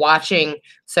people watching.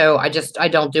 So I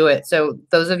don't do it. So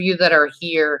those of you that are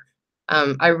here,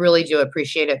 I really do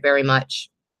appreciate it very much.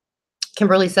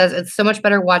 Kimberly says, it's so much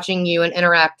better watching you and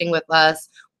interacting with us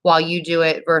while you do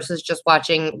it versus just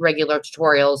watching regular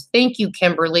tutorials. Thank you,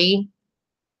 Kimberly.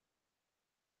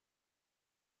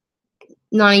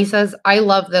 Nani says, I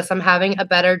love this. I'm having a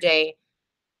better day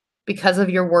because of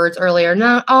your words earlier.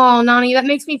 No, oh, Nani, that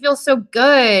makes me feel so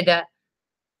good.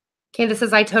 Candace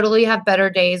says, I totally have better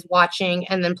days watching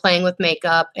and then playing with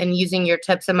makeup and using your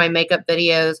tips in my makeup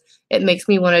videos. It makes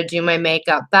me want to do my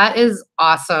makeup. That is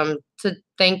awesome. To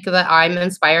think that I'm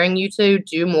inspiring you to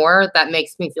do more, that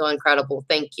makes me feel incredible.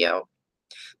 Thank you.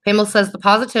 Pamela says, the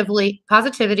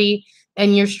positivity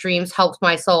in your streams helps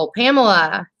my soul.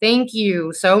 Pamela, thank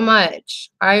you so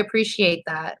much. I appreciate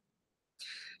that.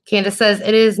 Candace says,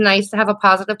 it is nice to have a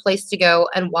positive place to go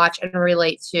and watch and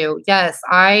relate to. Yes,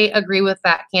 I agree with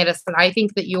that, Candace. And I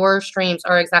think that your streams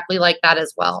are exactly like that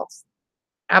as well.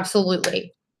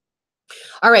 Absolutely.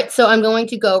 All right, so I'm going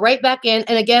to go right back in.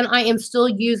 And again, I am still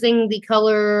using the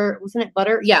color, wasn't it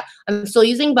butter? Yeah, I'm still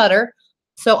using butter.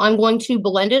 So I'm going to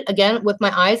blend it again with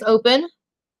my eyes open.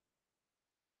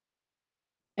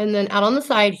 And then out on the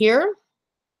side here.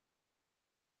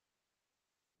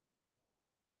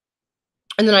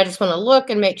 And then I just want to look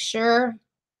and make sure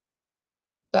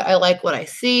that I like what I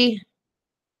see.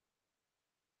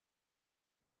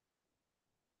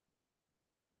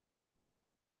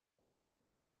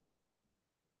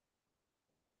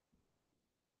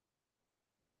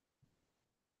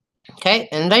 Okay,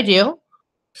 and I do.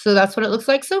 So that's what it looks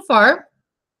like so far.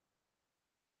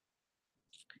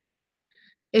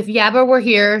 If Yaba were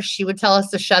here, she would tell us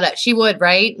to shut up. She would,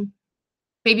 right?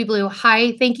 Baby Blue,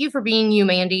 hi. Thank you for being you,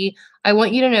 Mandy. I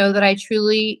want you to know that I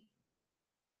truly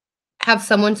have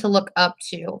someone to look up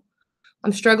to.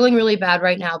 I'm struggling really bad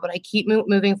right now, but I keep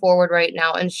moving forward right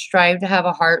now and strive to have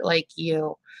a heart like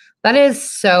you. That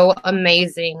is so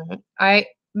amazing.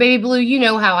 Baby Blue, you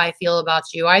know how I feel about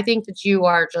you. I think that you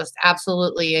are just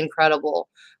absolutely incredible.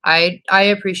 I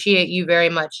appreciate you very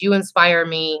much. You inspire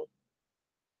me.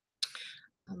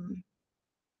 Um,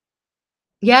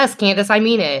 yes, Candace, I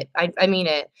mean it. I mean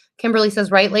it. Kimberly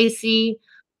says, right, Lacey?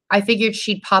 I figured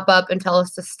she'd pop up and tell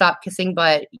us to stop kissing,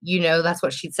 but that's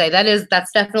what she'd say.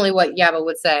 That's definitely what Yaba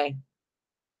would say.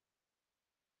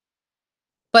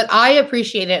 But I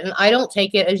appreciate it, and I don't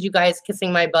take it as you guys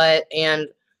kissing my butt, and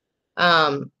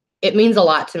um, it means a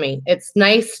lot to me. It's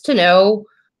nice to know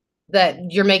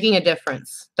that you're making a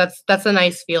difference. That's a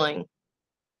nice feeling.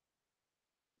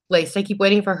 Lace, I keep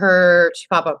waiting for her to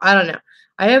pop up. I don't know.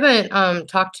 I haven't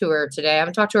talked to her today. I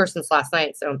haven't talked to her since last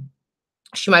night, so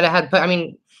she might have had. I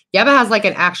mean, Yaba has like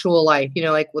an actual life,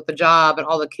 like with the job and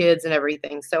all the kids and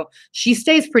everything. So she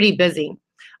stays pretty busy.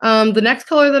 The next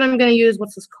color that I'm going to use,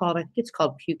 what's this called? I think it's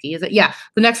called Pukey. Is it? Yeah.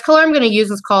 The next color I'm going to use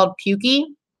is called Pukey.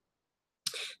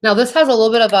 Now this has a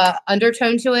little bit of a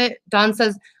undertone to it. Dawn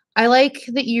says, I like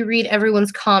that you read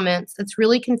everyone's comments. It's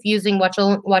really confusing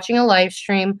watching a live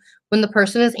stream when the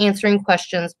person is answering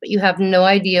questions, but you have no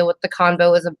idea what the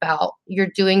convo is about. You're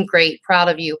doing great. Proud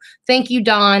of you. Thank you,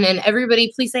 Dawn. And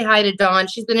everybody, please say hi to Dawn.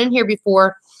 She's been in here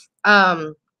before.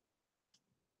 Dawn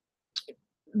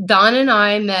and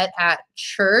I met at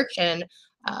church, and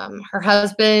her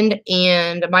husband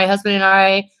and my husband and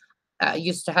I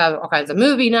used to have all kinds of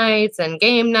movie nights and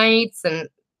game nights, and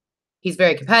he's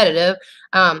very competitive.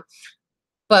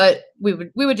 But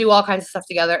we would do all kinds of stuff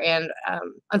together. And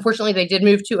unfortunately, they did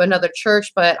move to another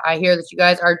church. But I hear that you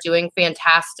guys are doing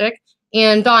fantastic.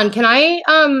 And Dawn, can I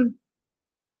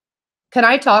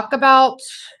talk about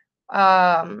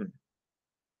how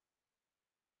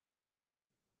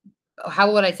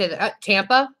would I say that?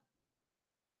 Tampa?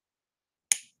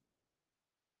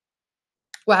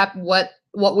 What happened?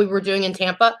 What we were doing in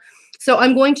Tampa? So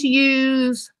I'm going to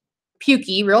use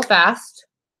Pukey real fast.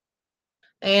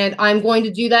 And I'm going to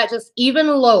do that just even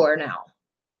lower now.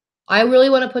 I really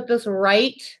want to put this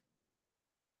right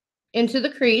into the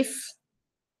crease,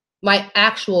 my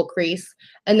actual crease,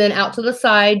 and then out to the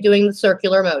side doing the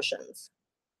circular motions.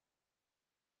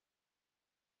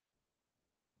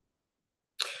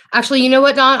 Actually, you know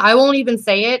what, Dawn? I won't even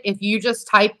say it. If you just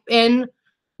type in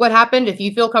what happened, if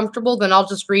you feel comfortable, then I'll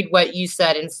just read what you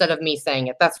said instead of me saying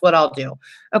it. That's what I'll do.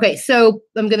 Okay, so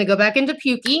I'm going to go back into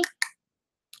Pukey.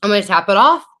 I'm going to tap it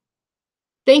off.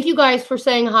 Thank you guys for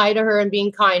saying hi to her and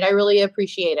being kind. I really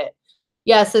appreciate it.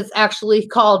 Yes, it's actually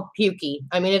called Pukey.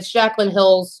 I mean, it's Jaclyn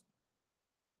Hill's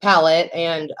palette,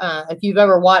 and if you've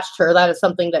ever watched her, that is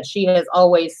something that she has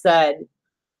always said,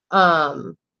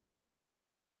 that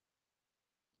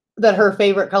her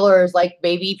favorite color is like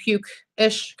baby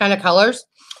puke-ish kind of colors.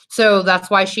 So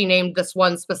that's why she named this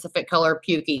one specific color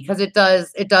Pukey, because it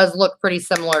does look pretty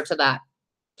similar to that.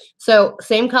 So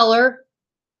same color,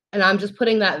 and I'm just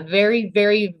putting that very,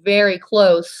 very, very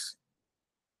close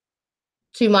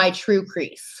to my true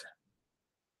crease.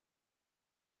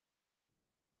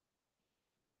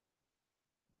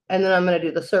 And then I'm going to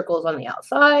do the circles on the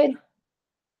outside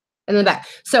and the back.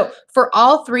 So for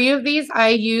all three of these,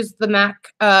 I use the MAC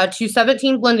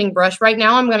 217 blending brush. Right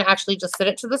now, I'm going to actually just set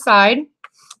it to the side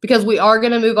because we are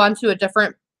going to move on to a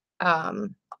different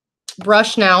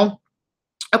brush now.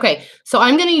 Okay, so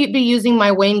I'm going to be using my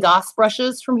Wayne Goss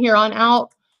brushes from here on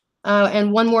out,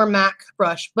 and one more MAC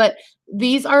brush. But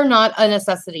these are not a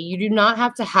necessity. You do not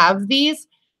have to have these,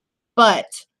 but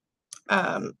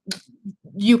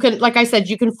you can, like I said,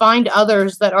 you can find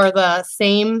others that are the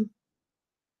same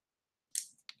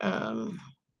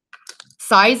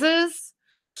sizes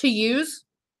to use.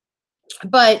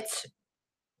 But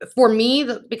for me,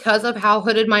 because of how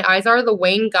hooded my eyes are, the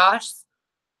Wayne Goss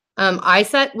eye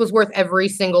set was worth every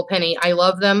single penny. I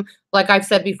love them. Like I've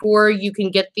said before, you can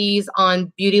get these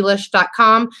on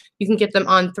beautylish.com. You can get them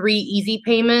on 3 easy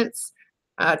payments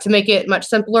to make it much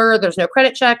simpler. There's no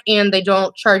credit check, and they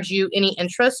don't charge you any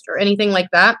interest or anything like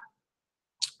that.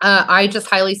 I just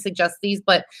highly suggest these,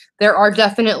 but there are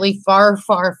definitely far,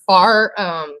 far, far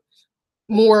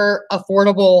more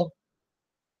affordable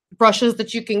brushes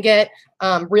that you can get,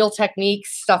 Real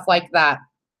Techniques, stuff like that.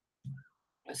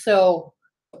 So,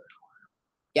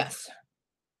 yes.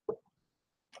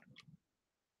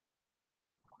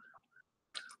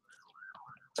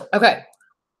 Okay.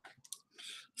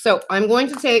 So I'm going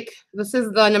to take, this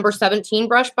is the number 17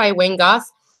 brush by Wayne Goss,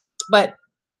 but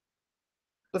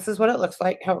this is what it looks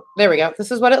like. How, there we go. This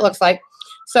is what it looks like.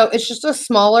 So it's just a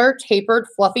smaller, tapered,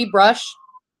 fluffy brush,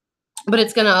 but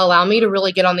it's going to allow me to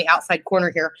really get on the outside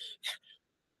corner here.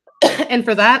 And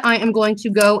for that, I am going to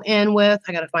go in with,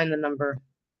 I got to find the number.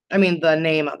 I mean, the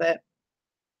name of it.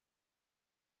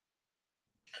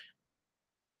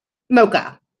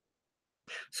 Mocha.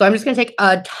 So I'm just going to take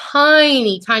a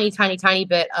tiny, tiny, tiny, tiny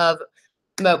bit of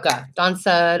Mocha. Dawn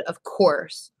said, of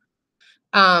course.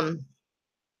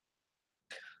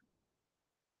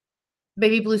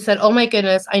 Baby Blue said, oh my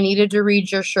goodness, I needed to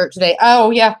read your shirt today.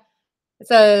 Oh, yeah. It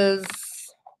says,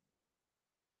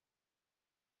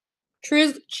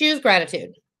 choose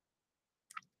gratitude.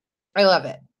 I love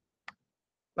it.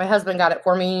 My husband got it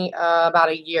for me about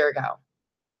a year ago.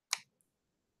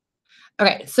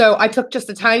 Okay, so I took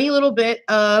just a tiny little bit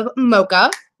of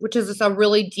Mocha, which is just a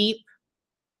really deep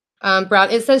brown.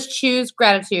 It says choose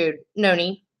gratitude,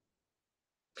 Noni.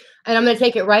 And I'm going to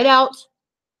take it right out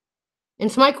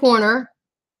into my corner.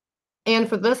 And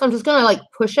for this, I'm just going to like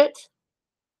push it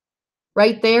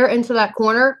right there into that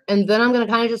corner. And then I'm going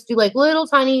to kind of just do like little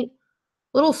tiny,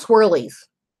 little swirlies.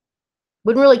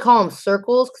 Wouldn't really call them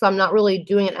circles because I'm not really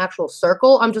doing an actual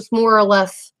circle. I'm just more or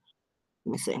less,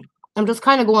 let me see. I'm just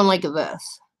kind of going like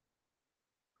this.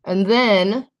 And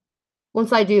then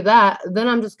once I do that, then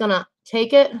I'm just going to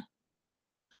take it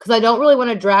because I don't really want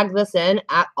to drag this in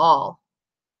at all.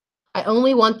 I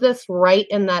only want this right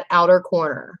in that outer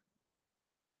corner.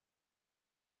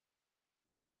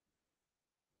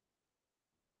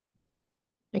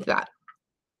 Like that.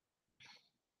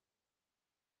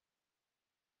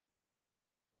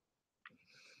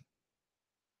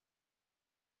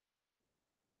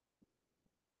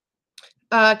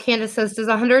 Candace says, does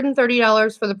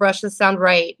 $130 for the brushes sound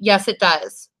right? Yes, it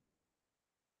does.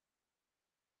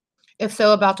 If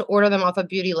so, about to order them off a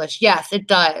beauty list. Yes, it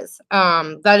does.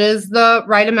 That is the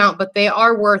right amount, but they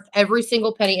are worth every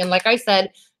single penny. And like I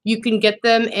said, you can get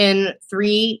them in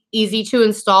 3 easy to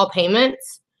install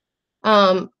payments.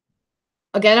 Again,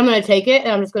 I'm going to take it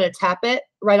and I'm just going to tap it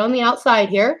right on the outside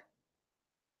here.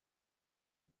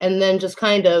 And then just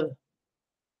kind of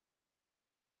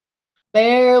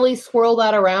barely swirl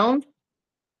that around.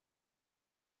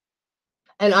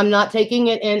 And I'm not taking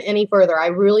it in any further. I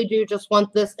really do just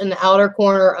want this in the outer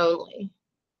corner only.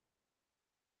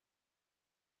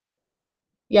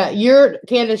 Yeah,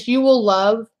 Candace, you will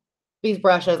love these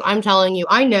brushes. I'm telling you,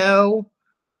 I know.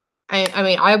 I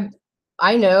mean,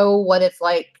 I know what it's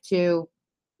like to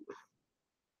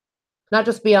not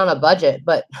just be on a budget,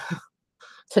 but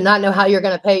to not know how you're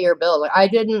going to pay your bill. Like, I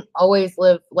didn't always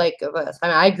live like this. I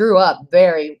mean, I grew up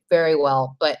very, very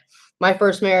well, but my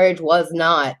first marriage was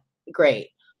not great.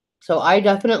 So I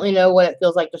definitely know what it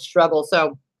feels like to struggle.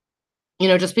 So, you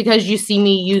know, just because you see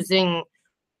me using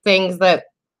things that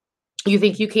you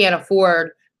think you can't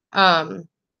afford, what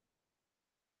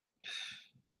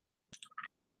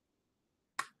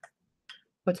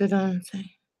did I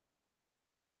say?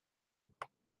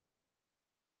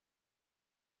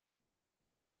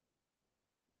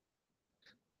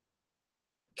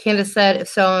 Candace said, if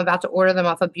so, I'm about to order them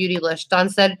off a beauty list. Don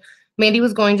said, Mandy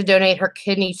was going to donate her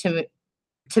kidney to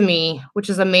me,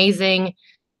 which is amazing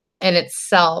in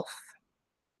itself.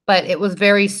 But it was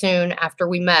very soon after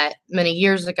we met many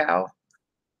years ago.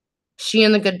 She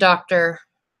and the good doctor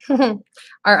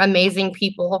are amazing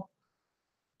people.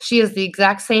 She is the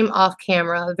exact same off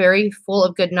camera, very full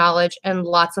of good knowledge and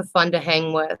lots of fun to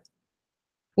hang with.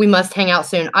 We must hang out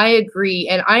soon. I agree.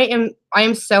 And I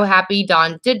am so happy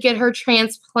Dawn did get her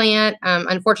transplant.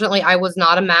 Unfortunately, I was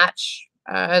not a match.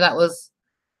 That was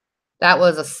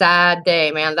a sad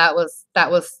day, man. That was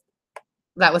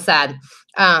sad.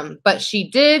 But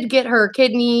she did get her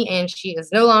kidney and she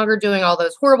is no longer doing all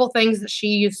those horrible things that she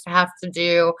used to have to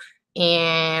do.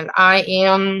 And I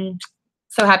am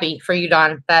so happy for you,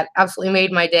 Don. That absolutely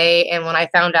made my day. And when I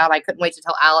found out, I couldn't wait to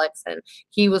tell Alex, and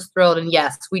he was thrilled. And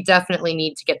yes, we definitely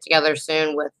need to get together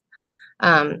soon with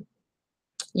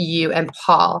you and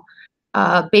Paul.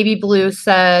 Baby Blue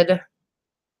said,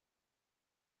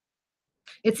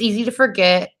 it's easy to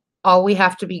forget all we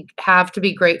have to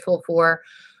be grateful for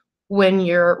when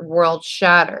your world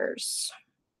shatters.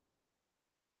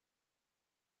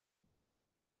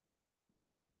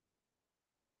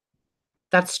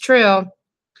 That's true.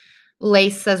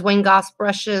 Lace says Wayne Goss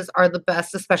brushes are the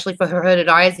best, especially for her hooded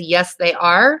eyes. Yes, they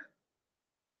are.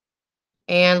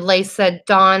 And Lace said,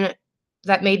 Dawn,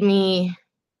 that made me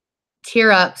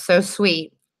tear up. So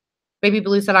sweet. Baby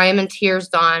Blue said, I am in tears,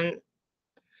 Dawn.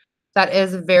 That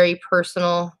is very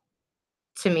personal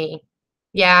to me.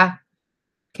 Yeah.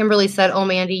 Kimberly said, oh,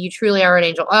 Mandy, you truly are an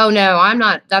angel. Oh, no, I'm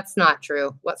not. That's not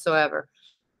true whatsoever.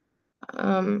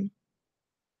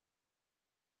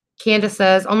 Candace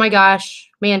says, oh, my gosh,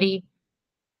 Mandy,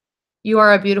 you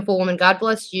are a beautiful woman. God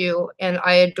bless you. And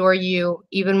I adore you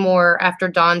even more after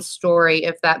Dawn's story,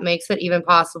 if that makes it even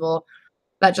possible.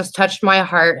 That just touched my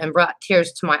heart and brought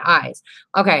tears to my eyes.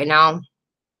 Okay, now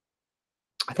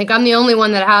I think I'm the only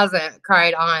one that hasn't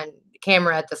cried on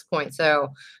camera at this point. So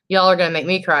y'all are going to make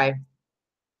me cry.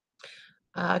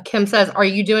 Kim says, are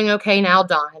you doing okay now,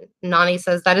 Dawn? Nani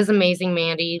says, that is amazing,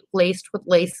 Mandy. Laced with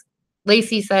lace.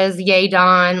 Lacey says, yay,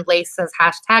 Dawn. Lace says,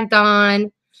 hashtag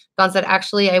Dawn. Dawn said,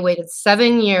 actually, I waited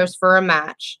 7 years for a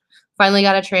match. Finally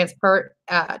got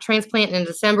a transplant in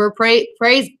December.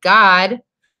 Praise God.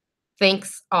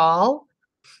 Thanks all.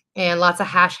 And lots of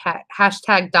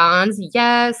hashtag Dons.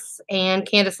 Yes. And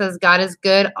Candace says, God is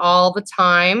good all the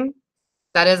time.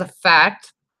 That is a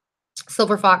fact.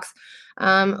 Silver Fox.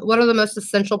 What are the most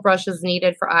essential brushes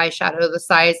needed for eyeshadow, the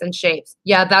size and shapes?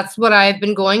 Yeah, that's what I've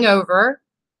been going over.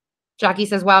 Jackie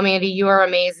says, wow, Mandy, you are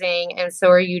amazing. And so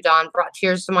are you, Dawn. Brought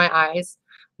tears to my eyes.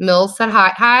 Mills said,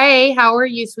 hi. Hi, how are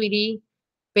you, sweetie?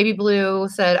 Baby Blue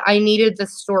said, I needed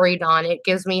this story, Dawn. It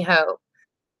gives me hope.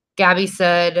 Gabby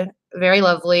said, very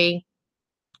lovely.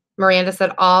 Miranda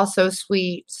said, aw, so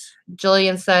sweet.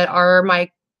 Jillian said, are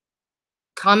my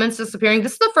comments disappearing?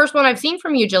 This is the first one I've seen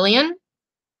from you, Jillian.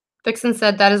 Vixen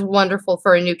said, that is wonderful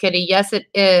for a new kitty. Yes, it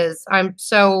is. I'm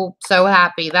so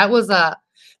happy. That was a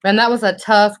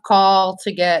tough call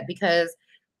to get because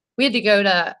we had to go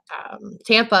to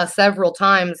Tampa several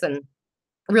times and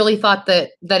really thought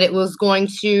that it was going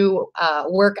to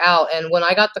work out. And when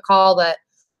I got the call that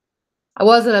I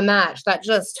wasn't a match, that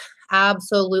just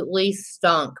absolutely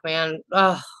stunk, man.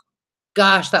 Oh,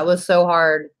 gosh, that was so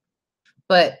hard.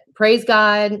 But praise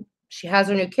God, she has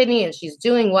her new kidney and she's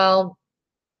doing well.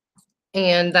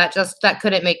 And that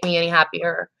couldn't make me any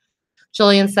happier.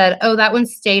 Jillian said, oh, that one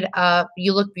stayed up.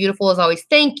 You look beautiful as always.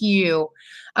 Thank you.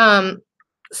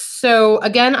 So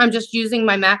again, I'm just using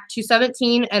my MAC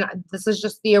 217, and this is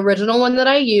just the original one that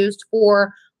I used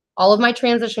for all of my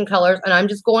transition colors. And I'm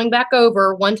just going back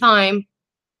over one time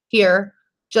here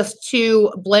just to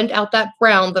blend out that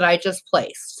brown that I just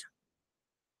placed.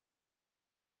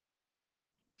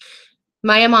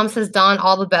 Maya Mom says, Dawn,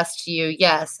 all the best to you.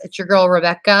 Yes, it's your girl,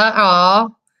 Rebecca. Aw.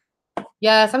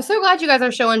 Yes, I'm so glad you guys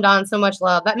are showing Dawn so much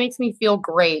love. That makes me feel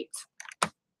great.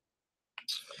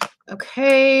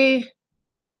 Okay.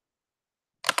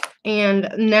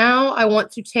 And now I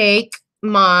want to take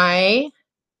my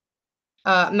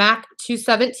MAC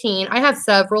 217. I have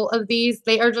several of these.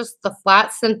 They are just the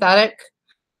flat synthetic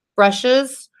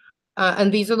brushes.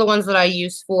 And these are the ones that I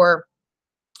use for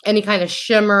any kind of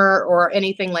shimmer or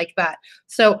anything like that.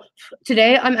 So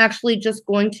today I'm actually just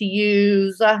going to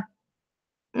use, actually,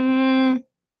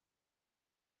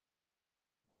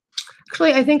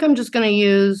 I think I'm just going to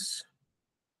use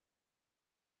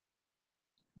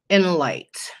in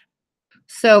light.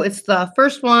 So it's the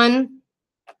first one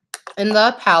in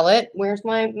the palette. Where's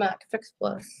my MAC Fix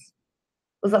Plus?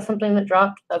 Was that something that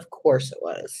dropped? Of course it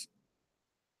was.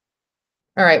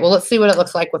 All right, well, let's see what it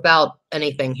looks like without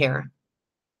anything here.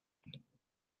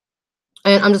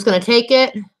 And I'm just going to take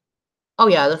it. Oh,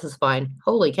 yeah, this is fine.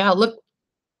 Holy cow, look.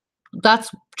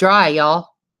 That's dry, y'all.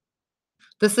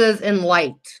 This is in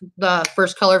light, the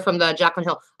first color from the Jaclyn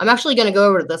Hill. I'm actually going to go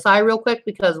over to this eye real quick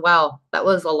because, wow, that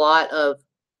was a lot of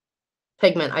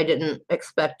pigment. I didn't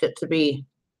expect it to be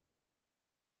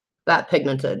that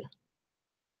pigmented.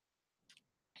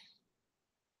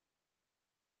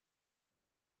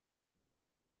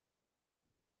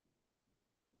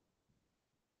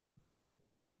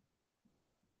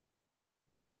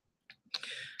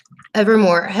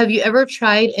 Evermore, have you ever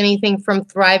tried anything from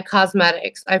Thrive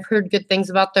Cosmetics? I've heard good things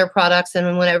about their products,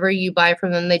 and whenever you buy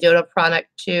from them, they donate a product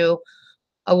to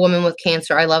a woman with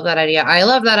cancer. I love that idea. I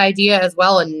love that idea as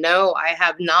well, and no, I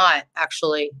have not,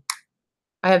 actually.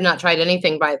 I have not tried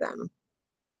anything by them.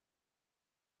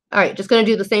 All right, just going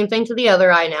to do the same thing to the other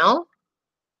eye now.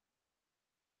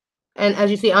 And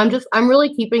as you see, I'm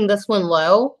really keeping this one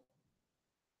low.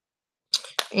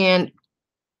 And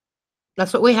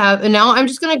that's what we have. And now I'm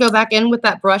just going to go back in with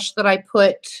that brush that I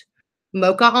put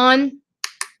Mocha on.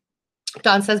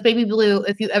 Dawn says, Baby Blue,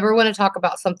 if you ever want to talk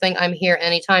about something, I'm here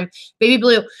anytime. Baby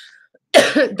Blue,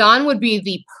 Dawn would be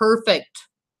the perfect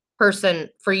person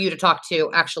for you to talk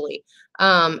to, actually.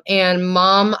 And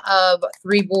mom of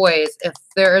 3 boys, if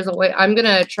there is a way, I'm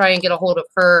gonna try and get a hold of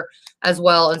her as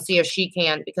well and see if she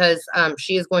can, because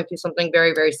she is going through something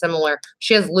very, very similar.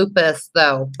 She has lupus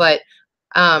though, but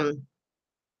um,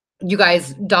 you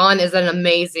guys, Dawn is an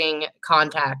amazing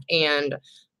contact and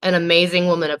an amazing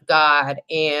woman of God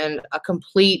and a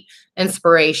complete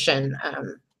inspiration.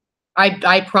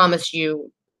 I promise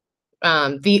you,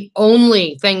 the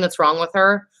only thing that's wrong with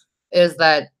her is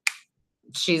that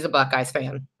she's a Buckeyes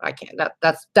fan. I can't.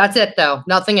 That's it though.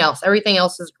 Nothing else. Everything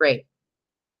else is great.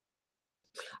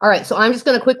 All right, so I'm just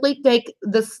going to quickly take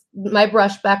my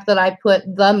brush back that I put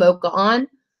the mocha on,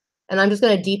 and I'm just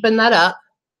going to deepen that up.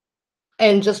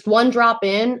 And just one drop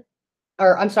in,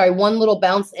 or I'm sorry, one little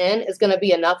bounce in is going to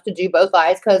be enough to do both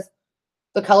eyes because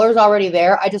the color is already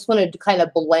there. I just wanted to kind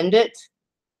of blend it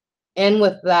in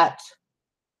with that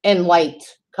in light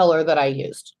color that I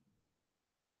used.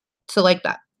 So like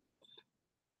that.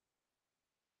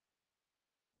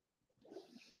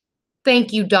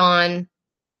 Thank you, Dawn.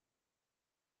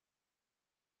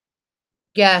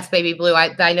 Yes, baby blue.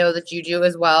 I know that you do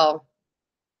as well.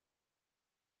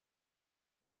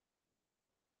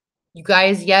 You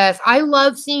guys, yes. I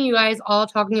love seeing you guys all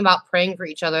talking about praying for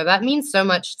each other. That means so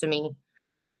much to me.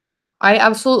 I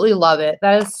absolutely love it.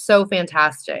 That is so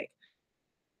fantastic.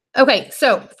 Okay,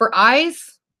 so for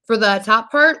eyes, for the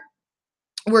top part,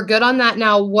 we're good on that.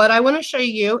 Now, what I want to show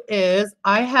you is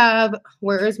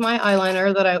where is my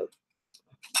eyeliner that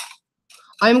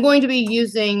I'm going to be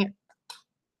using,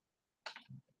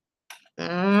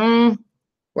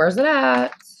 where's it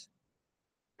at?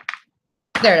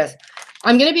 There it is.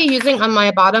 I'm going to be using on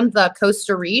my bottom the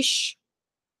Costa Riche.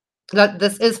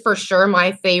 This is for sure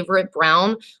my favorite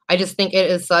brown. I just think it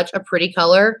is such a pretty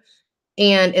color,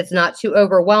 and it's not too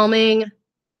overwhelming,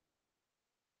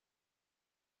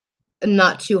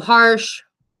 not too harsh.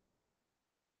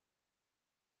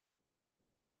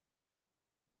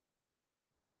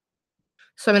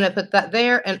 So I'm going to put that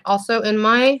there, and also in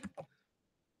my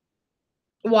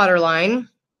waterline.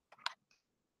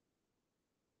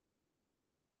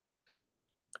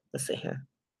 Let's see here.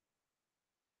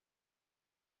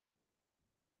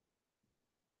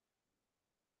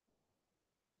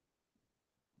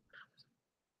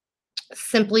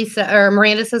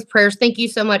 Miranda says prayers. Thank you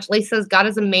so much. Lisa says God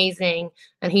is amazing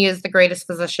and he is the greatest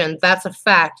physician. That's a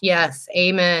fact. Yes.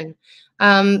 Amen.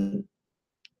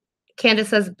 Candace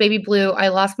says, baby blue, I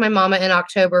lost my mama in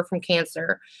October from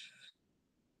cancer,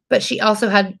 but she also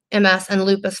had MS and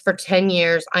lupus for 10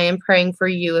 years. I am praying for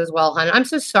you as well, hon. I'm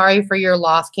so sorry for your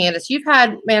loss, Candace. You've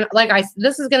had, man,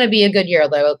 this is going to be a good year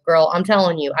though, girl. I'm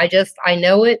telling you, I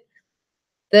know it.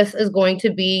 This is going to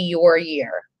be your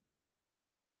year.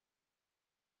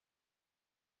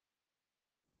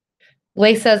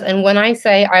 Lace says, and when I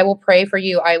say I will pray for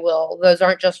you, I will. Those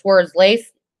aren't just words.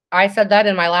 Lace, I said that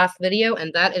in my last video,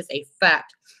 and that is a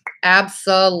fact.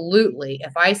 Absolutely.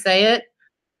 If I say it,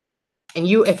 and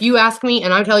if you ask me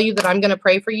and I tell you that I'm going to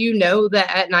pray for you, know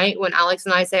that at night when Alex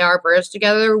and I say our prayers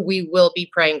together, we will be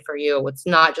praying for you. It's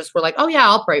not just we're like, oh yeah,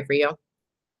 I'll pray for you.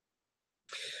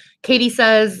 Katie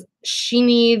says she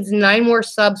needs 9 more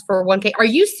subs for 1K. Are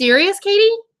you serious,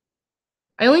 Katie?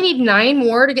 I only need 9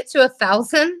 more to get to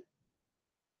 1,000?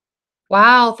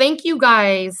 Wow, thank you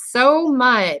guys so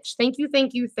much. Thank you,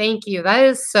 thank you, thank you. That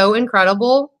is so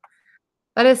incredible.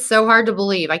 That is so hard to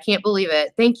believe. I can't believe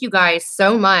it. Thank you guys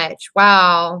so much.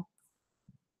 Wow.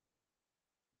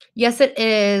 Yes, it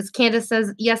is. Candace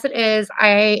says, yes, it is.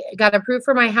 I got approved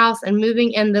for my house and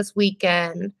moving in this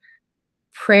weekend.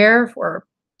 Prayer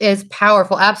is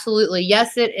powerful. Absolutely.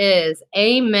 Yes, it is.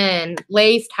 Amen.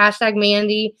 Laced, hashtag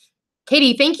Mandy.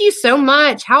 Katie, thank you so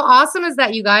much. How awesome is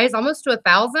that, you guys? Almost to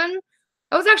 1,000?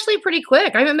 That was actually pretty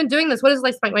quick. I haven't been doing this. What is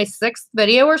like my 6th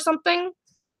video or something?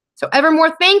 So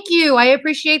Evermore, thank you. I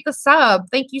appreciate the sub.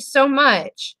 Thank you so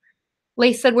much.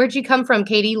 Lace said, where'd you come from,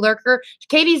 Katie? Lurker.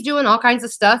 Katie's doing all kinds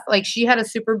of stuff. Like she had a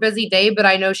super busy day, but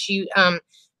I know she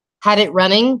had it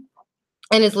running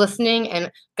and is listening,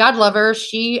 and God love her.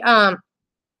 She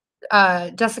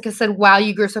Jessica said, wow,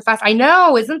 you grew so fast. I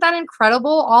know. Isn't that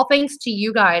incredible? All thanks to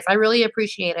you guys. I really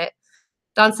appreciate it.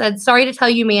 Don said, sorry to tell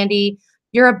you, Mandy,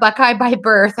 you're a Buckeye by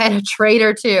birth and a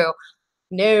traitor too.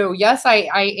 No, yes, I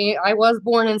was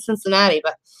born in Cincinnati,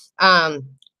 but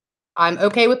I'm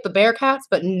okay with the Bearcats,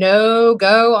 but no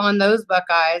go on those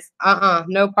Buckeyes.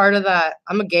 No part of that.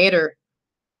 I'm a Gator.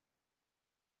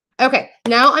 Okay,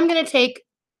 now I'm going to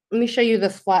let me show you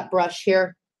this flat brush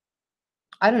here.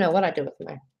 I don't know what I did with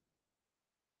mine.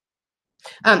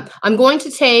 I'm going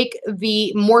to take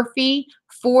the Morphe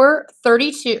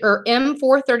 432 or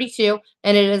M432,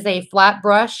 and it is a flat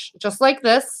brush just like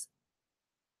this.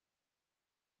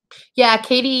 Yeah,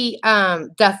 Katie,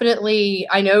 definitely,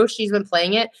 I know she's been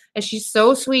playing it, and she's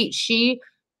so sweet. She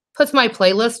puts my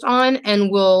playlist on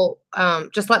and will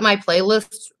just let my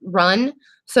playlist run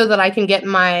so that I can get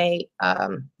my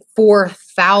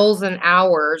 4,000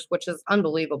 hours, which is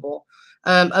unbelievable,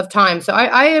 of time. So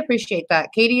I appreciate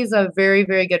that. Katie is a very,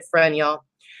 very good friend, y'all.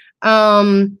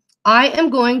 I am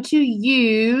going to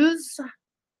use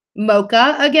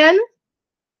Mocha again,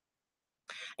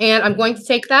 and I'm going to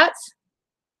take that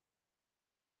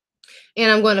and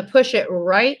I'm going to push it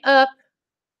right up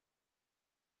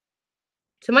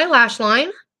to my lash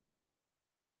line.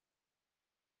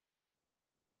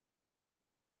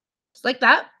 Just like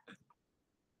that.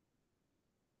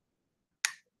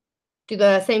 Do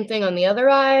the same thing on the other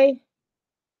eye.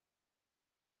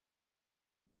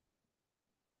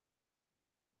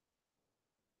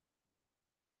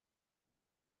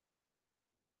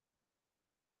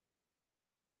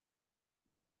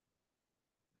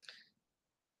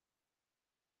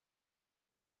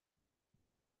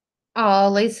 Oh,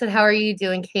 Lace said, how are you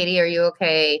doing, Katie? Are you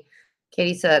okay?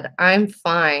 Katie said, I'm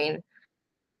fine.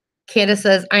 Candace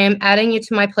says, I am adding you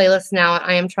to my playlist now.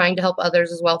 I am trying to help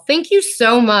others as well. Thank you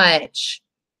so much.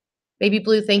 Baby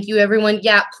Blue, thank you, everyone.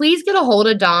 Yeah, please get a hold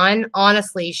of Dawn.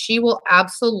 Honestly, she will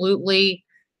absolutely,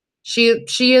 she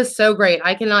is so great.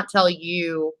 I cannot tell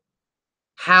you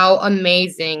how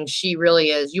amazing she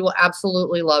really is. You will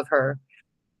absolutely love her.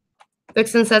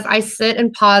 Vixen says, I sit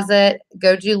and pause it,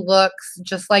 go do looks,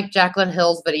 just like Jaclyn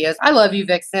Hill's videos. I love you,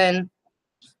 Vixen.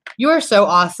 You are so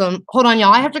awesome. Hold on,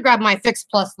 y'all. I have to grab my Fix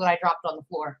Plus that I dropped on the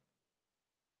floor.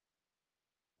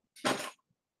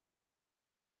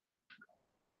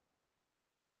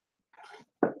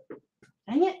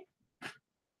 Dang it.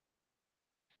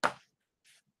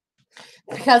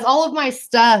 Because all of my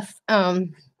stuff, all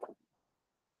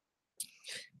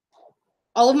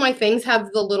of my things have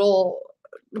the little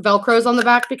Velcros on the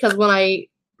back because when I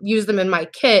use them in my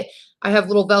kit, I have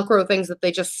little Velcro things that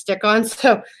they just stick on.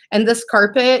 So, and this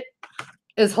carpet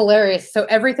is hilarious. So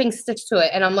everything sticks to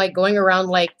it. And I'm like going around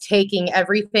like taking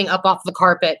everything up off the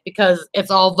carpet because it's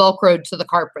all Velcroed to the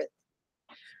carpet.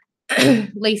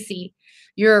 Lacey,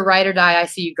 you're a ride or die. I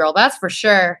see you, girl. That's for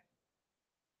sure.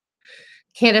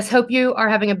 Candace, hope you are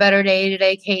having a better day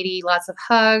today, Katie. Lots of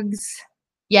hugs.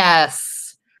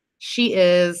 Yes, she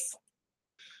is.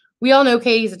 We all know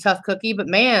Katie's a tough cookie, but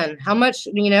man, how much,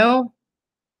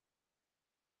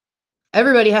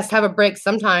 everybody has to have a break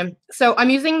sometime. So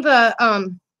I'm using the,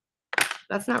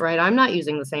 that's not right. I'm not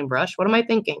using the same brush. What am I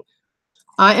thinking?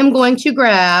 I am going to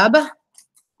grab,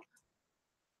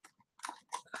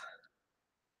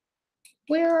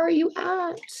 where are you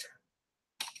at?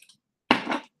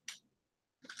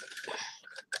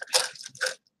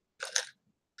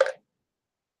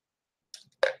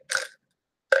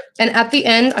 And at the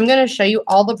end, I'm going to show you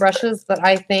all the brushes that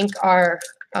I think are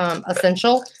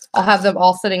essential. I'll have them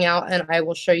all sitting out, and I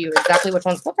will show you exactly which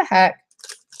ones. What the heck?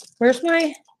 Where's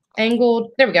my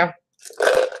angled? There we go.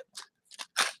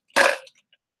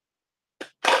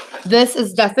 This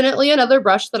is definitely another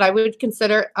brush that I would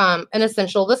consider an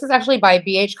essential. This is actually by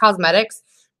BH Cosmetics,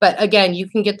 but again, you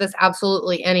can get this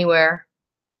absolutely anywhere.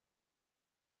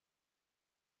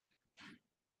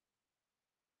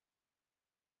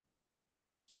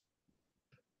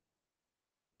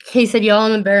 He said, y'all,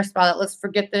 I'm embarrassed by it. Let's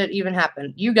forget that it even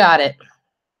happened. You got it.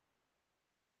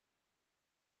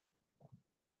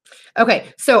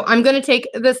 Okay, so I'm going to take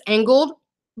this angled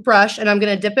brush and I'm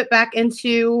going to dip it back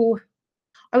into,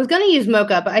 I was going to use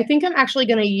Mocha, but I think I'm actually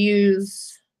going to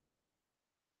use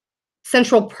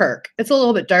Central Perk. It's a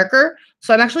little bit darker,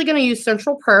 so I'm actually going to use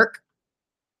Central Perk.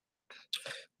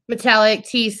 Metallic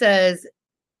T says,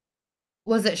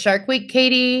 was it Shark Week,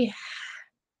 Katie?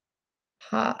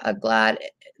 I'm glad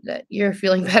that you're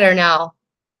feeling better now.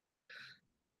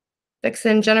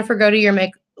 Vixen, Jennifer, go to your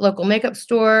local makeup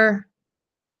store.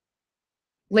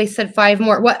 Lace said 5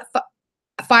 more. What?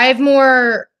 5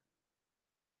 more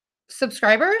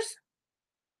subscribers?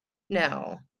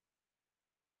 No.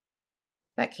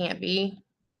 That can't be.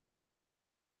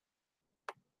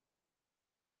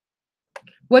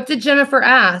 What did Jennifer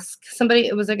ask? Somebody,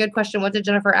 it was a good question. What did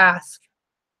Jennifer ask?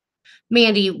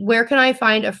 Mandy, where can I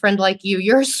find a friend like you?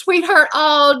 You're a sweetheart.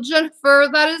 Oh, Jennifer,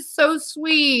 that is so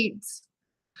sweet.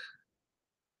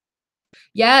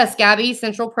 Yes, Gabby,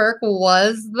 Central Perk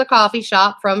was the coffee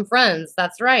shop from Friends.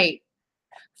 That's right.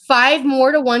 5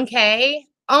 more to 1K.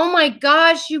 Oh my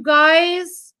gosh, you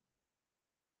guys.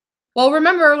 Well,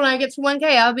 remember, when I get to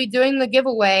 1K, I'll be doing the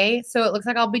giveaway. So it looks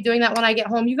like I'll be doing that when I get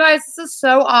home. You guys, this is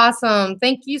so awesome.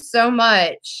 Thank you so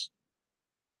much.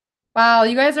 Wow,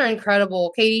 you guys are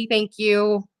incredible. Katie, thank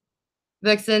you.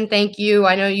 Vixen, thank you.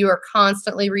 I know you are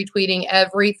constantly retweeting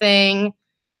everything.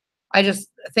 I just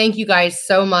thank you guys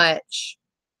so much.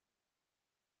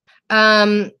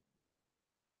 My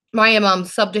mom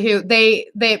sub to who? They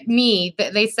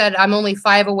said I'm only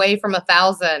 5 away from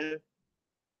 1,000.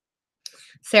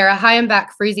 Sarah, hi, I'm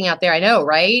back freezing out there. I know,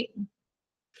 right?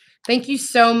 Thank you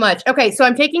so much. Okay, so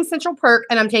I'm taking Central Perk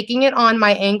and I'm taking it on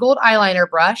my angled eyeliner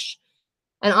brush.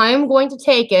 And I'm going to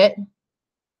take it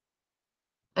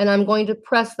and I'm going to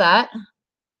press that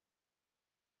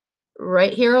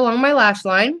right here along my lash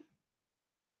line.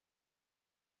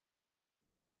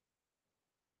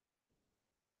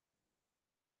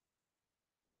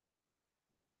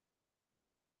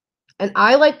 And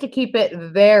I like to keep it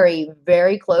very,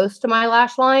 very close to my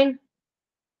lash line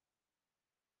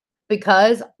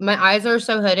because my eyes are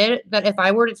so hooded that if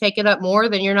I were to take it up more,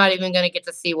 then you're not even going to get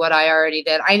to see what I already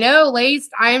did. I know,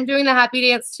 Laced, I am doing the happy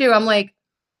dance too. I'm like,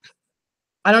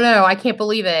 I don't know. I can't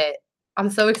believe it. I'm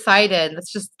so excited.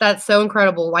 That's so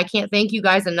incredible. I can't thank you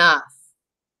guys enough.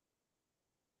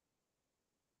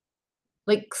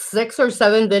 Like 6 or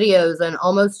 7 videos and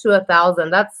almost to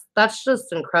 1,000. That's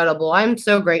just incredible. I'm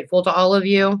so grateful to all of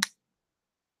you.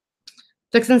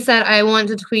 Dixon said, I want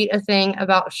to tweet a thing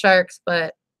about sharks,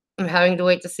 but I'm having to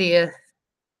wait to see if.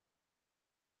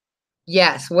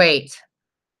 Yes, wait.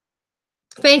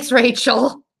 Thanks,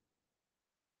 Rachel.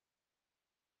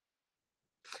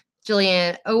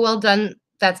 Jillian, oh, well done.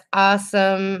 That's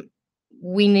awesome.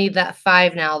 We need that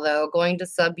 5 now, though. Going to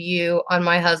sub you on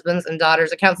my husband's and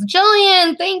daughter's accounts.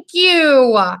 Jillian, thank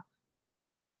you.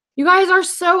 You guys are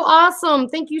so awesome.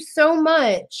 Thank you so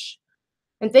much.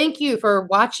 And thank you for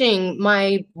watching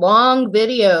my long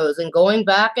videos and going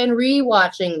back and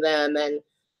rewatching them. And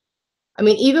I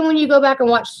mean, even when you go back and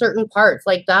watch certain parts,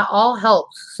 like that all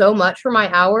helps so much for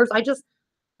my hours.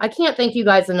 I can't thank you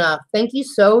guys enough. Thank you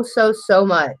so, so, so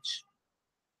much.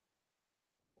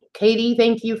 Katie,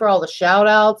 thank you for all the shout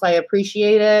outs. I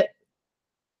appreciate it.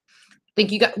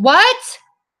 Thank you guys. What?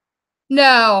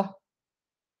 No.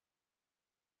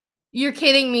 You're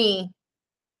kidding me.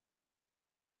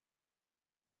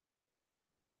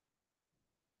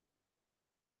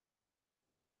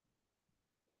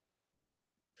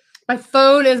 My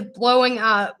phone is blowing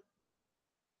up.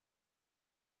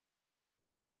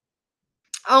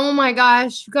 Oh my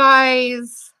gosh,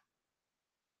 guys.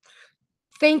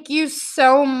 Thank you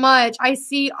so much. I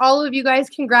see all of you guys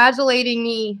congratulating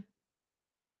me.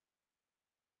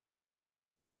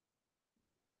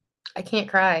 I can't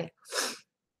cry.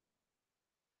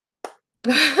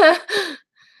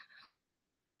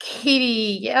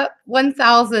 Katie, yep,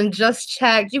 1,000 just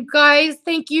checked. You guys,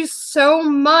 thank you so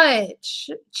much.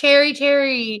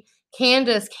 Cherry,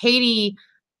 Candace, Katie,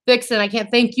 Vixen, I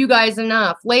can't thank you guys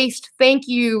enough. Laced, thank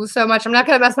you so much. I'm not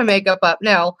going to mess my makeup up.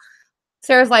 No.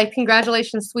 Sarah's like,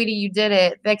 congratulations, sweetie, you did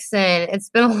it. Vixen, it's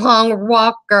been a long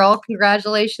walk, girl.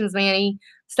 Congratulations, Manny.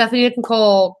 Stephanie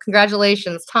Nicole,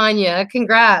 congratulations. Tanya,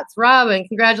 congrats. Robin,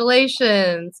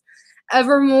 congratulations.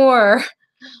 Evermore.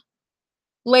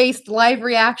 Laced live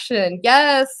reaction.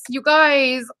 Yes, you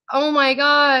guys. Oh my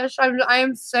gosh.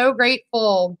 I'm so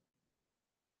grateful.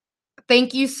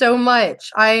 Thank you so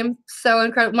much. I'm so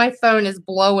incredible. My phone is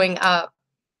blowing up.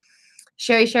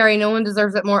 Sherry, no one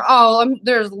deserves it more. Oh,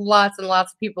 there's lots and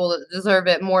lots of people that deserve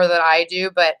it more than I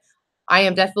do, but I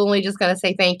am definitely just going to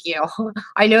say thank you.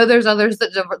 I know there's others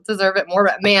that deserve it more,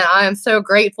 but man, I am so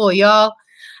grateful, y'all.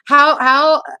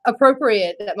 How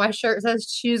appropriate that my shirt says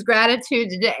choose gratitude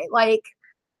today. Like,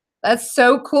 that's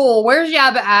so cool. Where's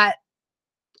Yaba at?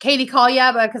 Katie, call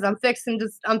Yaba because I'm fixing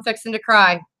to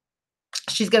cry.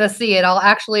 She's gonna see it. I'll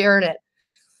actually earn it.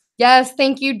 Yes,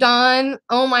 thank you, Dawn.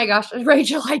 Oh my gosh,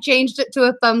 Rachel, I changed it to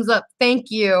a thumbs up.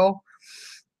 Thank you.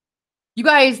 You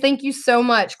guys, thank you so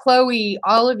much. Chloe,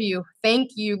 all of you,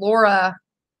 thank you. Laura,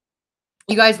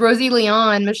 you guys, Rosie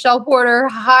Leon, Michelle Porter,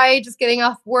 hi, just getting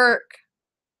off work.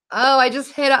 Oh, I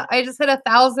just hit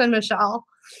 1,000, Michelle.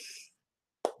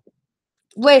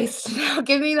 Laced, now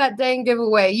give me that dang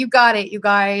giveaway. You got it, you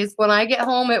guys. When I get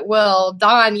home, it will.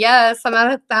 Dawn, yes, I'm at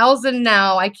 1,000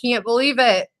 now. I can't believe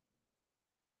it.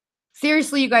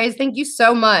 Seriously, you guys, thank you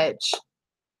so much.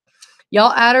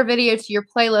 Y'all add our video to your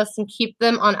playlist and keep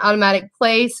them on automatic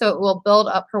play so it will build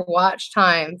up her watch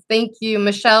time. Thank you,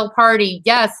 Michelle Party.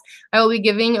 Yes, I will be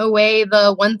giving away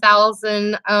the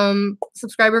 1,000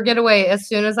 subscriber getaway as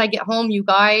soon as I get home, you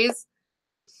guys.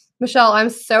 Michelle, I'm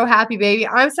so happy, baby.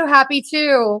 I'm so happy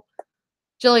too.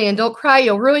 Jillian, don't cry.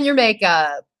 You'll ruin your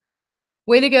makeup.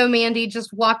 Way to go, Mandy.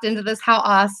 Just walked into this. How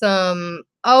awesome.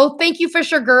 Oh, thank you,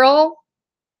 Fisher girl.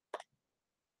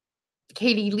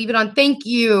 Katie, leave it on. Thank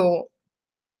you.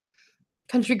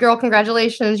 Country girl,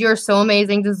 congratulations. You're so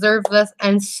amazing. Deserve this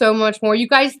and so much more. You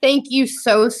guys, thank you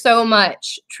so, so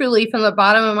much. Truly, from the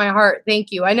bottom of my heart,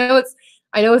 thank you. I know it's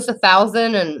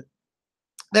 1,000 and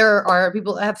there are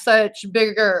people that have such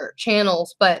bigger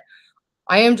channels, but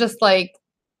I am just like,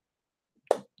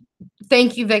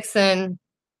 thank you, Vixen.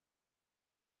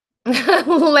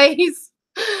 Lace.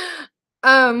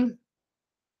 I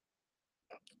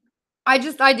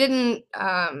didn't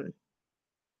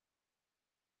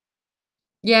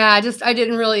yeah, I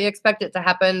didn't really expect it to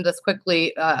happen this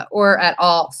quickly or at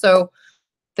all. So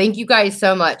thank you guys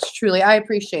so much. Truly, I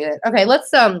appreciate it. Okay,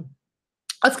 let's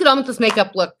get on with this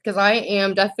makeup look because I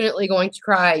am definitely going to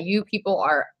cry. You people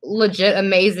are legit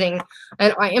amazing,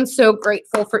 and I am so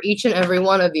grateful for each and every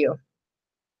one of you.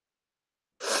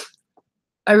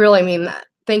 I really mean that.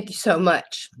 Thank you so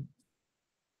much.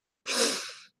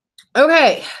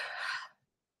 Okay.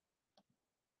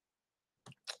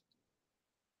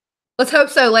 Let's hope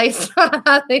so, Lace.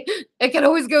 It can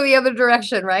always go the other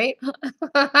direction, right?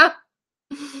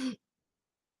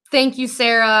 Thank you,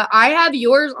 Sarah. I have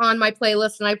yours on my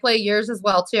playlist, and I play yours as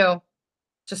well, too.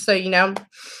 Just so you know.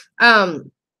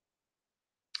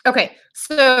 Okay,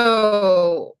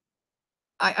 so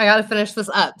I gotta finish this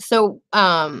up. So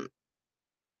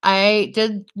I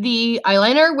did the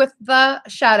eyeliner with the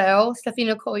shadow. Stephanie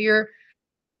Nicole, you're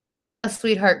a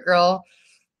sweetheart girl.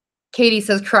 Katie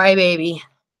says, cry baby.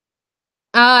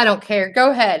 I don't care.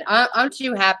 Go ahead. I'm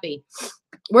too happy.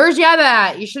 Where's Yab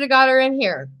at? You should have got her in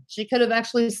here. She could have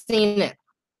actually seen it.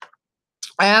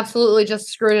 I absolutely just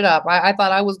screwed it up. I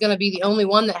thought I was going to be the only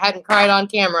one that hadn't cried on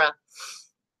camera.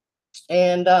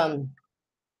 And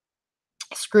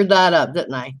screwed that up,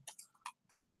 didn't I?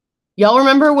 Y'all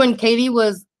remember when Katie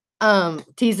was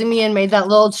teasing me and made that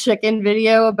little chicken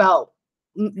video about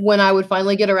when I would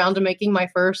finally get around to making my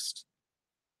first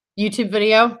YouTube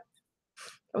video?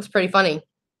 It was pretty funny.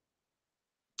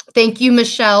 Thank you,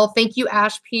 Michelle. Thank you,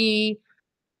 Ash P.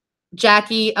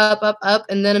 Jackie, up,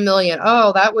 and then a million.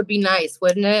 Oh, that would be nice,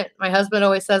 wouldn't it? My husband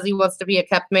always says he wants to be a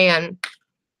kept man.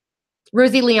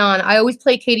 Rosie Leon, I always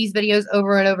play Katie's videos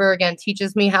over and over again.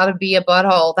 Teaches me how to be a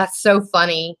butthole. That's so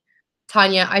funny.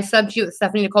 Tanya, I subbed you with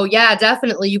Stephanie Nicole. Yeah,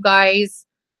 definitely, you guys.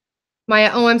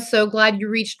 Maya, oh, I'm so glad you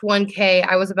reached 1K.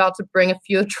 I was about to bring a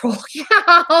few troll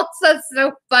counts. That's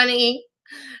so funny.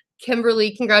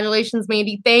 Kimberly, congratulations,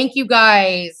 Mandy. Thank you,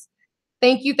 guys.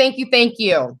 Thank you, thank you, thank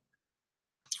you.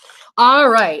 All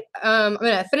right. I'm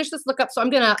going to finish this look up. So I'm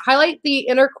going to highlight the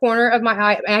inner corner of my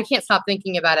eye. And I can't stop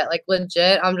thinking about it. Like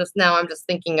legit. I'm just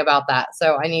thinking about that.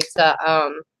 So I need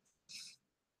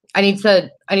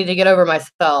to get over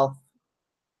myself.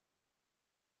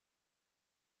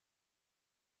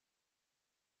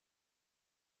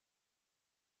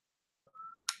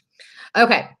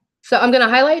 Okay. So I'm going to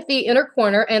highlight the inner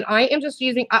corner and I am just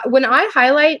using, when I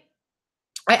highlight,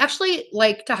 I actually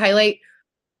like to highlight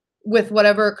with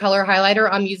whatever color highlighter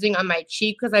I'm using on my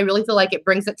cheek because I really feel like it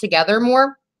brings it together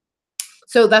more.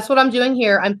 So that's what I'm doing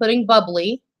here. I'm putting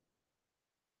bubbly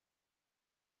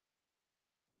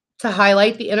to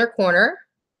highlight the inner corner.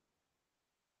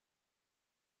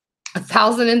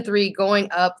 1,003 going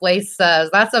up, Lace says.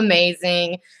 That's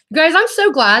amazing. You guys, I'm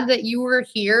so glad that you were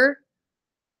here.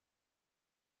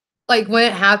 Like when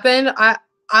it happened, I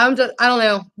don't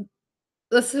know.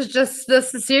 This is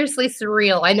seriously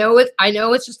surreal. I know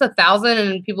it's just 1,000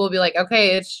 and people will be like,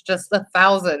 okay, it's just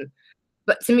 1,000.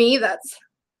 But to me, that's,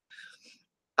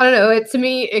 I don't know. To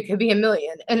me, it could be a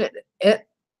million. And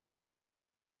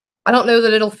I don't know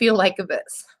that it'll feel like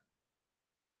this.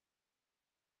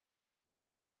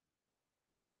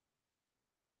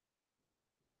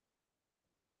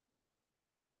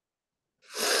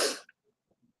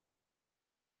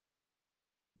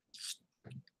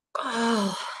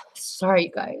 Oh, sorry,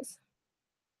 you guys.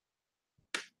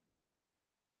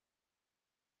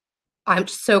 I'm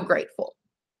just so grateful.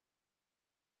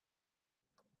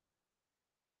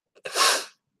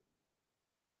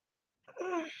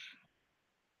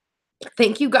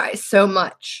 Thank you guys so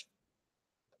much.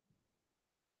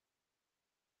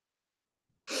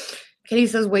 Katie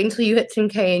says, wait until you hit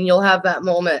 10K and you'll have that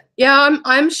moment. Yeah,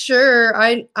 I'm sure.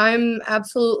 I'm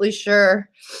absolutely sure.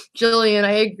 Jillian,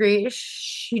 I agree.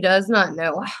 She does not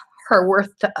know her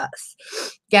worth to us.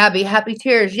 Gabby, happy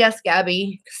tears. Yes,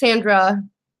 Gabby. Cassandra.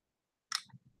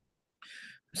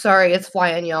 Sorry, it's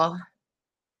flying, y'all.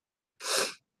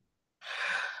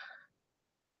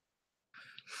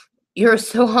 You're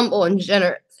so humble and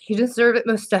generous. You deserve it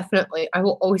most definitely. I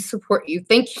will always support you.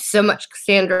 Thank you so much,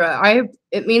 Cassandra.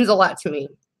 It means a lot to me.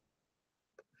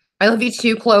 I love you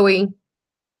too, Chloe.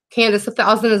 Candace,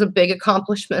 1,000 is a big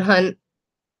accomplishment, hun.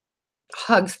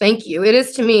 Hugs, thank you. It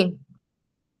is to me.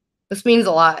 This means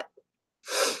a lot.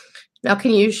 Now,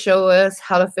 can you show us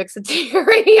how to fix a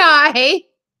teary eye?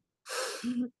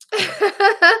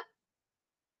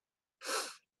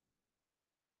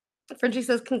 Frenchie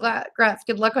says, congrats.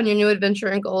 Good luck on your new adventure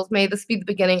and goals. May this be the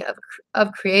beginning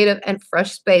of creative and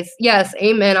fresh space. Yes,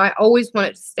 amen. I always want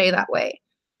it to stay that way.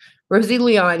 Rosie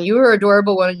Leon, you are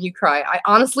adorable when you cry. I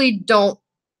honestly don't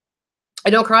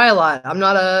cry a lot. I'm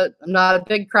not a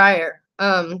big crier.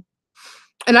 And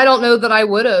I don't know that I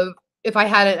would have if I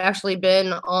hadn't actually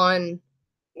been on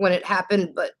when it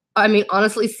happened. But I mean,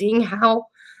 honestly, seeing how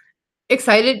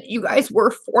excited you guys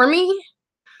were for me,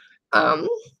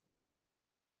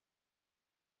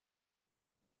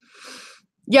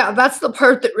 yeah, that's the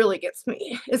part that really gets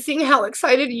me, is seeing how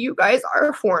excited you guys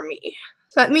are for me.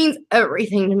 That means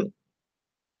everything to me.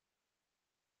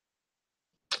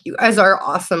 You guys are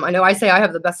awesome. I know I say I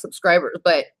have the best subscribers,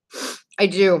 but I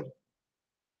do.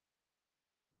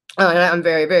 And I'm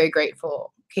very, very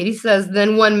grateful. Katie says,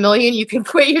 then 1 million, you can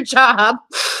quit your job.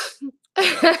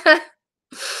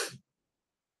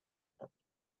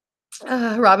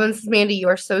 Robin says, Mandy, you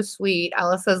are so sweet.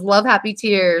 Alice says, love, happy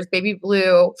tears. Baby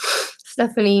Blue.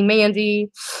 Stephanie,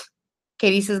 Mandy.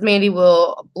 Katie says, Mandy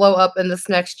will blow up in this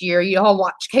next year. You all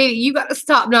watch. Katie, you got to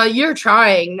stop now. You're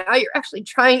trying. Now you're actually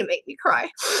trying to make me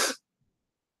cry.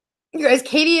 You guys,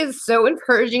 Katie is so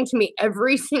encouraging to me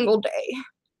every single day.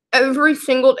 Every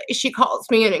single day she calls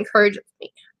me and encourages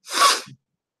me.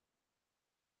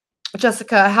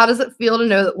 Jessica, how does it feel to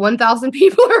know that 1,000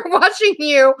 people are watching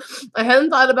you? I hadn't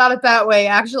thought about it that way.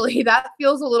 Actually, that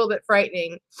feels a little bit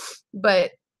frightening.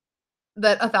 But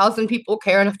that 1,000 people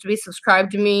care enough to be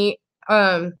subscribed to me,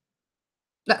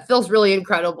 that feels really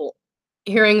incredible.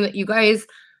 Hearing that you guys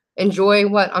enjoy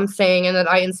what I'm saying and that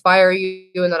I inspire you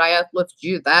and that I uplift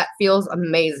you, that feels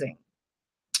amazing.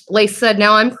 Lace said,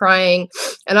 now I'm crying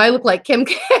and I look like Kim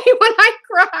K when I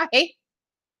cry.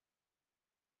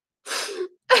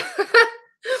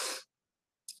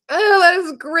 Oh, that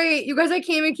is great. You guys, I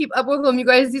can't even keep up with them. You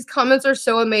guys, these comments are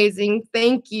so amazing.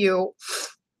 Thank you.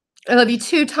 I love you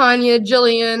too, Tanya,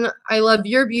 Jillian. I love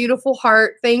your beautiful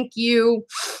heart. Thank you.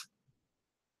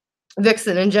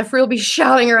 Vixen and Jeffrey will be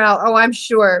shouting her out. Oh, I'm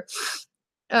sure.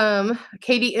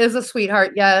 Katie is a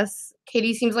sweetheart. Yes.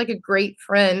 Katie seems like a great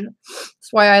friend.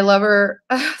 That's why I love her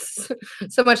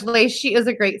so much. Lace, she is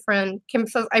a great friend. Kim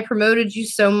says, I promoted you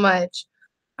so much.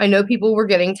 I know people were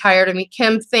getting tired of me.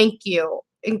 Kim, thank you.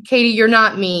 And Katie, you're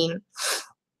not mean.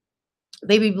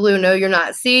 Baby Blue, no, you're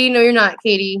not. See, no, you're not,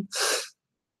 Katie.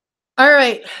 All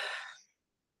right.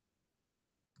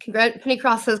 Penny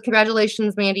Cross says,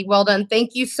 congratulations, Mandy. Well done.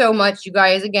 Thank you so much, you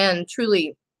guys. Again,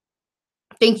 truly,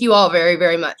 thank you all very,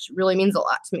 very much. It really means a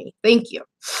lot to me. Thank you.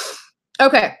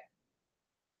 Okay.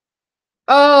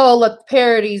 Oh, let the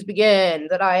parodies begin.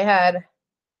 That I had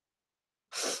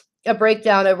a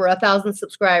breakdown over 1,000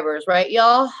 subscribers, right,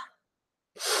 y'all?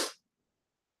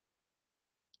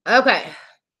 Okay.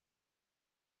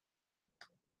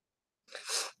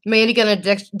 Mandy gonna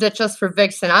ditch us for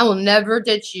Vixen. I will never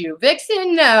ditch you.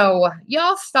 Vixen, no.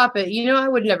 Y'all stop it. You know I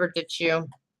would never ditch you.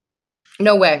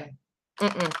 No way.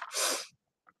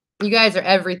 You guys are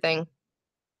everything.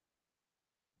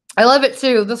 I love it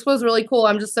too. This was really cool.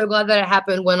 I'm just so glad that it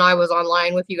happened when I was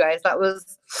online with you guys.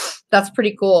 That's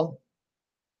pretty cool.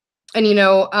 And you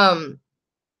know,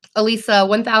 Elisa,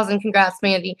 1,000 congrats,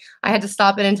 Mandy. I had to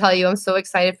stop in and tell you I'm so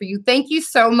excited for you. Thank you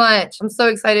so much. I'm so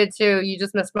excited too. You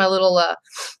just missed my little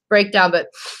breakdown, but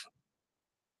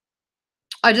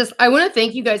I want to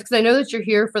thank you guys because I know that you're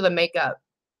here for the makeup.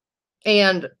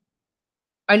 And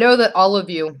I know that all of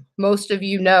you, most of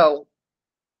you know,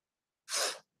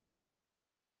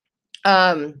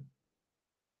 how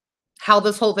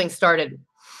this whole thing started.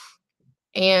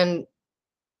 And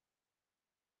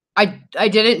I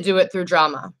didn't do it through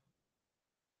drama.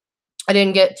 I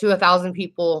didn't get to 1,000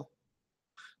 people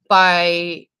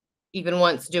by even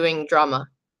once doing drama.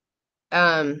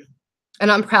 And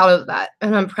I'm proud of that.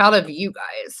 And I'm proud of you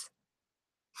guys.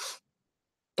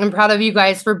 I'm proud of you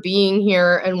guys for being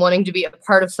here and wanting to be a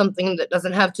part of something that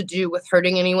doesn't have to do with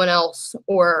hurting anyone else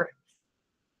or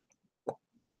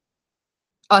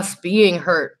us being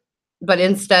hurt, but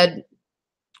instead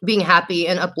being happy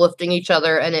and uplifting each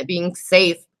other and it being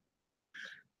safe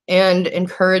and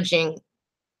encouraging.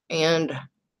 And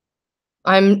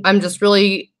I'm just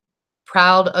really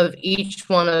proud of each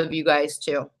one of you guys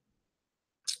too.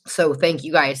 So thank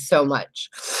you guys so much.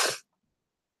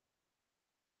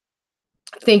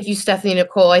 Thank you, Stephanie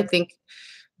Nicole. I think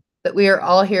that we are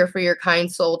all here for your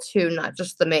kind soul too, not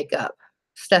just the makeup.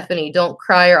 Stephanie, don't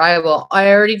cry or I will.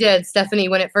 I already did. Stephanie,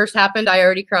 when it first happened, I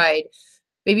already cried.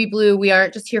 Baby Blue, we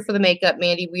aren't just here for the makeup,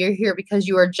 Mandy. We are here because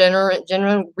you are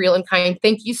genuine, real, and kind.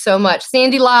 Thank you so much.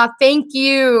 Sandy La, thank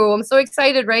you. I'm so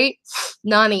excited, right?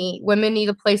 Nani, women need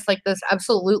a place like this.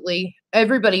 Absolutely.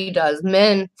 Everybody does.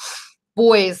 Men,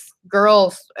 boys,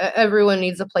 girls, everyone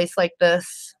needs a place like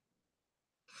this.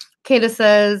 Kata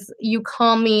says, you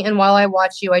calm me, and while I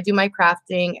watch you, I do my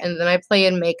crafting, and then I play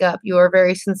in makeup. You are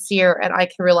very sincere, and I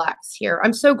can relax here.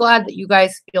 I'm so glad that you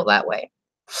guys feel that way.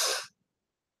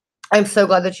 I'm so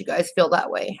glad that you guys feel that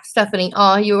way. Stephanie,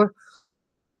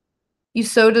 you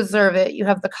so deserve it. You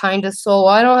have the kindest soul.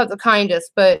 Well, I don't have the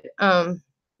kindest, but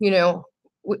you know,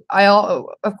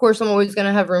 of course I'm always going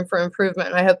to have room for improvement,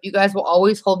 and I hope you guys will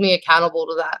always hold me accountable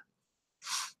to that.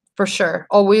 For sure.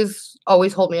 Always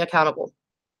hold me accountable.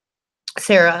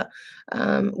 Sarah,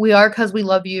 we are because we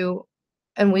love you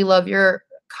and we love your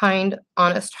kind,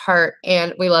 honest heart,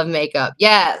 and we love makeup.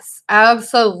 Yes,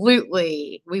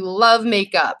 absolutely. We love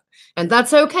makeup, and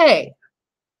that's okay.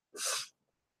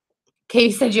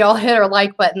 Katie said y'all hit her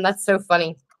like button. That's so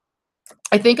funny.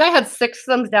 I think I had 6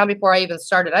 thumbs down before I even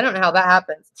started. I don't know how that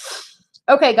happens.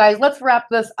 Okay, guys, let's wrap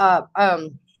this up. I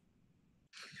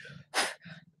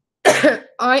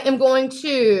am going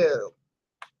to.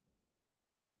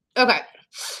 Okay.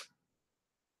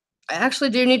 I actually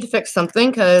do need to fix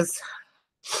something because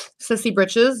Sissy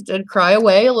Britches did cry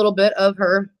away a little bit of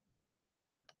her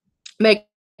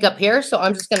makeup here. So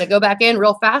I'm just going to go back in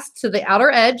real fast to the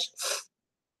outer edge.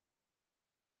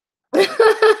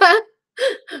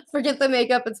 Forget the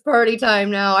makeup. It's party time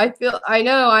now. I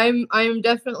know I'm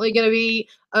definitely going to be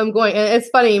going. And it's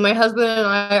funny. My husband and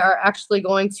I are actually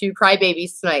going to Cry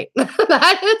Babies tonight.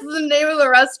 That is the name of the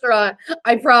restaurant.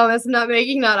 I promise. I'm not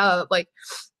making that up. Like,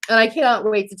 and I cannot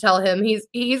wait to tell him. He's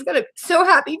going to be so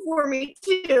happy for me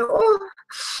too.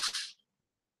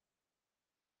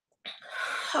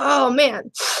 Oh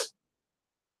man.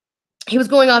 He was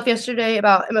going off yesterday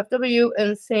about MFW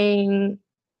and saying,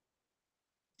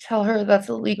 tell her that's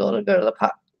illegal to go to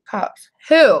the cops.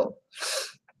 Who?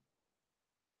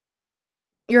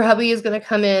 Your hubby is going to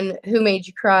come in. Who made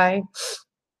you cry?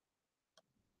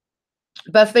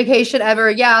 Best vacation ever.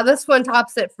 Yeah, this one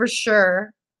tops it for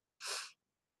sure.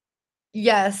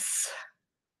 Yes.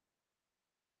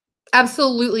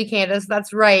 Absolutely, Candace.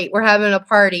 That's right. We're having a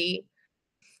party.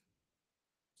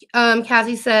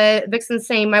 Cassie said, Vixen's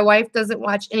saying, my wife doesn't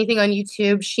watch anything on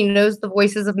YouTube. She knows the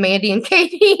voices of Mandy and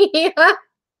Katie.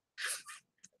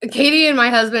 Katie and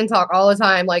my husband talk all the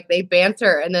time. Like, they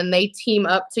banter and then they team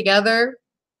up together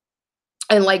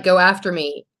and like go after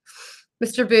me.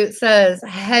 Mr. Boot says,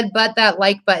 headbutt that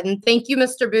like button. Thank you,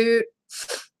 Mr. Boot.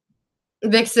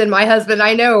 Vixen, my husband,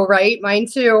 I know, right? Mine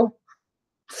too.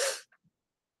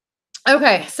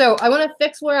 Okay, so I want to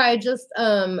fix where I just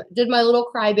did my little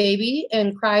crybaby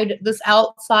and cried this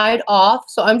outside off.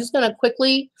 So I'm just going to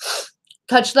quickly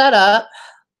touch that up.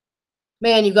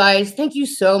 Man, you guys, thank you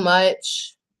so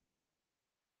much.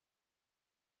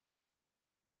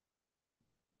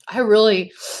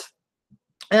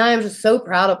 And I am just so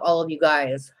proud of all of you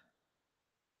guys.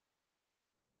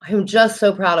 I'm just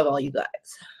so proud of all you guys.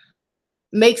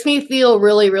 Makes me feel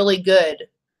really, really good.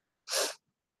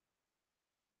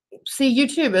 See,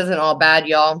 YouTube isn't all bad,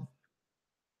 y'all.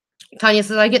 Tanya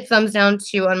says, I get thumbs down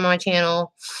too on my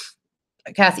channel.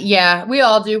 Cassie, yeah, we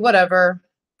all do, whatever.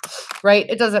 Right?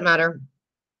 It doesn't matter.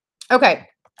 Okay.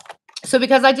 So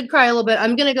because I did cry a little bit,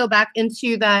 I'm going to go back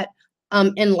into that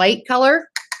in light color.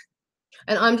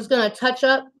 And I'm just going to touch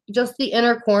up just the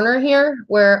inner corner here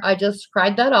where I just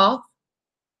cried that off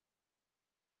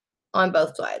on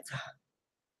both sides.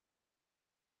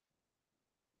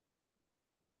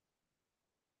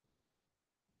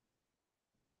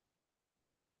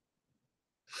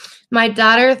 My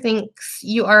daughter thinks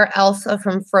you are Elsa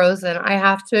from Frozen. I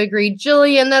have to agree.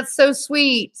 Jillian, that's so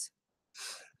sweet.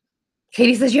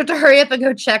 Katie says you have to hurry up and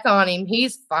go check on him.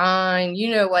 He's fine.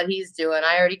 You know what he's doing.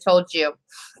 I already told you.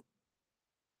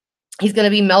 He's going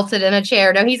to be melted in a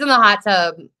chair. No, he's in the hot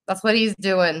tub. That's what he's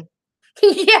doing.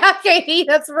 Yeah, Katie,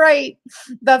 that's right.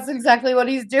 That's exactly what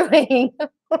he's doing.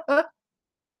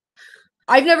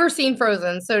 I've never seen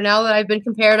Frozen, so now that I've been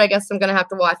compared, I guess I'm going to have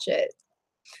to watch it.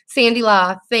 Sandy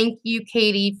La, thank you,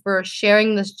 Katie, for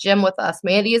sharing this gem with us.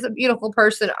 Mandy is a beautiful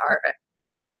person.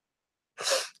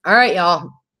 All right,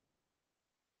 y'all.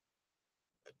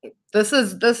 This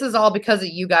is all because of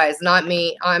you guys, not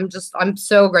me. I'm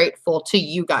so grateful to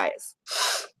you guys.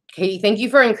 Katie, thank you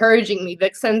for encouraging me.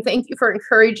 Vixen, thank you for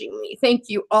encouraging me. Thank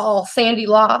you all. Sandy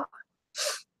La.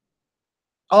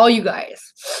 All you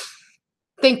guys.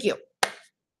 Thank you.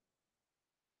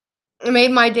 It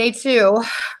made my day too.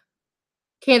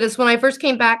 Candace, when I first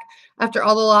came back after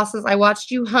all the losses, I watched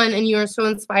you hunt and you are so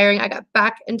inspiring. I got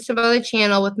back into the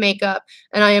channel with makeup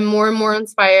and I am more and more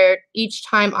inspired each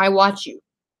time I watch you.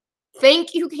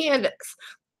 Thank you, Candace.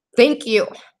 Thank you.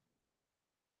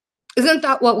 Isn't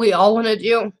that what we all want to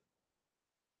do?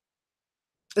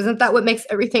 Isn't that what makes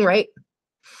everything right?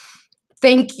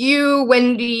 Thank you,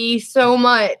 Wendy, so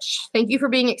much. Thank you for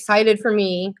being excited for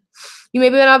me. You may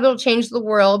be not able to change the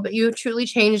world, but you have truly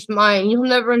changed mine. You'll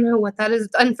never know what that has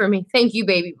done for me. Thank you,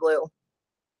 baby blue.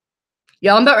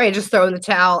 Yeah, I'm about ready to just throw in the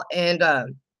towel and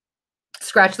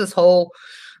scratch this whole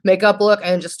makeup look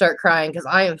and just start crying because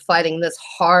I am fighting this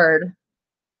hard.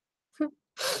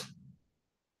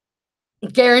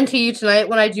 Guarantee you tonight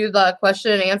when I do the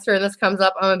question and answer and this comes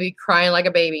up, I'm going to be crying like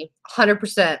a baby.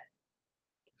 100%.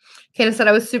 Candace said,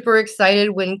 I was super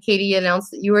excited when Katie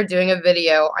announced that you were doing a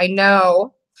video. I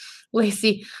know. Lace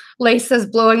says,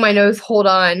 blowing my nose. Hold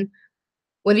on.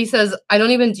 Wendy says, I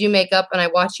don't even do makeup and I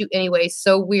watch you anyway.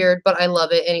 So weird, but I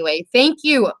love it anyway. Thank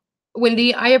you,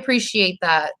 Wendy. I appreciate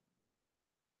that.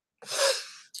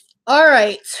 All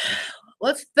right.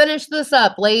 Let's finish this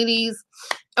up, ladies.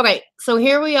 Okay, so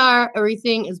here we are.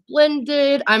 Everything is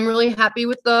blended. I'm really happy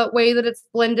with the way that it's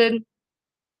blended.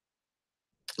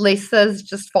 Lace says,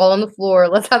 just fall on the floor.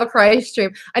 Let's have a cry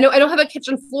stream. I know I don't have a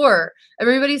kitchen floor.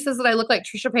 Everybody says that I look like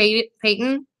Trisha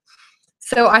Payton.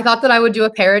 So I thought that I would do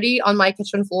a parody on my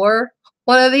kitchen floor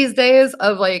one of these days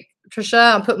of like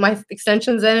Trisha. I'll put my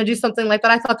extensions in and do something like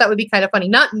that. I thought that would be kind of funny.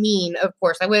 Not mean, of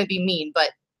course. I wouldn't be mean,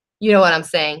 but you know what I'm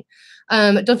saying.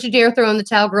 Don't you dare throw in the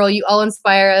towel, girl. You all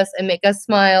inspire us and make us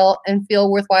smile and feel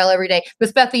worthwhile every day.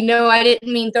 Miss Bethy, no, I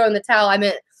didn't mean throw in the towel. I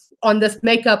meant on this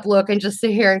makeup look and just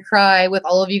sit here and cry with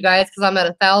all of you guys because I'm at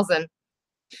 1,000.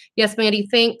 Yes, Mandy,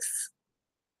 thanks.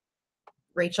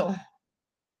 Rachel.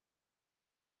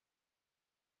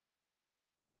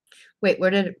 Wait, where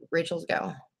did Rachel's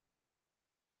go?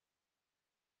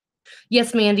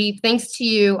 Yes, Mandy, thanks to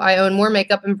you, I own more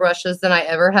makeup and brushes than I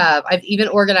ever have. I've even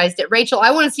organized it. Rachel,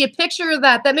 I want to see a picture of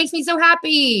that. That makes me so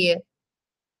happy.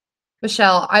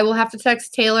 Michelle, I will have to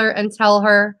text Taylor and tell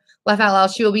her, laugh out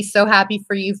loud. She will be so happy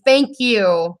for you. Thank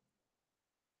you.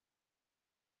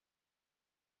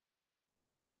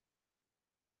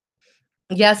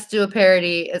 Yes, do a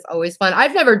parody is always fun.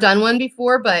 I've never done one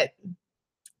before, but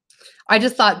I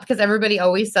just thought because everybody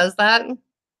always says that.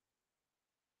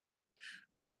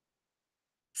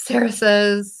 Sarah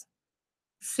says,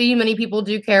 see, many people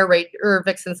do care. Or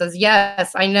Vixen says,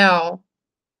 yes, I know.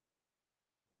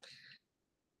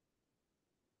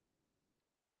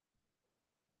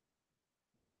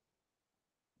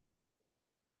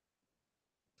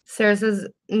 Sarah says,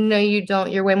 no, you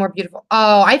don't. You're way more beautiful.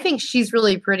 Oh, I think she's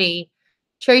really pretty.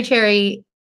 Cherry,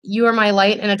 you are my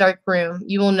light in a dark room.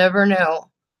 You will never know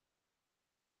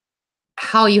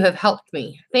how you have helped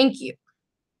me. Thank you.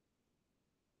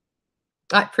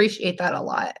 I appreciate that a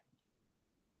lot.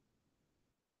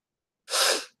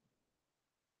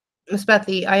 Miss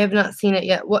Bethy, I have not seen it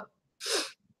yet. What?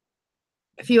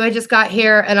 I just got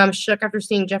here and I'm shook after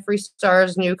seeing Jeffree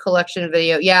Star's new collection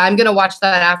video. Yeah, I'm going to watch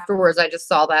that afterwards. I just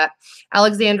saw that.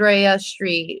 Alexandria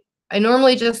Street. I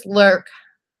normally just lurk,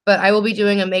 but I will be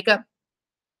doing a makeup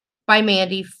by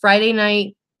Mandy Friday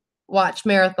night watch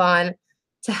marathon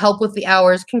to help with the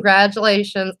hours.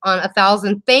 Congratulations on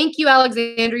 1,000. Thank you,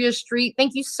 Alexandria Street.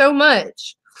 Thank you so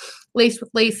much. Lace with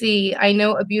Lacey. I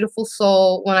know a beautiful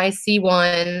soul when I see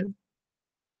one.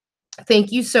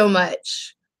 Thank you so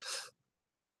much.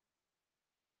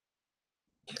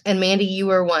 And Mandy, you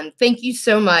are one. Thank you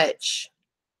so much.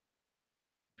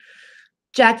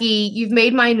 Jackie, you've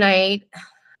made my night.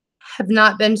 Have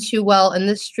not been too well, and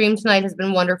this stream tonight has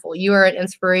been wonderful. You are an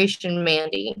inspiration,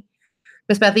 Mandy.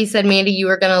 Miss Bethy said, Mandy, you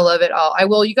are going to love it all. I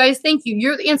will. You guys, thank you.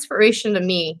 You're the inspiration to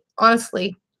me,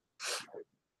 honestly.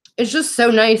 It's just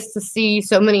so nice to see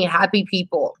so many happy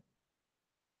people.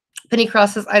 Penny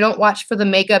Cross says, I don't watch for the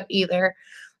makeup either,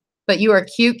 but you are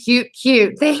cute, cute,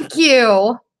 cute. Thank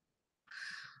you.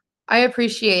 I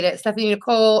appreciate it. Stephanie,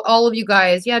 Nicole, all of you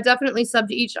guys. Yeah, definitely sub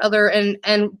to each other and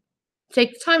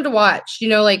take time to watch. You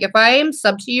know, like if I am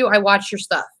sub to you, I watch your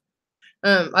stuff.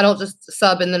 I don't just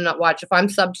sub and then not watch. If I'm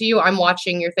sub to you, I'm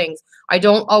watching your things. I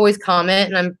don't always comment,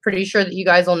 and I'm pretty sure that you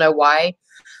guys will know why.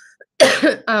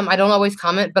 I don't always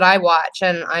comment, but I watch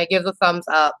and I give the thumbs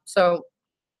up. So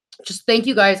just thank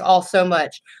you guys all so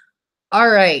much. All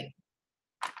right.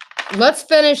 Let's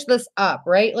finish this up,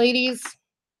 right, ladies?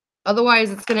 Otherwise,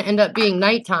 it's going to end up being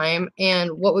nighttime, and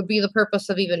what would be the purpose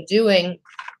of even doing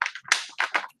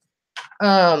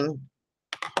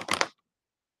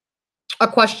a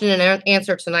question and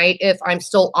answer tonight if I'm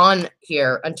still on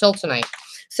here until tonight.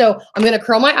 So I'm going to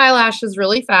curl my eyelashes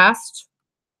really fast.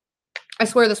 I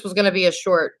swear this was going to be a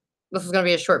short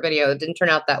video. It didn't turn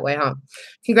out that way, huh?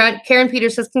 Karen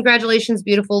Peters says, congratulations,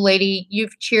 beautiful lady.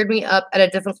 You've cheered me up at a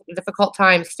difficult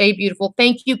time. Stay beautiful.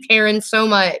 Thank you, Karen, so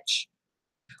much.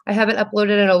 I haven't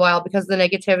uploaded in a while because the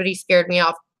negativity scared me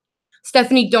off.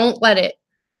 Stephanie, don't let it.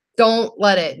 Don't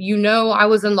let it. You know, I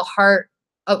was in the heart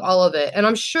of all of it. And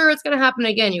I'm sure it's going to happen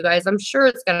again, you guys. I'm sure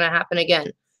it's going to happen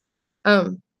again.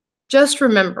 Just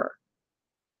remember,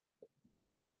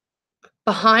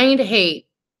 behind hate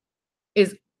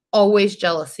is always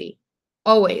jealousy.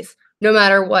 Always. No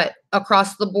matter what.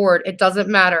 Across the board. It doesn't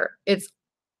matter. It's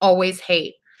always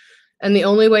hate. And the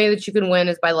only way that you can win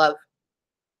is by love.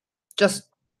 Just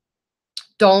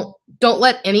don't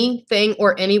let anything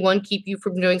or anyone keep you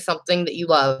from doing something that you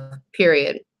love.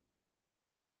 Period.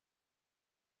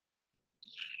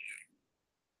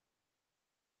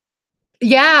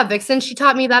 Yeah, Vixen, she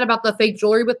taught me that about the fake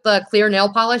jewelry with the clear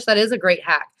nail polish. That is a great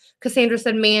hack. Cassandra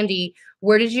said, Mandy,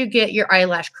 where did you get your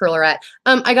eyelash curler at?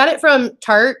 I got it from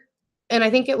Tarte, and I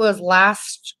think it was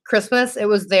last Christmas. It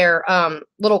was their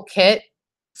little kit.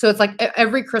 So it's like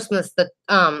every Christmas that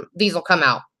these will come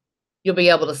out. You'll be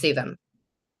able to see them.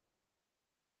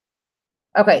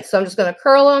 Okay, so I'm just going to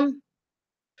curl them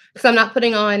because I'm not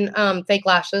putting on fake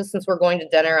lashes since we're going to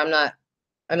dinner.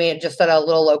 Just at a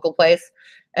little local place.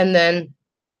 And then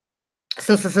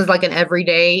since this is like an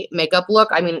everyday makeup look,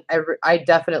 I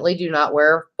definitely do not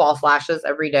wear false lashes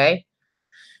every day.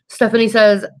 Stephanie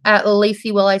says, at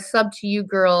Lacey, will I sub to you,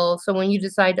 girl? So when you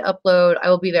decide to upload, I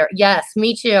will be there. Yes,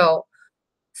 me too.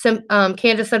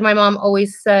 Candace said, my mom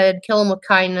always said, kill them with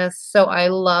kindness. So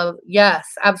yes,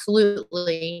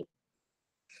 absolutely.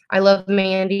 I love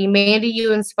Mandy. Mandy,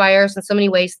 you inspire us in so many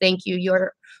ways. Thank you.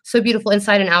 You're so beautiful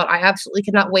inside and out. I absolutely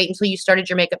could not wait until you started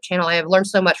your makeup channel. I have learned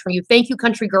so much from you. Thank you,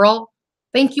 country girl.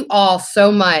 Thank you all so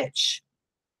much.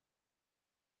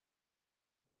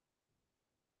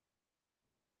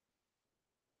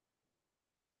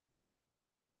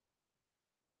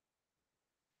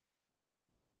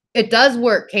 It does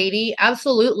work, Katie.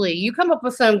 Absolutely. You come up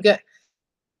with some good.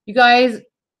 You guys,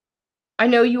 I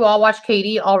know you all watch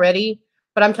Katie already,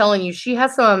 but I'm telling you, she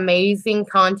has some amazing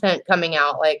content coming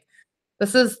out. Like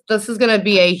this is going to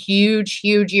be a huge,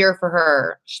 huge year for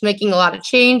her. She's making a lot of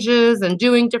changes and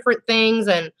doing different things.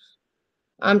 And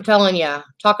I'm telling you,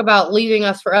 talk about leaving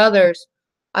us for others.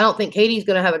 I don't think Katie's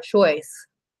going to have a choice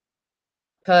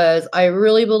because I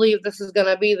really believe this is going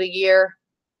to be the year.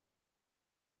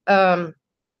 I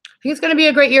think it's going to be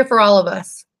a great year for all of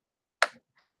us.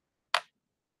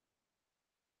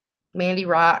 Mandy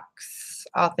rocks.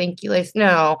 Oh, thank you, Lace.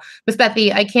 No, Miss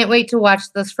Bethy, I can't wait to watch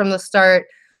this from the start.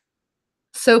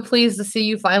 So pleased to see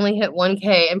you finally hit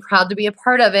 1K. I'm proud to be a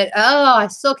part of it. Oh, I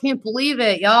still can't believe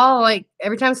it, y'all. Like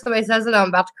every time somebody says it, I'm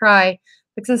about to cry.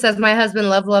 Vixen says, my husband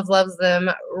loves them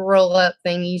roll up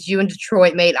thingies. You in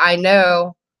Detroit, mate. I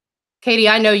know. Katie,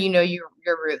 I know you know your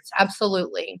roots.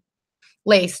 Absolutely.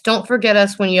 Lace, don't forget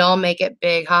us when y'all make it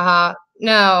big. Haha.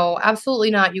 No, absolutely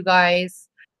not, you guys.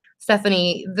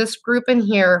 Stephanie, this group in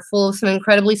here full of some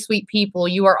incredibly sweet people.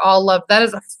 You are all loved. That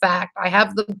is a fact. I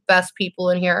have the best people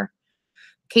in here.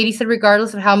 Katie said,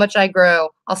 regardless of how much I grow,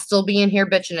 I'll still be in here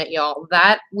bitching at y'all.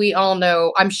 That we all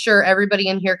know. I'm sure everybody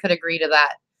in here could agree to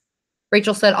that.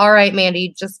 Rachel said, all right,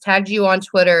 Mandy, just tagged you on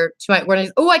Twitter to my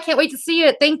warnings. Oh, I can't wait to see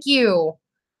it. Thank you.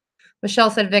 Michelle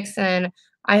said, Vixen,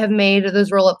 I have made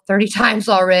those roll up 30 times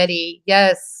already.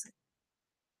 Yes.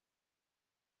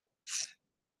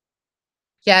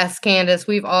 Yes, Candace.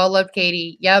 We've all loved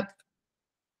Katie. Yep.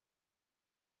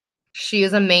 She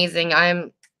is amazing.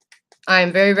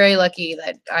 I'm very, very lucky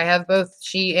that I have both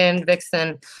she and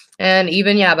Vixen and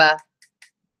even Yaba.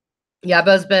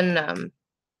 Yaba's been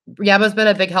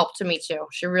a big help to me too.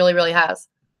 She really, really has.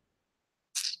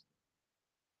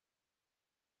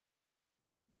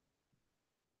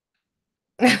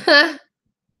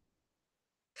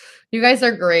 You guys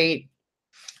are great.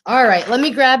 All right, let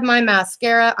me grab my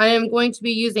mascara. I am going to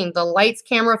be using the Lights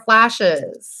Camera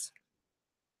Flashes.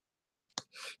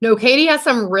 No, Katie has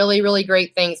some really, really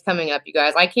great things coming up, you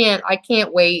guys. I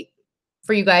can't wait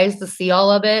for you guys to see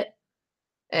all of it.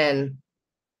 And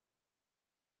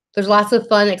there's lots of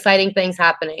fun, exciting things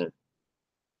happening.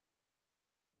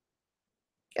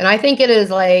 And I think it is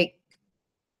like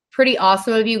pretty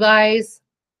awesome of you guys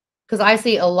because I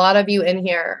see a lot of you in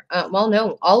here. Well,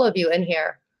 no, all of you in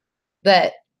here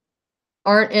that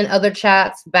aren't in other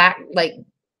chats back, like,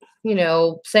 you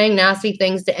know, saying nasty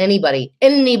things to anybody.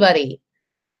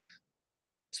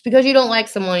 Just because you don't like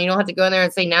someone, you don't have to go in there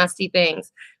and say nasty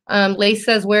things. Lace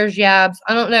says, where's Yabs?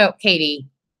 I don't know. Katie.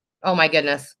 Oh my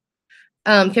goodness.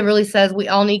 Kimberly says, we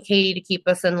all need Katie to keep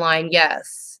us in line.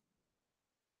 Yes.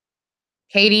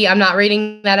 Katie, I'm not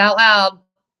reading that out loud.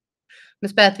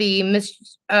 Miss Bethy,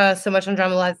 miss so much on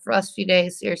Drama Live for us few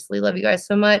days. Seriously, love you guys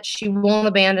so much. She won't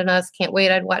abandon us. Can't wait.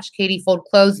 I'd watch Katie fold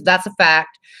clothes. That's a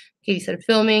fact. Katie said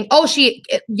filming. Oh,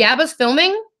 Yaba's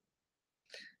filming?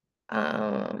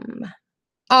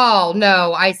 Oh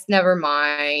no, never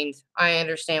mind. I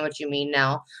understand what you mean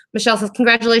now. Michelle says,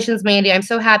 congratulations, Mandy. I'm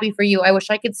so happy for you. I wish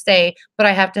I could stay, but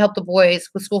I have to help the boys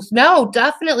with school. No,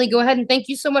 definitely go ahead and thank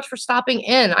you so much for stopping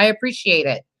in. I appreciate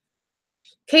it.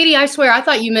 Katie, I swear, I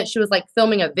thought you meant she was like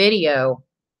filming a video.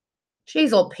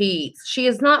 She's old Pete. She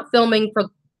is not filming for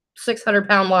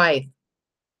 600-pound life.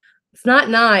 It's not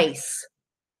nice.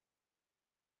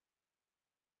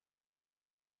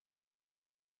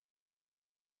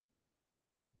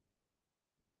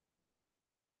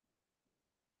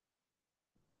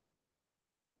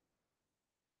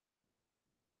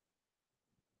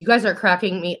 You guys are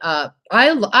cracking me up.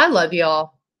 I love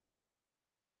y'all.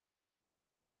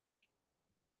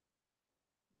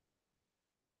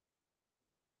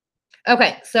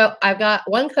 Okay, so I've got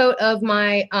one coat of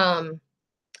my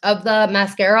of the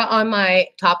mascara on my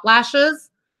top lashes,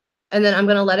 and then I'm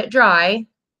gonna let it dry,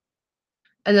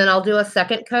 and then I'll do a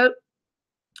second coat,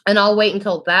 and I'll wait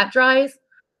until that dries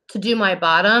to do my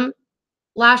bottom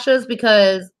lashes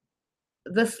because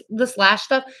this lash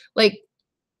stuff, like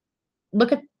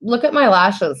look at my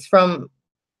lashes from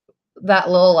that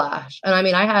little lash, and I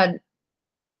mean I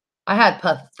had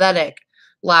pathetic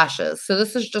lashes. So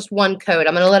this is just one coat.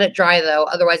 I'm gonna let it dry though,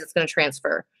 otherwise it's gonna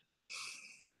transfer.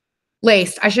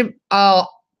 Laced. I should. Oh,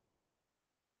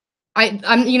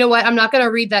 I'm. You know what? I'm not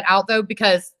gonna read that out though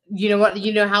because you know what?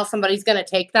 You know how somebody's gonna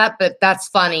take that, but that's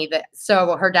funny. That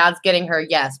so her dad's getting her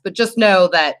yes, but just know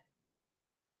that.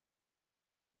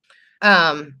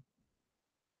 Um.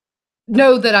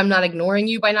 Know that I'm not ignoring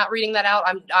you by not reading that out.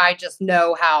 I just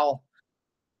know how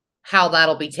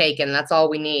that'll be taken. That's all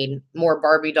we need. More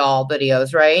Barbie doll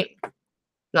videos, right?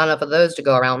 Not enough of those to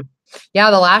go around.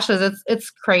 Yeah, the lashes, it's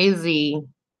crazy.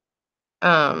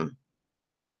 Um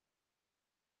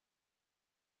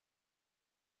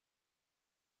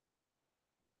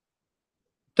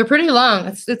they're pretty long.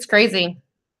 It's crazy.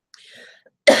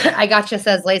 I gotcha,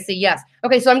 says Lacey. Yes.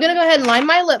 Okay, so I'm gonna go ahead and line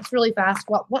my lips really fast.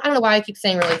 Well, I don't know why I keep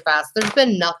saying really fast. There's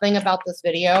been nothing about this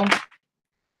video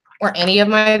or any of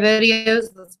my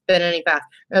videos that's been any fast.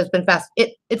 It's been fast.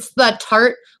 It's the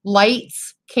Tarte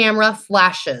Lights Camera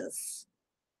Flashes.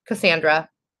 Cassandra.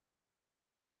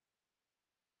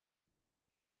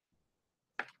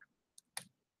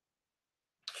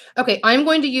 Okay, I'm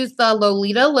going to use the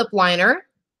Lolita lip liner.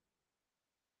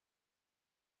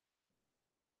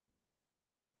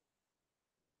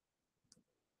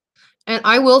 And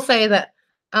I will say that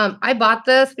I bought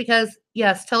this because,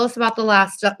 yes, tell us about the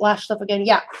lash stuff again.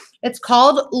 Yeah, it's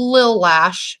called Lil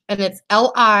Lash, and it's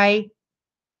Lilash,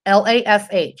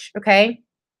 okay?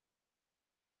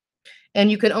 And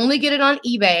you can only get it on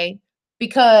eBay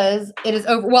because it is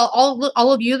over. Well,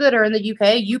 all of you that are in the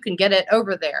UK, you can get it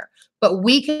over there, but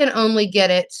we can only get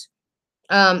it.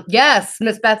 Yes,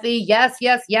 Miss Bethy. Yes,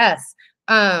 yes, yes.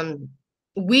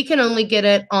 We can only get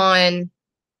it on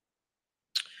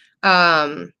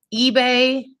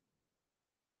eBay.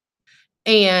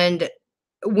 And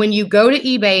when you go to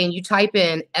eBay and you type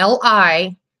in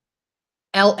Lilash,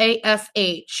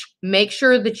 make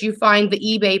sure that you find the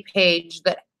eBay page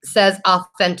that says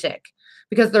authentic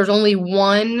because there's only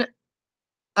one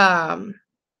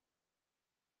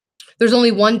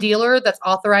dealer that's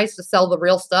authorized to sell the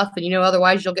real stuff, and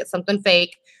otherwise you'll get something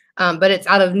fake. But it's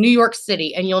out of New York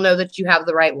City, and you'll know that you have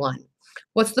the right one.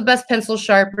 What's the best pencil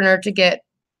sharpener to get?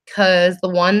 Because the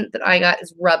one that I got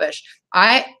is rubbish.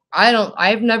 I've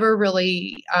never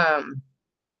really I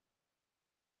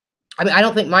mean, I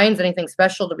don't think mine's anything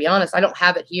special, to be honest. I don't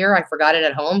have it here. I forgot it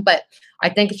at home, but I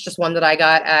think it's just one that I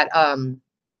got at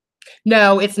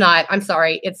no, it's not. I'm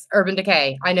sorry. It's Urban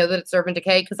Decay. I know that it's Urban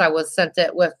Decay because I was sent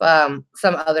it with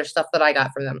some other stuff that I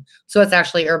got from them. So it's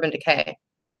actually Urban Decay.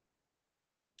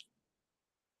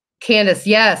 Candace,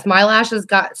 yes, my lashes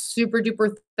got super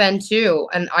duper thin too.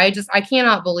 And I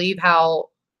cannot believe how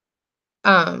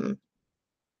um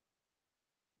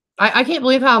I can't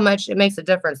believe how much it makes a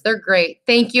difference. They're great.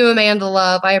 Thank you, Amanda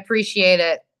Love. I appreciate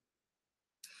it.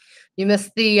 You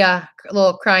missed the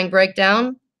little crying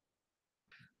breakdown.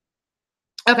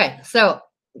 Okay, so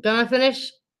I'm gonna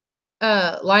finish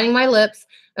lining my lips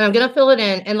and I'm gonna fill it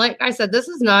in. And like I said, this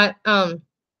is not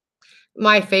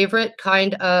my favorite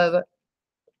kind of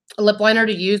lip liner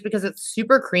to use because it's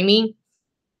super creamy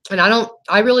And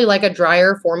I really like a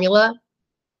drier formula.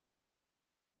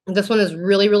 This one is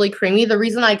really, really creamy. The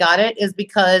reason I got it is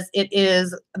because it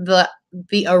is the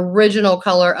original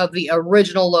color of the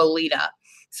original Lolita.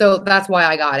 So that's why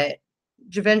I got it.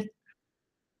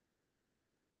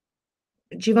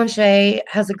 Givenchy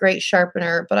has a great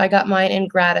sharpener, but I got mine in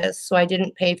gratis, so I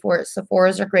didn't pay for it.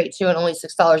 Sephora's are great too, and only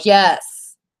 $6.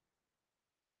 Yes.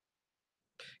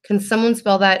 Can someone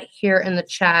spell that here in the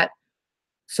chat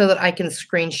so that I can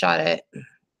screenshot it?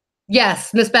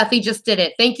 Yes, Miss Bethy just did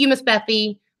it. Thank you, Miss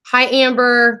Bethy. Hi,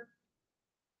 Amber.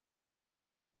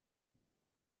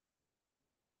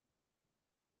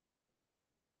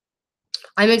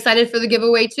 I'm excited for the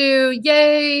giveaway too.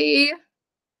 Yay!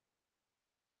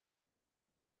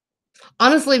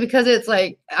 Honestly, because it's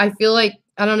like, I feel like,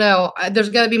 I don't know, there's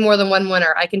going to be more than one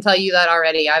winner. I can tell you that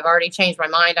already. I've already changed my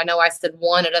mind. I know I said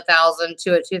one at 1,000,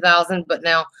 two at 2,000, but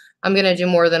now I'm going to do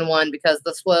more than one because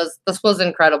this was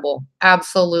incredible.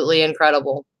 Absolutely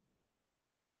incredible.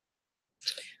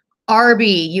 Arby,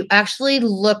 you actually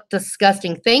look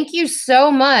disgusting. Thank you so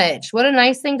much. What a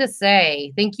nice thing to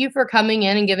say. Thank you for coming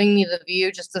in and giving me the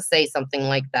view just to say something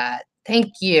like that.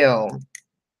 Thank you.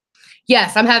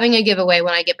 Yes, I'm having a giveaway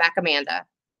when I get back, Amanda.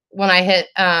 When I hit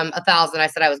 1,000, I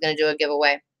said I was going to do a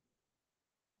giveaway.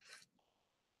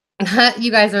 You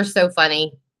guys are so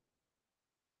funny.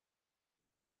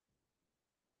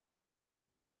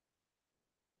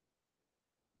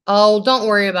 Oh, don't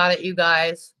worry about it, you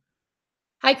guys.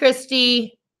 Hi,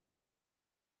 Christy.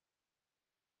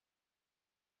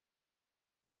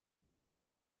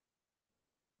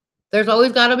 There's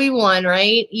always got to be one,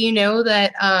 right? You know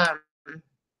that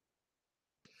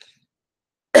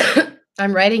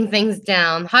I'm writing things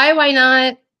down. Hi, why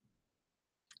not?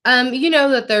 You know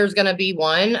that there's going to be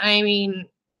one. I mean,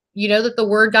 you know that the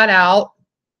word got out.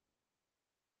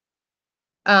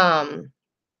 Um,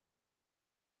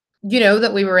 you know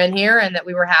that we were in here and that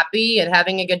we were happy and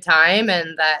having a good time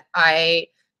and that I,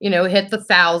 hit the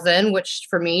 1,000, which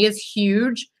for me is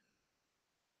huge.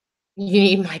 You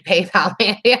need my PayPal,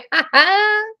 man.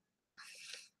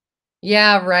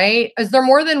 Yeah, right. Is there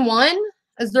more than one?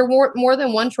 Is there more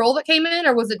than one troll that came in,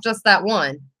 or was it just that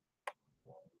one?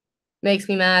 Makes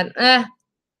me mad.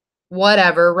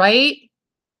 Whatever, right?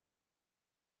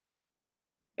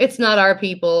 It's not our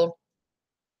people.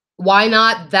 Why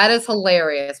not? That is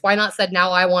hilarious. Why not said now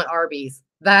I want Arby's?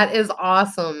 That is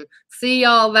awesome. See,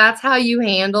 y'all, that's how you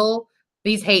handle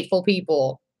these hateful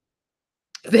people.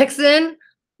 Vixen,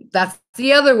 that's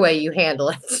the other way you handle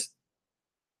it.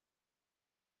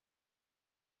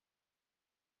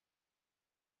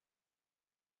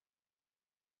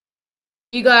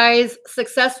 You guys,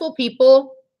 successful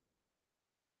people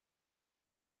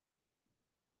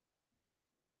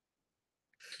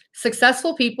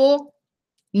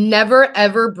never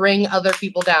ever bring other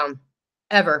people down.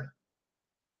 Ever.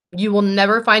 You will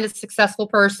never find a successful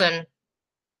person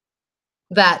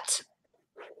that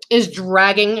is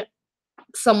dragging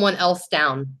someone else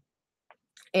down.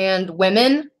 And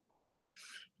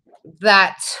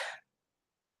that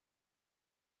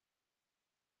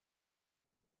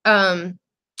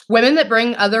women that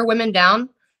bring other women down,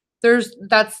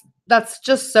 that's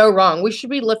just so wrong. We should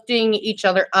be lifting each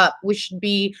other up. We should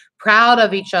be proud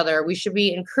of each other. We should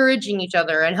be encouraging each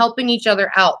other and helping each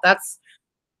other out.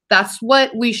 That's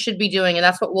what we should be doing, and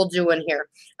that's what we'll do in here.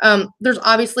 There's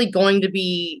obviously going to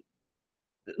be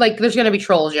there's going to be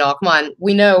trolls, y'all. Come on,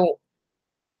 we know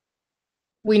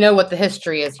what the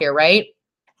history is here, right?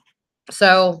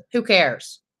 So who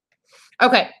cares?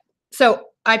 Okay, so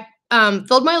I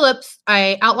filled my lips,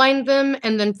 I outlined them,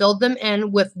 and then filled them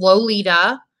in with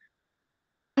Lolita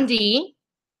D.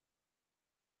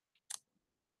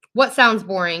 What sounds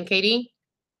boring, Katie?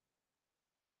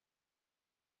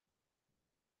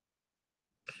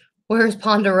 Where's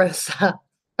Ponderosa?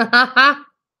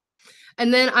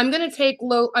 And then I'm gonna take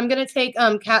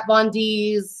Kat Von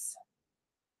D's.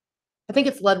 I think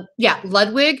it's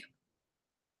Ludwig.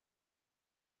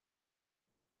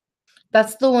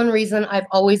 That's the one reason I've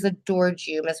always adored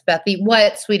you, Miss Bethy.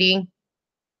 What, sweetie?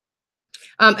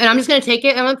 And I'm just gonna take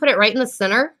it and I'm gonna put it right in the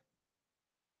center.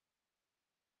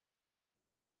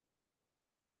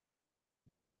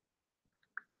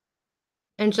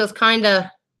 And just kind of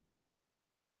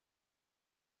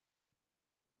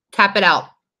tap it out.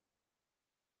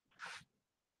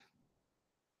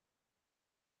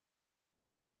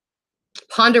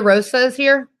 Ponderosa is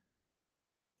here.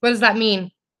 What does that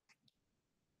mean?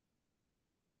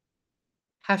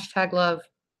 Hashtag love.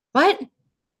 What?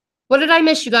 What did I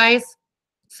miss, you guys?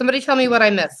 Somebody tell me what I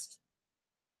missed.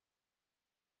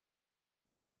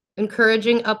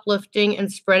 Encouraging, uplifting,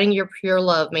 and spreading your pure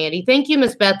love, Mandy. Thank you,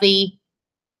 Miss Bethy.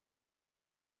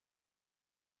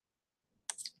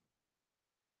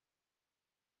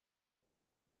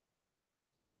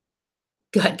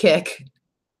 Gut kick.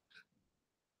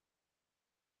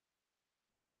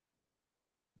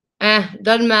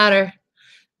 Doesn't matter.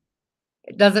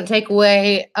 It doesn't take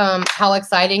away how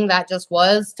exciting that just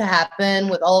was to happen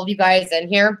with all of you guys in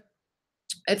here.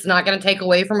 It's not going to take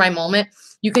away from my moment.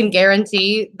 You can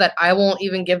guarantee that I won't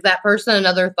even give that person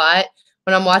another thought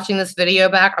when I'm watching this video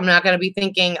back. I'm not going to be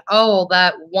thinking, oh,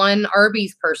 that one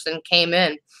Arby's person came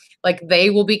in. Like, they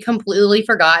will be completely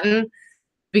forgotten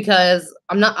because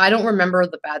I don't remember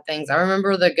the bad things. I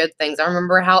remember the good things. I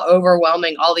remember how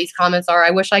overwhelming all these comments are.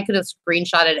 I wish I could have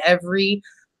screenshotted every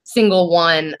single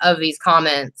one of these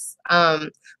comments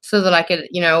so that I could,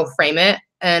 frame it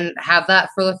and have that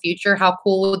for the future. How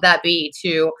cool would that be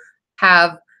to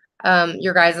have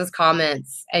your guys'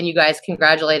 comments and you guys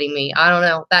congratulating me? I don't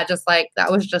know. That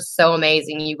was just so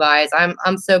amazing, you guys.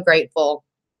 I'm so grateful.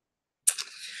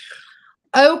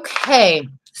 Okay,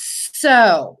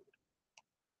 so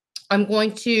I'm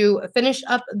going to finish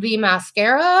up the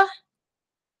mascara.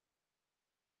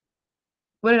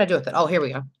 What did I do with it? Oh, here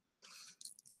we go.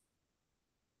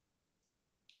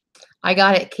 I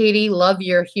got it, Katie. Love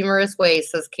your humorous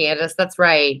ways, says Candace. That's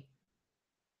right.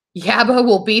 Yabba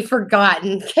will be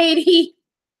forgotten, Katie.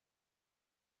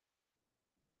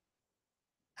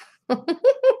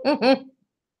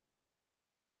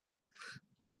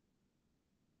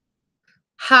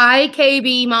 Hi,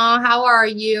 KB Ma. How are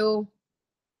you?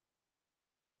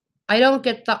 I don't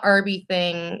get the Arby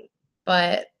thing,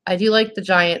 but I do like the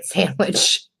giant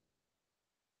sandwich.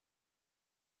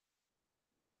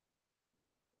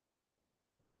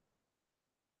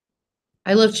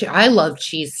 I love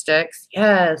cheese sticks.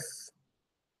 Yes.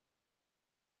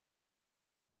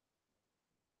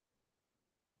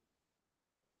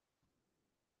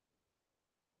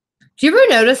 Do you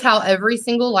ever notice how every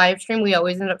single live stream we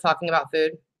always end up talking about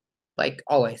food? Like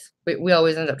always. We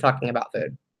always end up talking about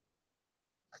food.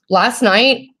 Last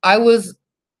night,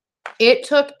 it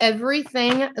took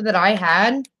everything that I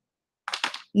had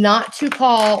not to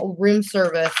call room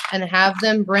service and have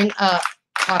them bring up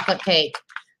chocolate cake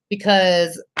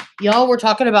because y'all were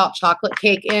talking about chocolate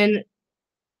cake in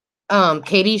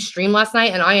Katie's stream last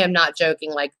night, and I am not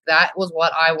joking. Like, that was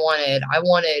what I wanted. I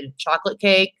wanted chocolate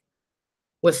cake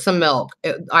with some milk.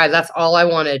 That's all I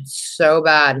wanted so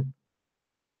bad.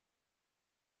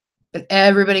 And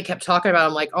everybody kept talking about it.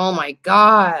 I'm like, oh my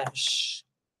gosh.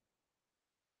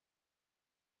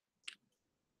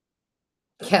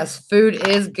 Yes, food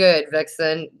is good,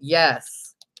 Vixen.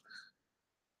 Yes.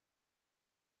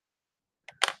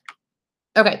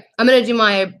 Okay, I'm going to do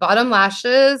my bottom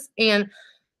lashes, and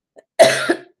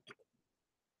I'm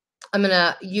going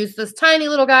to use this tiny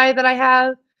little guy that I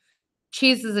have.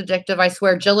 Cheese is addictive, I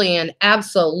swear. Jillian,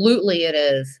 absolutely it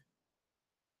is.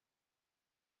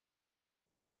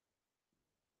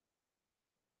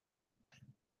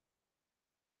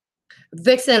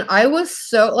 Vixen, I was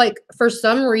so, like, for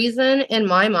some reason in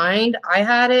my mind, I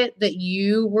had it that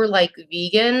you were, like,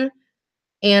 vegan,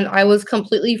 and I was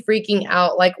completely freaking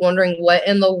out, like, wondering what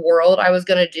in the world I was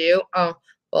gonna do. Oh,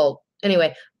 well,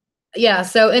 anyway. Yeah,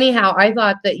 so anyhow, I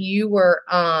thought you were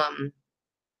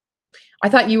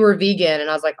vegan, and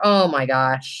I was like, "Oh my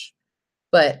gosh."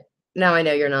 But now I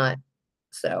know you're not.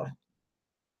 So,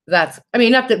 not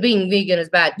that being vegan is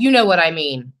bad. You know what I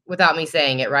mean without me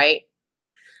saying it, right?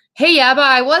 Hey, Yaba,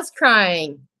 I was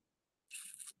crying.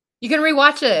 You can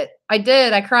rewatch it. I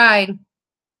did. I cried.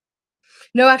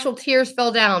 No actual tears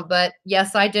fell down, but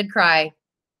yes, I did cry.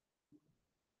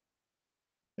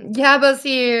 Yaba's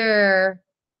here.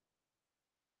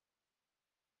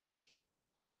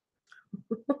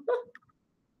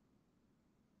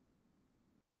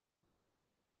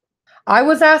 I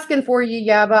was asking for you,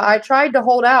 Yaba. I tried to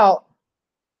hold out.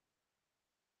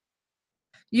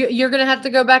 You're gonna have to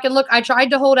go back and look. I tried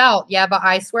to hold out, Yaba.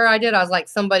 I swear I did. I was like,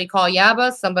 somebody call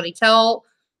Yaba. Somebody tell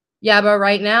Yaba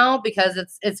right now because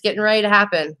it's getting ready to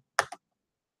happen.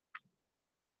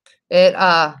 It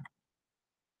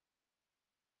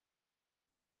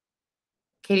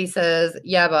Katie says,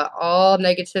 Yaba, all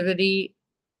negativity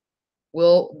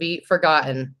will be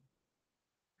forgotten.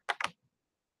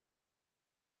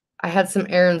 I had some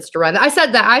errands to run. I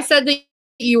said that.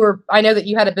 I know that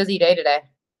you had a busy day today.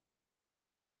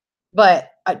 But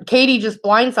Katie just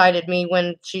blindsided me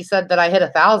when she said that I hit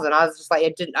 1,000. I was just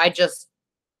like, I just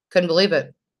couldn't believe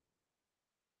it.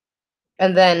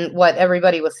 And then what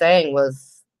everybody was saying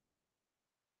was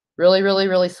really, really,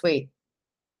 really sweet.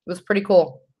 It was pretty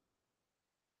cool.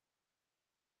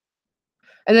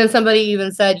 And then somebody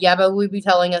even said, yeah, but we'd be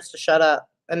telling us to shut up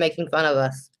and making fun of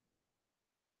us.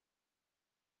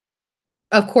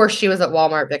 Of course, she was at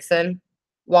Walmart, Vixen.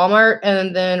 Walmart,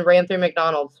 and then ran through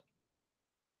McDonald's.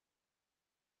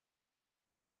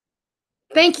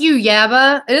 Thank you,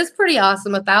 Yaba. It is pretty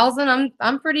awesome. 1,000.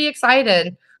 I'm pretty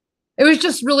excited. It was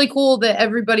just really cool that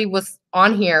everybody was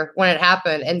on here when it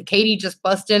happened, and Katie just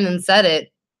busted in and said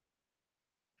it.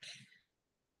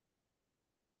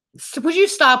 So would you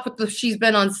stop with the she's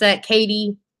been on set,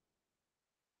 Katie?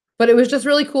 But it was just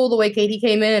really cool the way Katie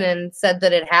came in and said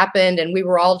that it happened, and we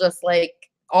were all just like,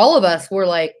 all of us were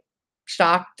like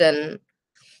shocked, and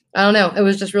I don't know. It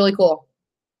was just really cool.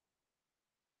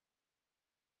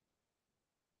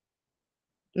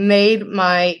 Made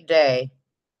my day.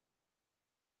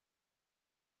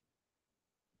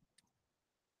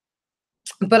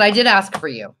 But I did ask for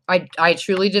you. I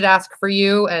truly did ask for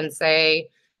you and say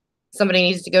somebody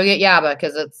needs to go get Yaba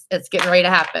because it's getting ready to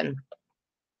happen.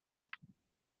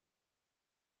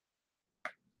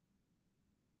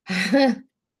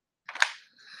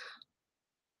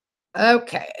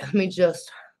 Okay, let me just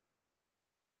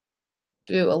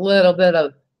do a little bit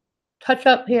of touch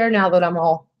up here now that I'm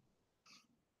all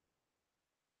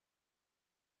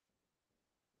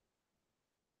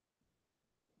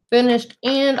finished,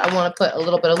 and I want to put a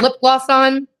little bit of lip gloss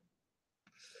on.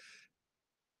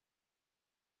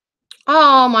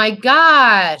 Oh my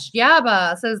gosh,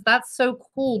 Yaba says that's so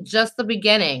cool, just the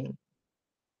beginning.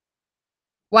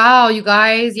 Wow, you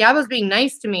guys, Yaba's being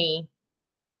nice to me.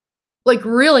 Like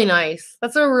really nice.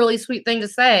 That's a really sweet thing to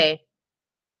say.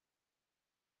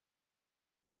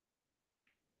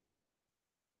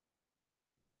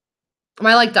 Am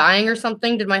I like dying or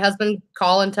something? Did my husband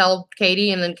call and tell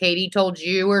Katie, and then Katie told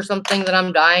you or something that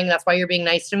I'm dying? That's why you're being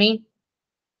nice to me?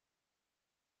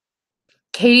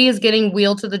 Katie is getting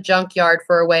wheeled to the junkyard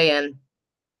for a weigh-in.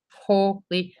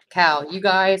 Holy cow. You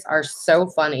guys are so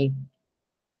funny.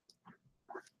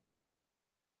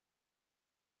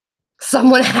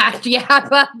 Someone hacked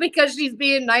Yappa because she's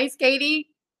being nice, Katie.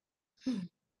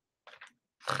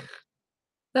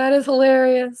 That is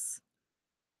hilarious.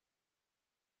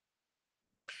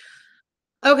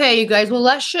 Okay, you guys. Well,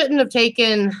 that shouldn't have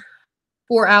taken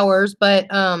 4 hours, but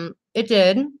it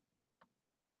did.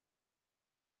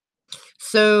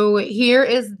 So here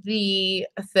is the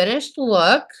finished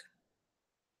look.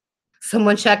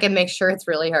 Someone check and make sure it's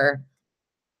really her.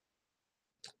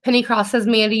 Penny Cross says,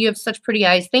 Mandy, you have such pretty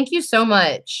eyes. Thank you so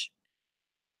much.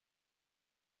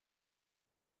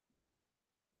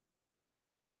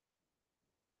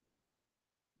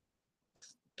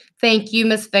 Thank you,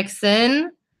 Miss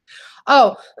Vixen.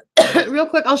 Oh, real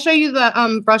quick, I'll show you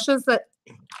the brushes that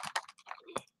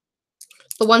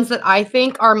the ones that I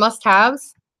think are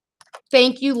must-haves.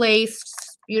 Thank you, Lace.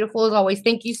 Beautiful as always.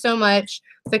 Thank you so much.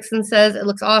 Vixen says it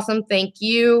looks awesome. Thank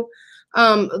you.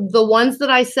 The ones that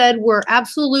I said were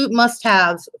absolute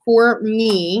must-haves for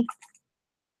me.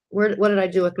 What did I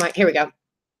do with my? Here we go.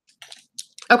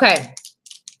 Okay.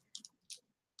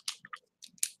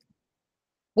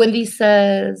 Wendy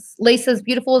says, Lace says,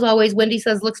 beautiful as always. Wendy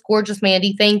says, looks gorgeous,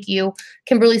 Mandy. Thank you.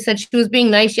 Kimberly said she was being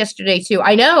nice yesterday, too.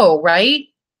 I know, right?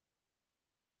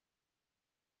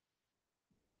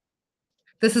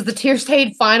 This is the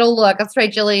tear-stained final look. That's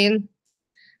right, Jillian.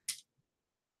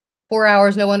 4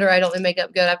 hours. No wonder I don't make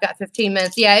makeup good. I've got 15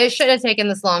 minutes. Yeah, it should have taken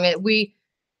this long. We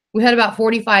had about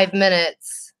 45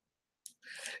 minutes.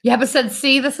 Yaba said,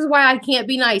 see, this is why I can't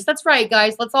be nice. That's right,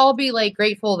 guys. Let's all be, like,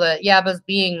 grateful that Yaba's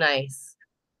being nice.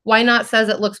 Why Not says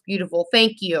it looks beautiful.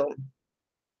 Thank you.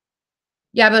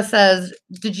 Yaba says,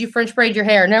 did you French braid your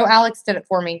hair? No, Alex did it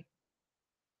for me.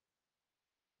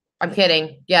 I'm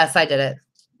kidding. Yes, I did it.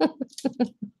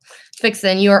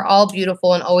 Vixen, you are all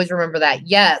beautiful and always remember that.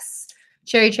 Yes.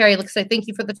 Cherry looks like thank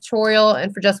you for the tutorial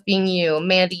and for just being you.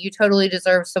 Mandy, you totally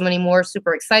deserve so many more.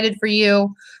 Super excited for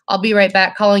you. I'll be right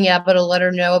back calling Yaba to let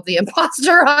her know of the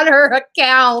imposter on her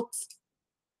account.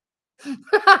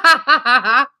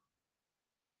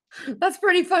 That's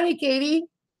pretty funny, Katie.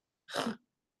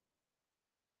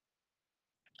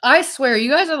 I swear,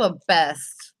 you guys are the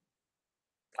best.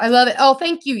 I love it. Oh,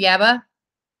 thank you, Yaba.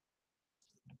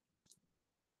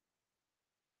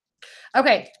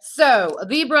 Okay, so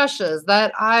the brushes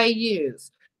that I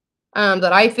use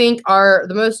that I think are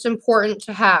the most important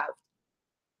to have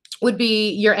would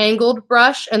be your angled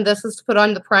brush, and this is to put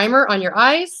on the primer on your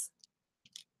eyes.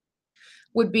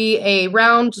 Would be a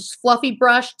round, just fluffy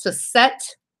brush to set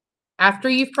after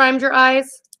you've primed your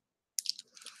eyes.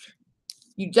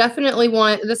 You definitely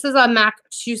want, this is a MAC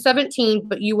 217,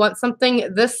 but you want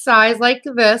something this size like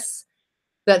this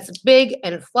that's big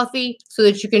and fluffy so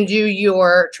that you can do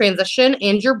your transition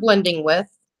and your blending with.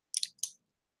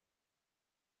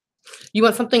 You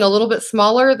want something a little bit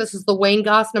smaller. This is the Wayne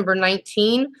Goss number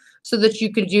 19 so that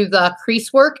you can do the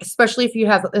crease work, especially if you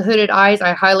have hooded eyes.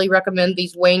 I highly recommend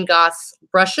these Wayne Goss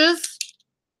brushes.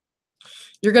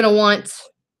 You're going to want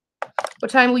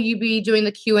What time will you be doing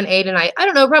the Q&A tonight? I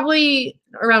don't know, probably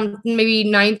around maybe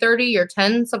 9:30 or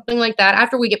 10, something like that,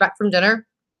 after we get back from dinner.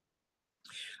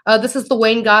 This is the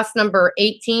Wayne Goss number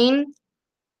 18.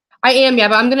 I am, yeah,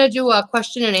 but I'm going to do a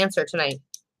question and answer tonight.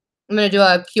 I'm going to do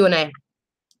a Q&A.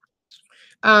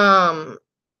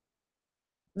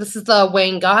 This is the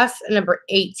Wayne Goss number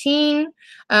 18.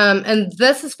 And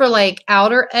this is for like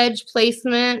outer edge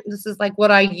placement. This is like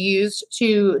what I used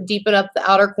to deepen up the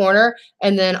outer corner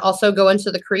and then also go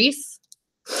into the crease.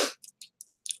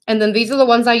 And then these are the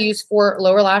ones I use for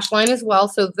lower lash line as well.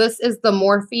 So this is the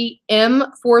Morphe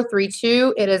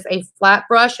M432. It is a flat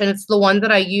brush, and it's the one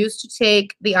that I use to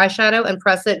take the eyeshadow and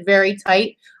press it very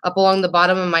tight up along the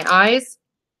bottom of my eyes.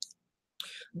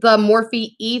 The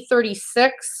Morphe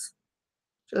E36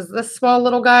 is this small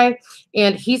little guy,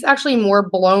 and he's actually more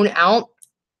blown out.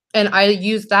 And I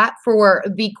use that for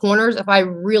the corners if I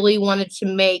really wanted to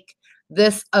make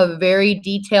this a very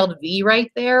detailed V right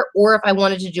there, or if I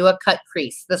wanted to do a cut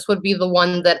crease. This would be the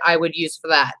one that I would use for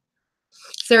that.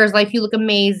 Sarah's Life, you look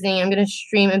amazing. I'm going to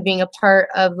stream and being a part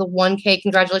of the 1K.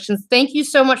 Congratulations. Thank you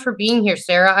so much for being here,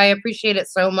 Sarah. I appreciate it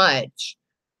so much.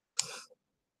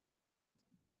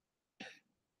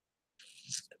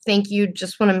 Thank you.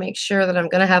 Just want to make sure that I'm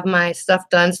going to have my stuff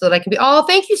done so that I can be. Oh,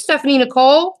 thank you, Stephanie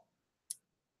Nicole.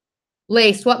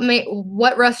 Lace,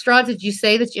 what restaurant did you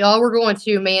say that y'all were going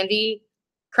to, Mandy?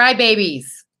 Crybabies.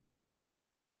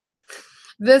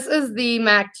 This is the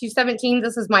MAC 217.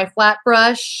 This is my flat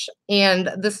brush,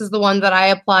 and this is the one that I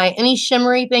apply any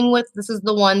shimmery thing with. This is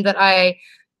the one that I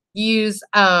use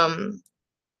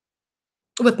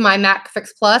with my MAC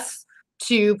Fix Plus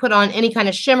to put on any kind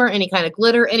of shimmer, any kind of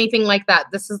glitter, anything like that.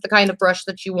 This is the kind of brush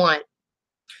that you want.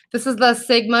 This is the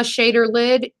Sigma Shader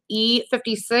Lid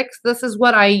E56. This is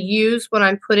what I use when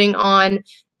I'm putting on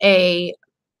a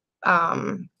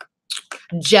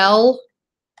gel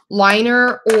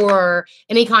liner or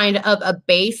any kind of a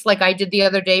base like I did the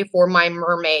other day for my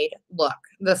mermaid look.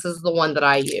 This is the one that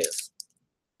I use.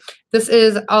 This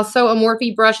is also a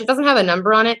Morphe brush. It doesn't have a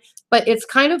number on it, but it's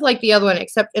kind of like the other one,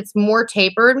 except it's more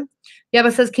tapered.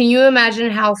 Yaba says, can you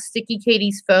imagine how sticky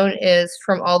Katie's phone is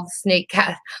from all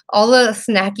the all the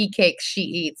snacky cakes she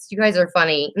eats? You guys are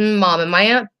funny. Mom, am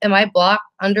I blocked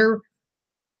under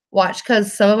watch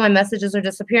because some of my messages are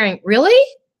disappearing? Really?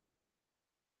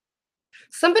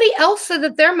 Somebody else said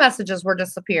that their messages were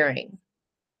disappearing.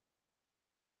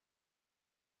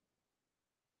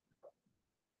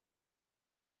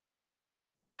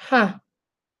 Huh.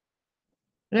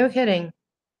 No kidding.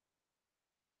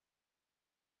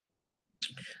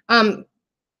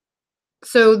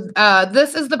 So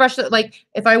this is the brush that, like,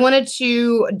 if I wanted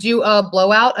to do a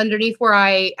blowout underneath where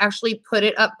I actually put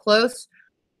it up close,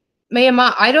 ma'am,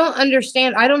 I don't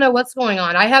understand. I don't know what's going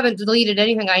on. I haven't deleted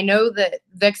anything. I know that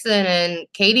Vixen and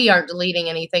Katie aren't deleting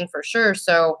anything for sure.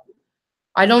 So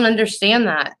I don't understand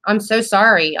that. I'm so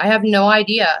sorry. I have no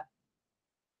idea.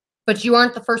 But you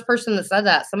aren't the first person that said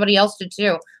that. Somebody else did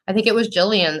too. I think it was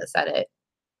Jillian that said it.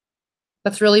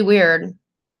 That's really weird.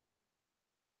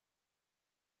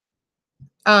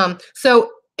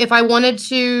 So if I wanted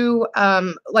to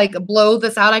like blow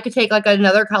this out, I could take like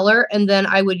another color and then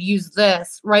I would use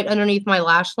this right underneath my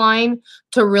lash line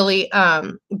to really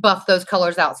buff those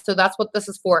colors out. So that's what this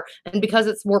is for. And because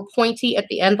it's more pointy at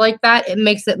the end like that, it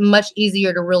makes it much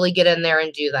easier to really get in there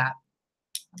and do that.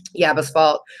 Yaba's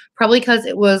fault. Probably because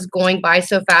it was going by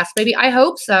so fast. Maybe. I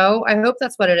hope so. I hope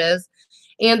that's what it is.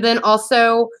 And then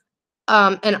also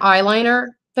an eyeliner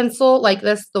pencil like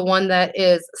this, the one that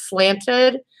is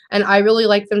slanted. And I really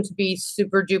like them to be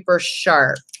super duper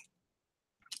sharp.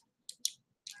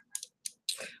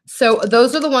 So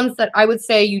those are the ones that I would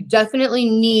say you definitely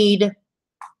need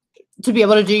to be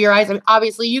able to do your eyes. I mean,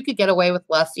 obviously you could get away with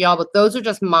less, y'all, but those are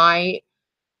just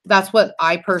that's what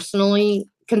I personally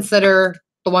consider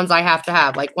the ones I have to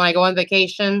have. Like when I go on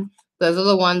vacation, those are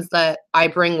the ones that I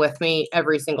bring with me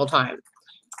every single time.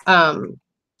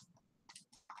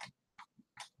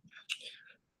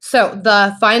 So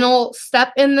the final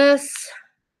step in this,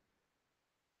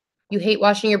 you hate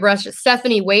washing your brush.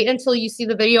 Stephanie, wait until you see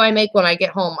the video I make when I get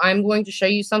home. I'm going to show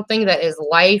you something that is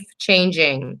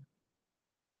life-changing.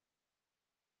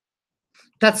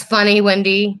 That's funny,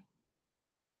 Wendy.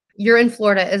 You're in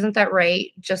Florida, isn't that right?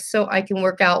 Just so I can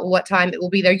work out what time it will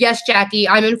be there. Yes, Jackie,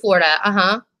 I'm in Florida.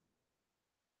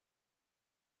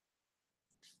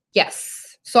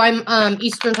 Yes. So I'm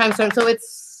Eastern time zone. So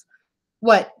it's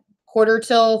what,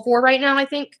 3:45 right now, I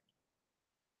think.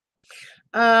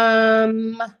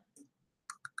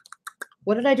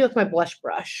 What did I do with my blush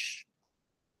brush?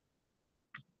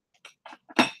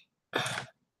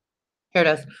 Here it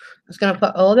is. I'm just going to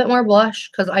put a little bit more blush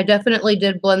because I definitely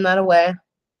did blend that away.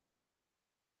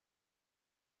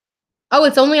 Oh,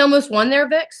 it's only almost one there,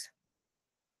 Vix?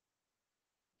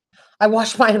 I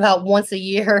wash mine about once a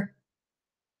year.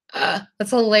 That's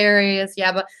hilarious.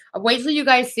 Yeah, but wait till you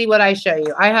guys see what I show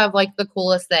you. I have like the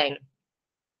coolest thing.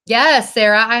 Yes,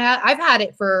 Sarah, I've had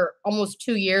it for almost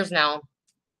 2 years now.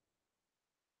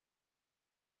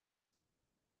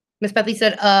 Miss Bethany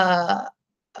said,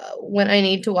 when I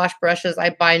need to wash brushes,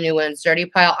 I buy new ones. Dirty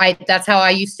pile. That's how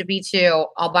I used to be too.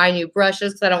 I'll buy new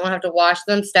brushes because I don't want to have to wash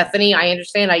them. Stephanie, I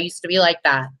understand. I used to be like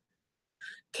that.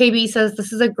 KB says,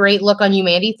 this is a great look on you,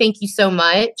 Mandy. Thank you so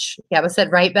much. Gabba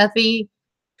said, right, Bethy?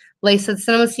 Lace said,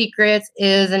 Cinema Secrets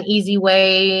is an easy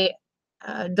way.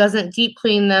 Doesn't deep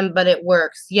clean them, but it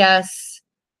works. Yes.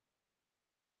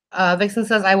 Vixen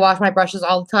says, I wash my brushes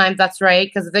all the time. That's right,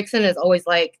 because Vixen is always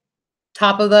like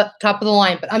top of the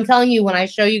line. But I'm telling you, when I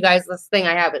show you guys this thing,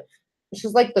 I have it. It's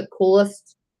just like the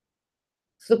coolest.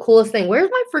 It's the coolest thing. Where's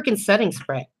my freaking setting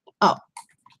spray? Oh,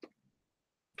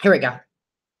 here we go.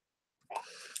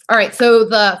 All right, so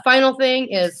the final thing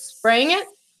is spraying it.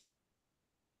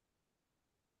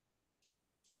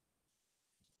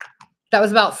 That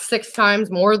was about 6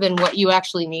 times more than what you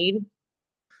actually need.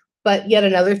 But yet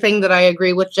another thing that I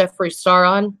agree with Jeffree Star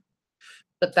on,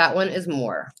 but that one is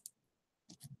more.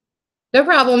 No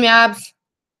problem, Yabs.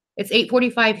 It's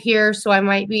 8:45 here, so I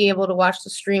might be able to watch the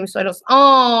stream. So I don't.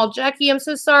 Oh, Jackie, I'm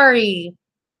so sorry.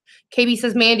 KB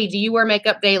says, Mandy, do you wear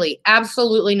makeup daily?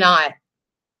 Absolutely not.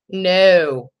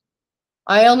 No.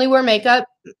 I only wear makeup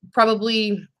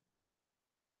probably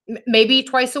maybe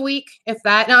twice a week, if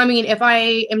that. Now, I mean, if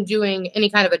I am doing any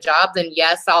kind of a job, then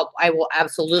yes, I will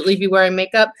absolutely be wearing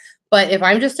makeup. But if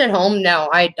I'm just at home, no,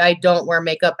 I don't wear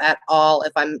makeup at all.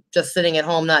 If I'm just sitting at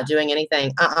home not doing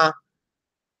anything,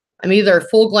 I'm either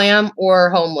full glam or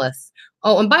homeless.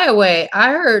 Oh, and by the way,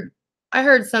 I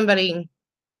heard somebody,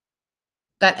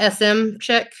 that SM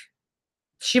chick,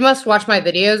 she must watch my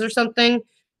videos or something,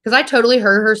 because I totally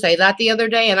heard her say that the other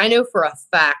day, and I know for a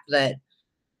fact that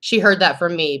she heard that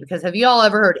from me, because have you all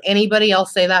ever heard anybody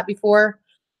else say that before?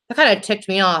 That kind of ticked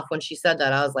me off when she said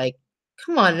that. I was like,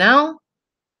 come on now.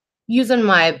 Using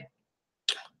my,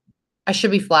 I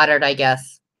should be flattered, I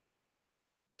guess.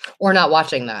 Or not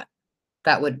watching that.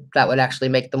 That would actually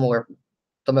make the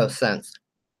most sense.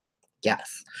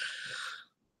 Yes.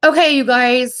 Okay, you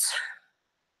guys.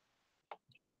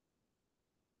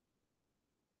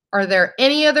 Are there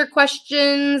any other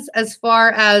questions as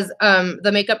far as the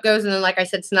makeup goes? And then, like I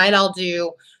said, tonight I'll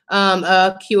do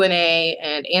a Q&A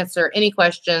and answer any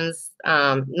questions.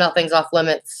 Nothing's off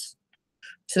limits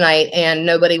tonight, and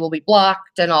nobody will be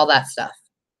blocked and all that stuff.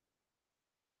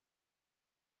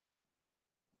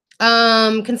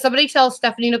 Can somebody tell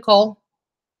Stephanie Nicole?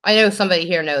 I know somebody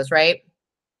here knows, right?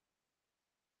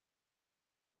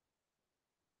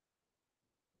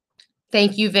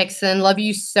 Thank you, Vixen. Love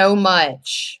you so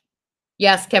much.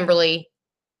 Yes, Kimberly.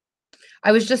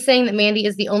 I was just saying that Mandy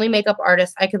is the only makeup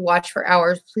artist I could watch for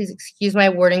hours. Please excuse my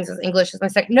wordings as English is my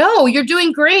second. No, you're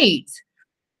doing great.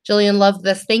 Jillian loved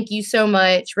this. Thank you so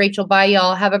much. Rachel, bye,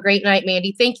 y'all. Have a great night,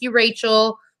 Mandy. Thank you,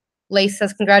 Rachel. Lace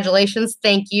says, congratulations.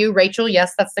 Thank you. Rachel,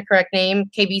 yes, that's the correct name.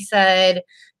 KB said,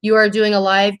 you are doing a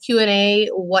live Q&A.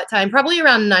 What time? Probably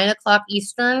around 9 o'clock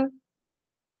Eastern.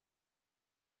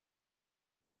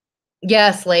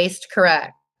 Yes, Laced,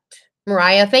 correct.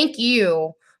 Mariah, thank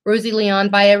you. Rosie Leon,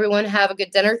 bye, everyone. Have a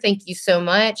good dinner. Thank you so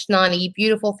much. Nani,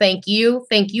 beautiful. Thank you.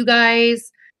 Thank you,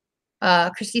 guys.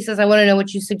 Christy says, I want to know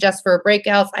what you suggest for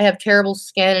breakouts. I have terrible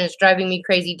skin and it's driving me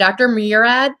crazy. Dr.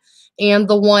 Murad and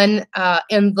the one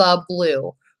in the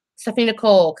blue. Stephanie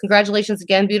Nicole, congratulations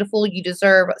again, beautiful. You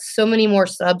deserve so many more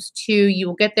subs too. You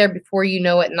will get there before you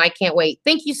know it, and I can't wait.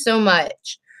 Thank you so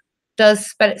much.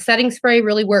 Does setting spray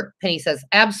really work? Penny says,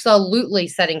 absolutely,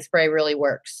 setting spray really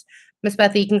works. Miss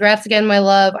Bethy, congrats again, my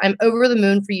love. I'm over the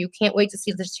moon for you. Can't wait to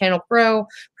see this channel grow.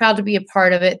 Proud to be a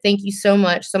part of it. Thank you so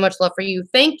much. So much love for you.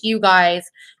 Thank you, guys.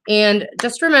 And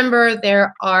just remember,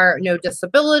 there are no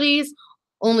disabilities,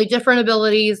 only different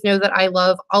abilities. Know that I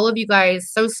love all of you guys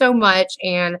so, so much.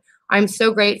 And I'm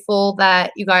so grateful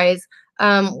that you guys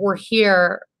were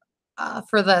here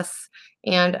for this.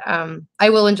 And I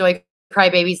will enjoy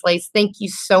Crybabies Lace. Thank you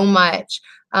so much.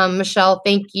 Michelle,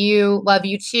 thank you. Love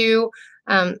you too.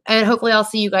 And hopefully I'll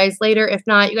see you guys later. If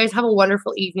not, you guys have a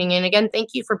wonderful evening. And again, thank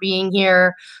you for being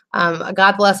here.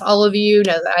 God bless all of you.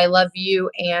 Know that I love you.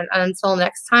 And until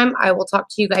next time, I will talk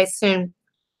to you guys soon.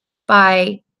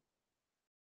 Bye.